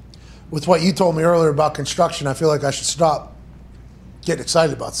 but with what you told me earlier about construction, I feel like I should stop getting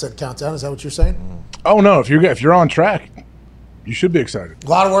excited about said countdown. Is that what you're saying? Oh no, if you're on track, you should be excited. A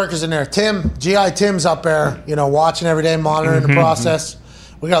lot of workers in there. GI Tim's up there, watching every day, monitoring the process.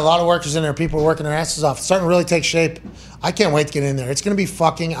 We got a lot of workers in there. People are working their asses off. It's starting to really take shape. I can't wait to get in there. It's going to be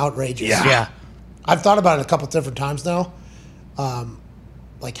fucking outrageous. Yeah. I've thought about it a couple different times now,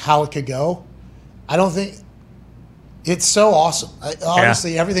 like how it could go. I don't think it's so awesome.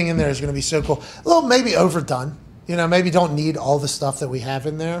 Honestly, everything in there is going to be so cool. A little maybe overdone. Maybe don't need all the stuff that we have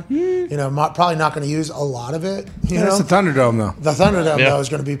in there. Probably not going to use a lot of it. It's the Thunderdome, though. The Thunderdome, though, is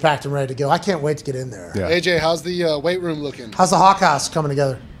going to be packed and ready to go. I can't wait to get in there. Yeah. AJ, how's the weight room looking? How's the Hawk House coming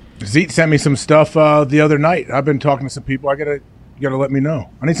together? Zeke sent me some stuff the other night. I've been talking to some people. You gotta let me know.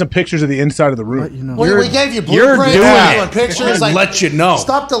 I need some pictures of the inside of the room. We gave you blueprints. You're doing pictures. let you know.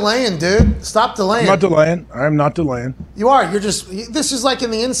 Stop delaying, dude. Stop delaying. I'm not delaying. I'm not delaying. You are. This is like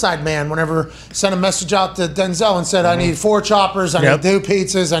in The Inside Man, whenever sent a message out to Denzel and said, I need 4 choppers, I need 2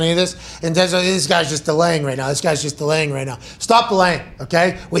 pizzas, I need this. And Denzel, this guy's just delaying right now. Stop delaying,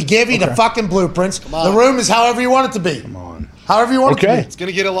 okay? We give you the fucking blueprints. The room is however you want it to be. Come on. However you want it to be. It's going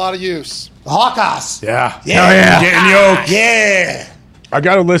to get a lot of use. The Hawk House. Yeah. Yeah. Getting yoked. Yeah. I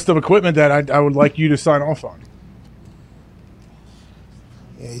got a list of equipment that I would like you to sign off on.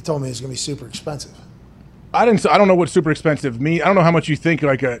 Yeah, he told me it's going to be super expensive. I don't know what super expensive means. I don't know how much you think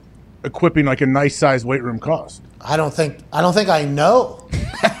equipping like a nice sized weight room costs. I don't think I know.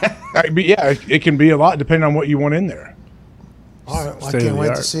 Yeah, it can be a lot depending on what you want in there. All right, well, I can't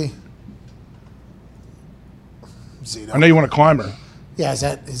wait to see. Zito. I know you want a climber. Yeah, is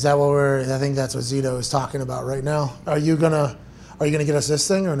that what I think that's what Zito is talking about right now. Are you gonna get us this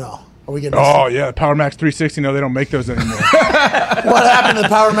thing or no? Are we getting this thing? Yeah, Power Max 360. No, they don't make those anymore. What happened to the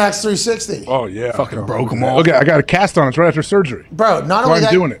Power Max 360? Oh yeah, Fucking broke them all. Okay, I got a cast on. It's right after surgery. Bro, not only I'm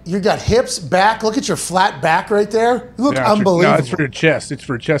that, doing it. you got hips, back. Look at your flat back right there. You look unbelievable. No, it's for your chest. It's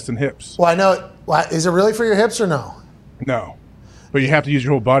for chest and hips. Well, I know. Is it really for your hips or no? No. But you have to use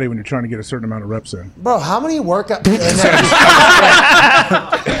your whole body when you're trying to get a certain amount of reps in. Bro, how many workouts?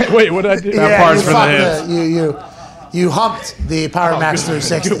 Wait, what did I do? That part's for the hips. You humped the Power Max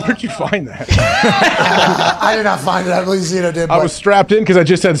 360. Where'd you find that? I did not find it. I believe Zito did. I was strapped in because I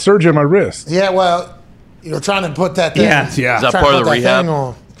just had surgery on my wrist. Yeah, well, you were trying to put that thing. Yeah. Is that part of the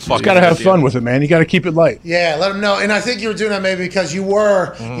rehab? You got to have fun with it, man. You got to keep it light. Yeah, let them know. And I think you were doing that maybe because you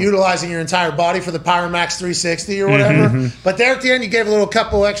were utilizing your entire body for the Power Max 360 or whatever. But there at the end, you gave a little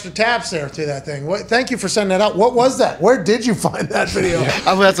couple extra taps there to that thing. Thank you for sending that out. What was that? Where did you find that video?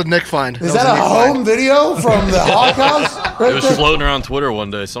 That's a Nick find. Is that a home video from the Hawk House? It was floating around Twitter one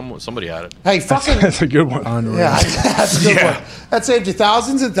day. Somebody had it. Hey, fucking. That's a good one. Yeah, that's a good one. That saved you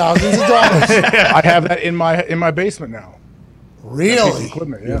thousands and thousands of dollars. I have that in my basement now. Really?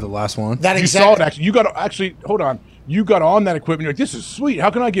 Equipment, You're the last one. You saw it actually. Hold on. You got on that equipment. You're like, this is sweet.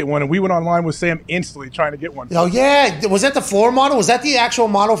 How can I get one? And we went online with Sam instantly trying to get one. Oh yeah, was that the floor model? Was that the actual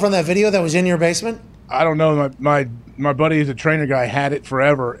model from that video that was in your basement? I don't know. My buddy is a trainer guy, had it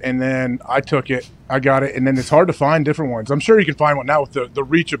forever, and then I took it. I got it, and then it's hard to find different ones. I'm sure you can find one now with the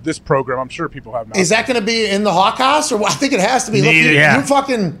reach of this program. I'm sure people have. Is that going to be in the Hawk House? Or I think it has to be. Look,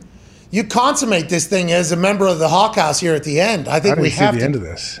 you consummate this thing as a member of the Hawk House here at the end. I think we have the to. end of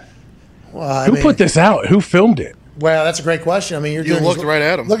this. Well, Who put this out? Who filmed it? Well, that's a great question. I mean, You looked right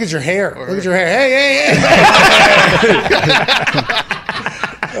at him. Look at your hair. Look at your hair. Hey.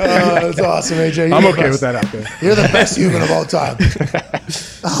 That's awesome, AJ. I'm okay with that out there. You're the best human of all time.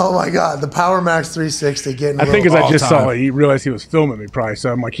 Oh my God, the Power Max 360 getting. I think as I just saw it, he realized he was filming me probably. So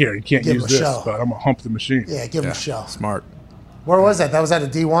I'm like, here, you can't Give use him a this, show. but I'm gonna hump the machine. Yeah, give him a show. Smart. Where was that? That was at a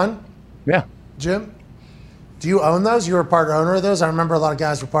D1 Yeah. gym. Do you own those? You were a part owner of those? I remember a lot of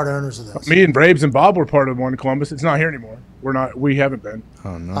guys were part owners of those. Me and Braves and Bob were part of one in Columbus. It's not here anymore. We haven't been.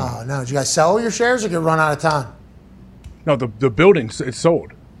 Oh, no. Oh, no. Did you guys sell your shares or get run out of time? No, the building, it's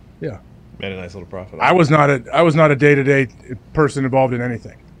sold. Yeah. Made a nice little profit. I was not a day-to-day person involved in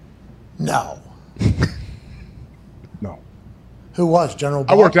anything. No. No. Who was? General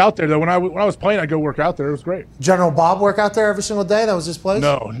Bob? I worked out there, though. When I was playing, I'd go work out there. It was great. General Bob work out there every single day? That was his place?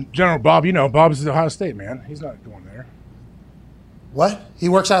 No. General Bob, Bob's at Ohio State, man. He's not going there. What? He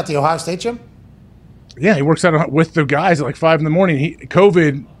works out at the Ohio State gym? Yeah, he works out with the guys at like 5 in the morning.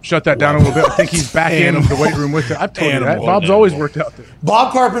 COVID shut that down a little bit. I think he's back in the weight room with it. I've told you that. Bob's always worked out there.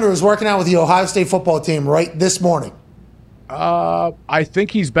 Bob Carpenter was working out with the Ohio State football team right this morning. I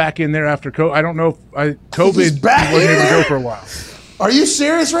think he's back in there after COVID. I don't know if COVID He's back he wasn't in able to there? go for a while. Are you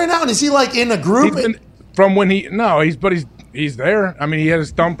serious right now? And is he like in a group? He's there. I mean, he had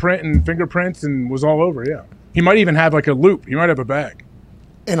his thumbprint and fingerprints and was all over. Yeah, he might even have like a loop. He might have a bag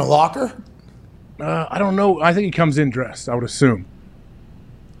in a locker. I don't know. I think he comes in dressed. I would assume.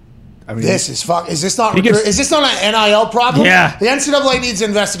 I mean, This is fuck. Is this not? He gets- Is this not an NIL problem? Yeah. The NCAA needs to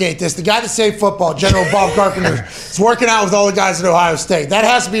investigate this. The guy that saved football, General Bob Carpenter, is working out with all the guys at Ohio State. That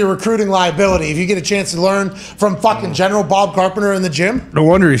has to be a recruiting liability. If you get a chance to learn from fucking General Bob Carpenter in the gym, no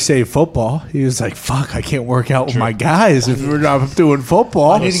wonder he saved football. He was like, "Fuck, I can't work out with my guys if we're not doing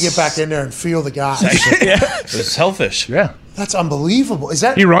football." I need to get back in there and feel the guys. It's selfish. Yeah, That's unbelievable. Is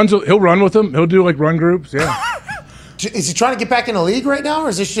that? he'll run with them. He'll do like run groups. Yeah, Is he trying to get back in the league right now, or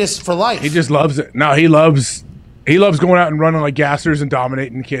is this just for life? he just loves it. No, he loves going out and running like gassers and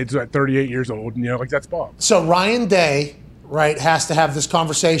dominating kids at 38 years old. And like that's Bob. So Ryan Day, right, has to have this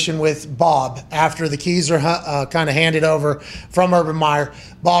conversation with Bob after the keys are kind of handed over from Urban Meyer.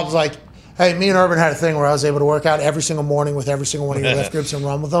 Bob's like, hey, me and Urban had a thing where I was able to work out every single morning with every single one of your lift groups and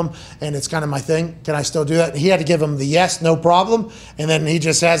run with them, and it's kind of my thing. Can I still do that? He had to give him the yes, no problem, and then he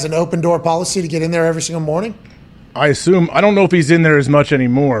just has an open door policy to get in there every single morning. I assume. I don't know if he's in there as much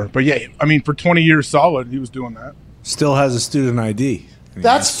anymore, but yeah, I mean, for 20 years solid, he was doing that. Still has a student ID.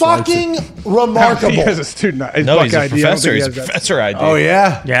 That's fucking remarkable. He has a student. His No, Buck he's a ID. I don't professor. think he He's a has that. professor ID. Oh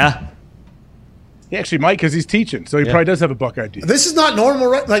yeah, Yeah. He actually might because he's teaching, so he probably does have a Buck ID. This is not normal,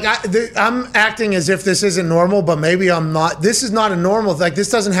 right? Like I'm acting as if this isn't normal, but maybe I'm not. This is not a normal. Like this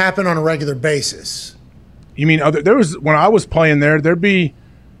doesn't happen on a regular basis. You mean there was when I was playing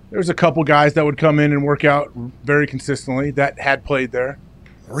there's a couple guys that would come in and work out very consistently that had played there.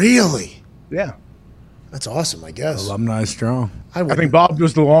 Really? Yeah, That's awesome, I guess. alumni strong. I think Bob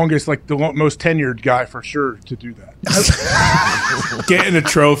was the longest, like the most tenured guy for sure to do that. Getting a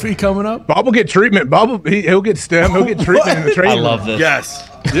trophy coming up. Bob will get treatment. He'll get STEM. He'll get treatment in the training. I love room. this.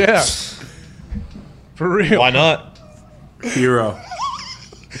 Yes, Yeah, for real. Why not? hero.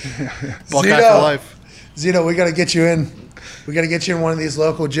 Buckeye for life. Zeno, we got to get you in. We got to get you in one of these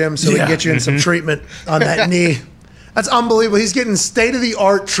local gyms so we can get you in some treatment on that knee. That's unbelievable. He's getting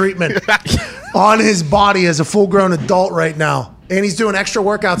state-of-the-art treatment on his body as a full-grown adult right now. And he's doing extra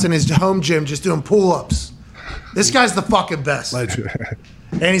workouts in his home gym, just doing pull-ups. This guy's the fucking best. Legend.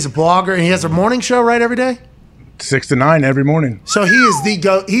 And he's a blogger, and he has a morning show, right, every day? 6 to 9 every morning. So he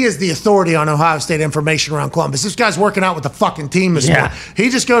is the authority on Ohio State information around Columbus. This guy's working out with the fucking team this morning. He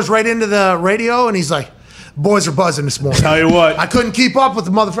just goes right into the radio, and he's like, boys are buzzing this morning. Tell you what. I couldn't keep up with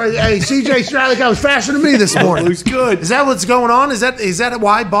the motherfucker. Hey, CJ Stroud, that guy was faster than me this morning. Looks good. Is that what's going on? Is that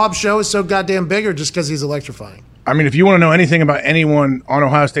why Bob's show is so goddamn big, or just because he's electrifying? I mean, if you want to know anything about anyone on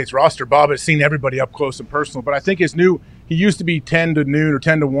Ohio State's roster, Bob has seen everybody up close and personal. But I think he used to be 10 to noon or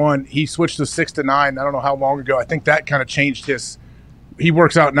 10 to 1. He switched to 6 to 9. I don't know how long ago. I think that kind of changed he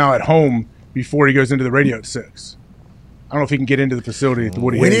works out now at home before he goes into the radio at 6. I don't know if he can get into the facility at the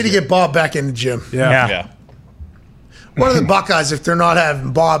Woody We Hayes need to yet. get Bob back in the gym. Yeah. What are the Buckeyes if they're not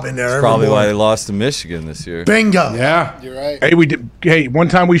having Bob in there? every Probably why they morning? lost to Michigan this year. Bingo. Yeah. You're right. Hey, one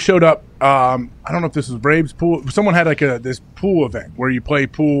time we showed up. I don't know if this was Braves pool. Someone had like this pool event where you play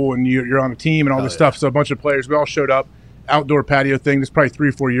pool and you're on a team and all this stuff. So a bunch of players, we all showed up. Outdoor patio thing. This is probably 3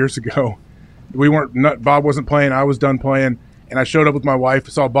 or 4 years ago. Bob wasn't playing. I was done playing. And I showed up with my wife,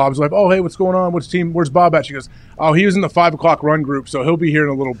 saw Bob's wife. Oh, hey, what's going on? Where's Bob at? She goes, oh, he was in the 5 o'clock run group, so he'll be here in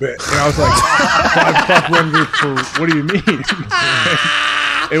a little bit. And I was like, 5 o'clock run group for, what do you mean?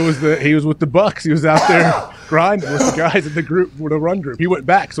 He was with the Bucks. He was out there grinding with the guys at the run group. He went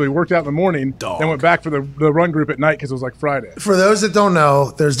back, so he worked out in the morning, then went back for the run group at night because it was like Friday. For those that don't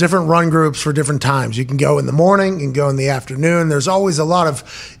know, there's different run groups for different times. You can go in the morning, you can go in the afternoon. There's always a lot of,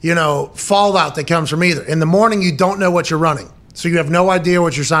 fallout that comes from either. In the morning, you don't know what you're running. So you have no idea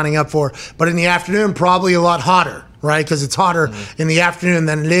what you're signing up for. But in the afternoon, probably a lot hotter. right? Because it's hotter in the afternoon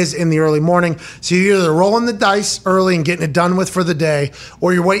than it is in the early morning. So you're either rolling the dice early and getting it done with for the day,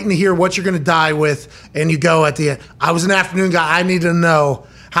 or you're waiting to hear what you're going to die with, and you go at the end. I was an afternoon guy. I need to know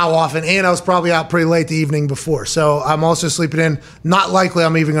how often, and I was probably out pretty late the evening before. So I'm also sleeping in. Not likely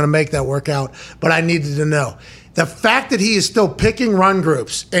I'm even going to make that workout, but I needed to know. The fact that he is still picking run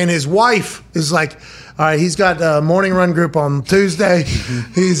groups, and his wife is like, all right, he's got a morning run group on Tuesday.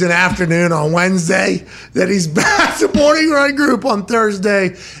 He's an afternoon on Wednesday. Then he's back to morning run group on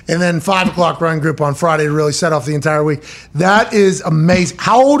Thursday. And then 5 o'clock run group on Friday to really set off the entire week. That is amazing.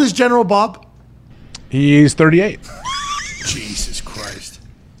 How old is General Bob? He's 38. Jesus Christ.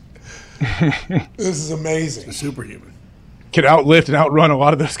 This is amazing. Superhuman. Can outlift and outrun a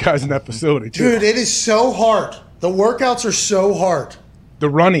lot of those guys in that facility, too. Dude, it is so hard. The workouts are so hard. The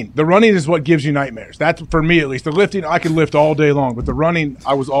running is what gives you nightmares. That's for me at least. The lifting, I can lift all day long, but the running,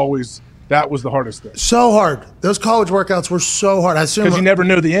 that was the hardest thing. So hard. Those college workouts were so hard. I assume because you never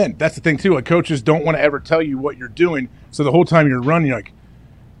know the end. That's the thing too. Like coaches don't want to ever tell you what you're doing. So the whole time you're running, you're like,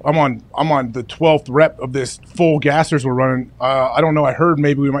 I'm on the 12th rep of this full gassers we're running. I don't know. I heard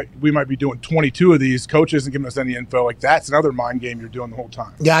maybe we might be doing 22 of these. Coach isn't giving us any info. Like that's another mind game you're doing the whole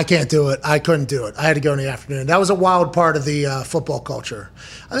time. Yeah, I can't do it. I couldn't do it. I had to go in the afternoon. That was a wild part of the football culture.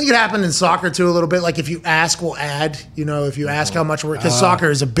 I think it happened in soccer too a little bit. Like if you ask, we'll add. You know, if you ask how much we're because soccer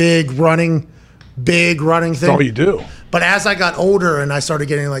is a big running thing. That's all you do. But as I got older and I started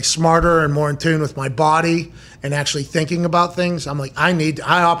getting like smarter and more in tune with my body and actually thinking about things, I'm like, I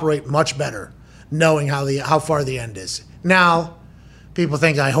operate much better knowing how far the end is. Now, people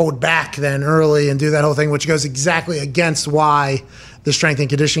think I hold back then early and do that whole thing, which goes exactly against why the strength and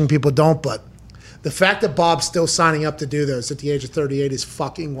conditioning people don't. But the fact that Bob's still signing up to do those at the age of 38 is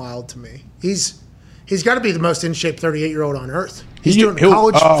fucking wild to me. He's got to be the most in shape 38-year-old on earth. He's doing a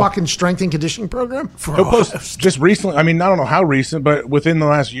college fucking strength and conditioning program. He'll post just recently. I mean, I don't know how recent, but within the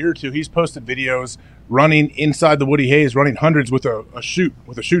last year or two, he's posted videos running inside the Woody Hayes, running hundreds with a chute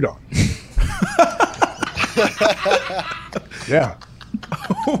on. Yeah,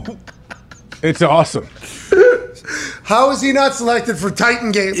 it's awesome. How is he not selected for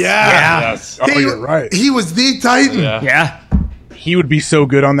Titan games? Yeah. Yes. You're right. He was the Titan. Yeah. He would be so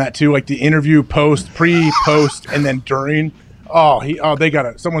good on that too, like the interview post, pre-post, and then during.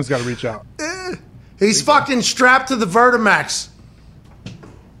 Someone's got to reach out. He's fucking strapped to the Vertimax.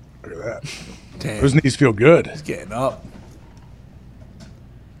 Look at that. Damn. Those knees feel good. He's getting up.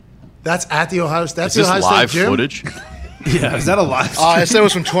 That's at the Ohio State. That's Is the this Ohio live State gym? footage? Yeah, is that a live stream? I said it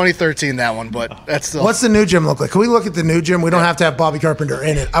was from 2013, that one, but that's still. What's the new gym look like? Can we look at the new gym? We don't have to have Bobby Carpenter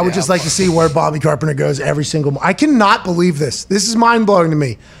in it. I would just like to see where Bobby Carpenter goes every single I cannot believe this. This is mind-blowing to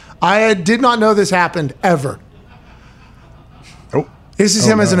me. I did not know this happened ever. Oh. This is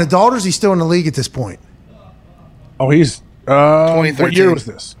him as an adult, or is he still in the league at this point? Oh, he's 2013. What year was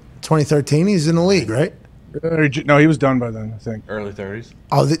this? 2013. He's in the league, right? No, he was done by then, I think. Early 30s.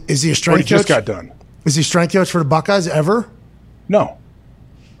 Oh, is he a strength Or he just coach? got done. Is he strength coach for the Buckeyes ever? No.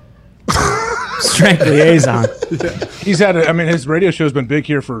 Strength liaison. He's had his radio show's been big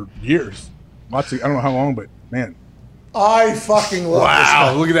here for years. I don't know how long, but man. I fucking love this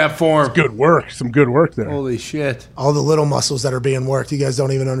guy. Wow, look at that form. Good work. Some good work there. Holy shit. All the little muscles that are being worked, you guys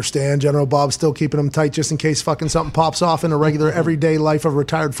don't even understand. General Bob's still keeping them tight just in case fucking something pops off in a regular everyday life of a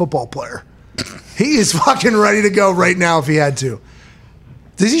retired football player. He is fucking ready to go right now if he had to.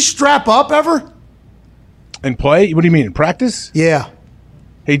 Does he strap up ever? And play? What do you mean, in practice? Yeah.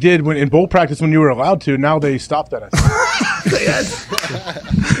 He did in bowl practice when you were allowed to. Now they stopped that, I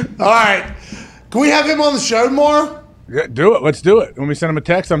think. All right. Can we have him on the show more? Yeah, do it. Let's do it. When we send him a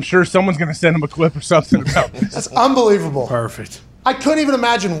text, I'm sure someone's going to send him a clip or something about this. That's unbelievable. Perfect. I couldn't even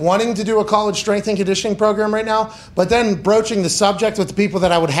imagine wanting to do a college strength and conditioning program right now, but then broaching the subject with the people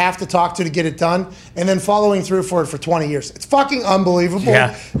that I would have to talk to get it done, and then following through for it for 20 years. It's fucking unbelievable.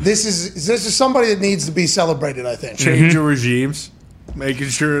 Yeah. This is somebody that needs to be celebrated, I think. Change your regimes. Making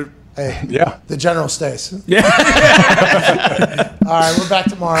sure. Hey, Yeah. the general stays. Yeah. All right, we're back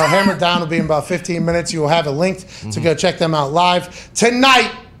tomorrow. Hammer Down will be in about 15 minutes. You will have a link to go check them out live tonight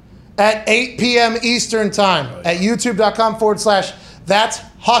at 8 p.m. Eastern Time at youtube.com/That's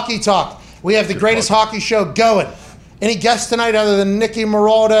Hockey Talk. We have the greatest hockey show going. Any guests tonight other than Nicky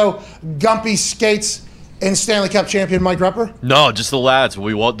Moraldo, Gumpy Skates, and Stanley Cup champion Mike Rupper? No, just the lads.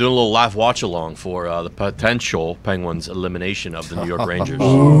 We doing a little live watch along for the potential Penguins elimination of the New York Rangers.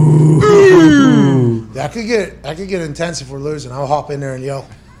 That could get intense if we're losing. I'll hop in there and yell,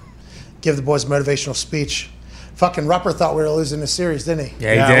 give the boys a motivational speech. Fucking Rupper thought we were losing the series, didn't he?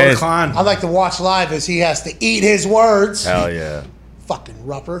 Yeah, he did. I'd like to watch live as he has to eat his words. Hell yeah. Fucking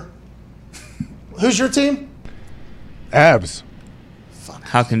Rupper. Who's your team? Avs.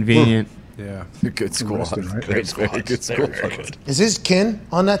 How convenient. Yeah. Good squad. Right? Very good squad. Is his kin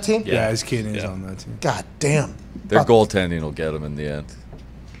on that team? Yeah, his kid is on that team. God damn. Their Fuck. goaltending will get them in the end.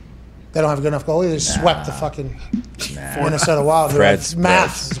 They don't have a good enough goalie. They just swept the fucking Minnesota Wild. Preds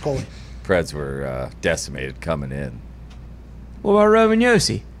Math is goalie. Preds were decimated coming in. What about Roman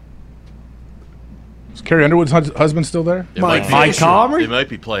Yossi? Is Carrie Underwood's husband still there? Mike They Comrie? might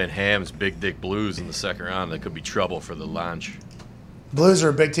be playing Ham's Big Dick Blues in the second round. That could be trouble for the lunch. Blues are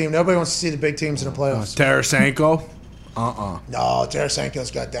a big team. Nobody wants to see the big teams in the playoffs. Tarasenko? No,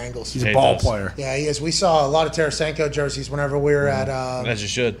 Tarasenko's got dangles. He's a ball player. Yeah, he is. We saw a lot of Tarasenko jerseys whenever we were As you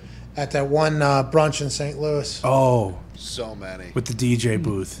should. at that one brunch in St. Louis. Oh, So many. with the DJ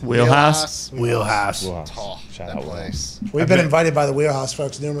booth. Wheelhouse? Wheelhouse. Oh, Shout that out, place. We've been invited by the Wheelhouse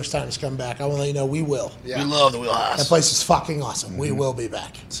folks numerous times to come back. I want to let you know we will. Yeah. love the That Wheelhouse. place is fucking awesome. We will be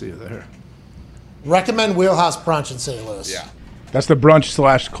back. See you there. Recommend Wheelhouse brunch in St. Louis. Yeah. That's the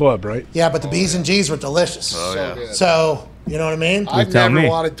brunch/club, right? Yeah, but the B's and G's were delicious. So good. So, you know what I mean? I've tell never me.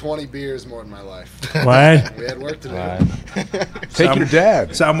 wanted 20 beers more in my life. What? We had work to do. Take your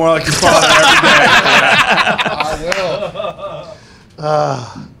dad. Sound more like your father every day.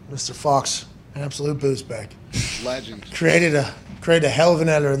 I Mr. Fox, absolute booze bag. will. Legend. Created a hell of an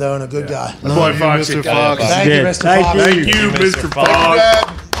editor, though, and a good guy. Boy, Foxy. Mr. Fox. Thank you, Yeah. Mr. Thank Fox. Thank you, Mr.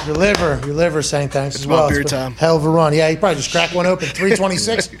 Fox. Your liver saying thanks as about well. beer It's been time. a hell of a run. Yeah, you probably just cracked one open.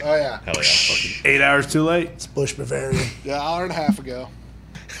 326. Oh, yeah. Hell yeah. 8 hours too late. It's Bush Bavarian. Yeah, hour and a half ago.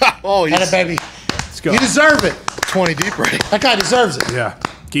 Oh, Had he's it, baby. Let's go. You deserve it. 20 deep right. That guy deserves it. Yeah.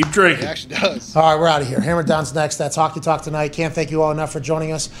 Keep He drinking. actually does. All right, we're out of here. Hammer Down's next. That's Hockey Talk tonight. Can't thank you all enough for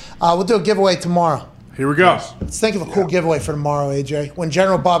joining us. We'll do a giveaway tomorrow. Here we go. Let's think of a cool giveaway for tomorrow, AJ. When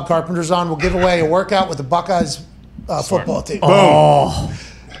General Bob Carpenter's on, we'll give away a workout with the Buckeyes football team. Oh.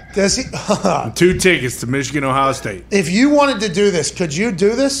 Does he? 2 tickets to Michigan, Ohio State. If you wanted to do this, could you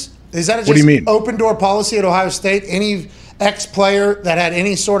do this? Is that just What do you mean? open door policy at Ohio State? Any ex-player that had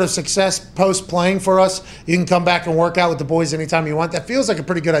any sort of success post-playing for us, you can come back and work out with the boys anytime you want? That feels like a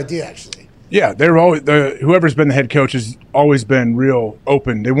pretty good idea, actually. Yeah, they're always whoever's been the head coach has always been real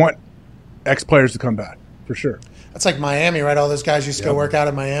open. They want ex-players to come back for sure. That's like Miami, right? All those guys used to go work out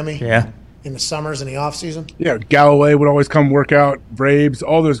in Miami Yeah. in the summers and the off-season. Yeah, Galloway would always come work out. Braves,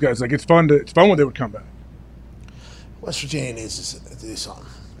 all those guys. Like it's fun when they would come back. West Virginia needs to do something.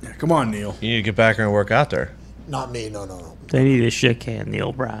 Yeah, come on, Neil. You need to get back there and work out there. Not me, no. They need a shit can,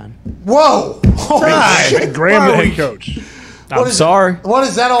 Neil Bryan. Whoa! Holy shit. Make Graham the head coach. I'm is- sorry. What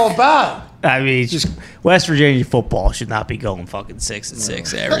is that all about? I mean, it's just West Virginia football should not be going fucking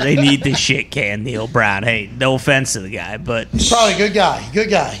 6-6 ever. They need the shit can, Neil Brown. Hey, no offense to the guy, but He's probably a good guy. Good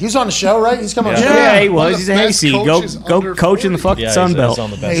guy. He was on the show, right? He's coming on the show. yeah, he One of was. the He's a best hayseed. coaches Go under coach in the 40. fucking Sun Belt.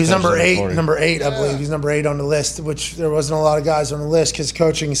 on the best Hey, he was coaches number under eight. 40. Number 8, I believe. He's number 8 on the list, which there wasn't a lot of guys on the list because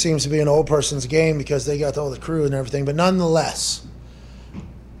coaching seems to be an old person's game because they got all the crew and everything. But nonetheless,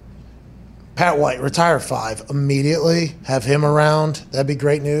 Pat White, retire 5 immediately. Have him around. That'd be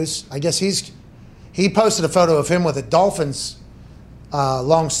great news. I guess he posted a photo of him with a Dolphins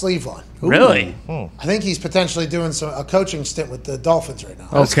long sleeve on. Really? I think he's potentially doing a coaching stint with the Dolphins right now.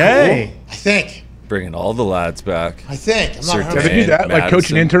 Okay. I think. Bringing all the lads back. I'm not Sir 100%. Yeah, they do that, like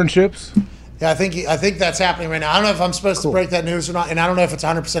coaching internships. Yeah, I think that's happening right now. I don't know if I'm supposed to break that news or not, and I don't know if it's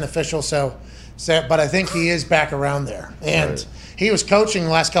 100% official. But I think he is back around there, and he was coaching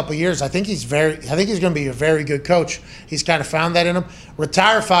the last couple of years. I think he's going to be a very good coach. He's kind of found that in him.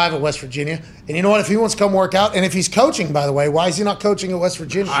 Retire 5 at West Virginia, and you know what? If he wants to come work out, and if he's coaching, by the way, why is he not coaching at West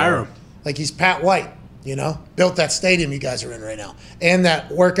Virginia? Hire him. Like he's Pat White, built that stadium you guys are in right now, and that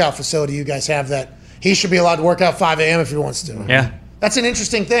workout facility you guys have. That he should be allowed to work out 5 a.m. if he wants to. Yeah. That's an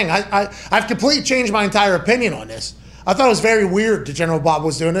interesting thing. I've completely changed my entire opinion on this. I thought it was very weird that General Bob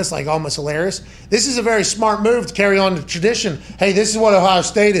was doing this, like almost hilarious. This is a very smart move to carry on the tradition. Hey, this is what Ohio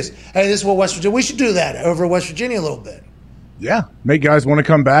State is. Hey, this is what West Virginia. We should do that over West Virginia a little bit. Yeah, make guys want to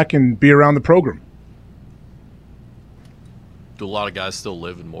come back and be around the program. Do a lot of guys still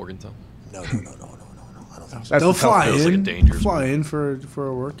live in Morgantown? No. I don't think so. That's They'll the tough fly part. Feels like a in. dangerous Fly in for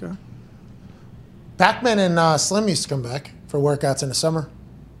a workout. Pac-Man and Slim used to come back for workouts in the summer.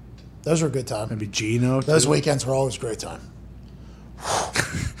 Those were a good time. Maybe Gino. Those too. weekends were always a great time.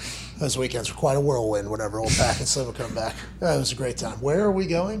 Those weekends were quite a whirlwind whenever old Pac and Slim would come back. That was a great time. Where are we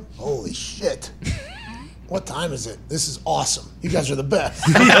going? Holy shit. What time is it? This is awesome. You guys are the best.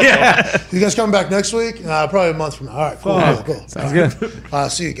 Yeah. You guys coming back next week? Probably a month from now. All right, cool. Sounds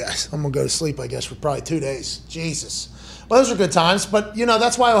good. See you guys. I'm going to go to sleep, I guess, for probably 2 days. Jesus. Well, those are good times, but,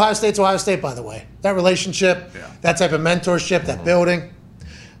 that's why Ohio State's Ohio State, by the way. That relationship, that type of mentorship, that building.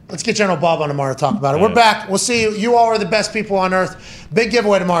 Let's get General Bob on tomorrow to talk about it. We're back. We'll see you. You all are the best people on earth. Big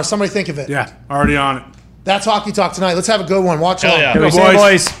giveaway tomorrow. Somebody think of it. Yeah, already on it. That's Hockey Talk tonight. Let's have a good one. Watch along. yeah. Go,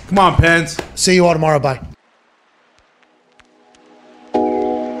 boys. Come on, Pens. See you all tomorrow. Bye.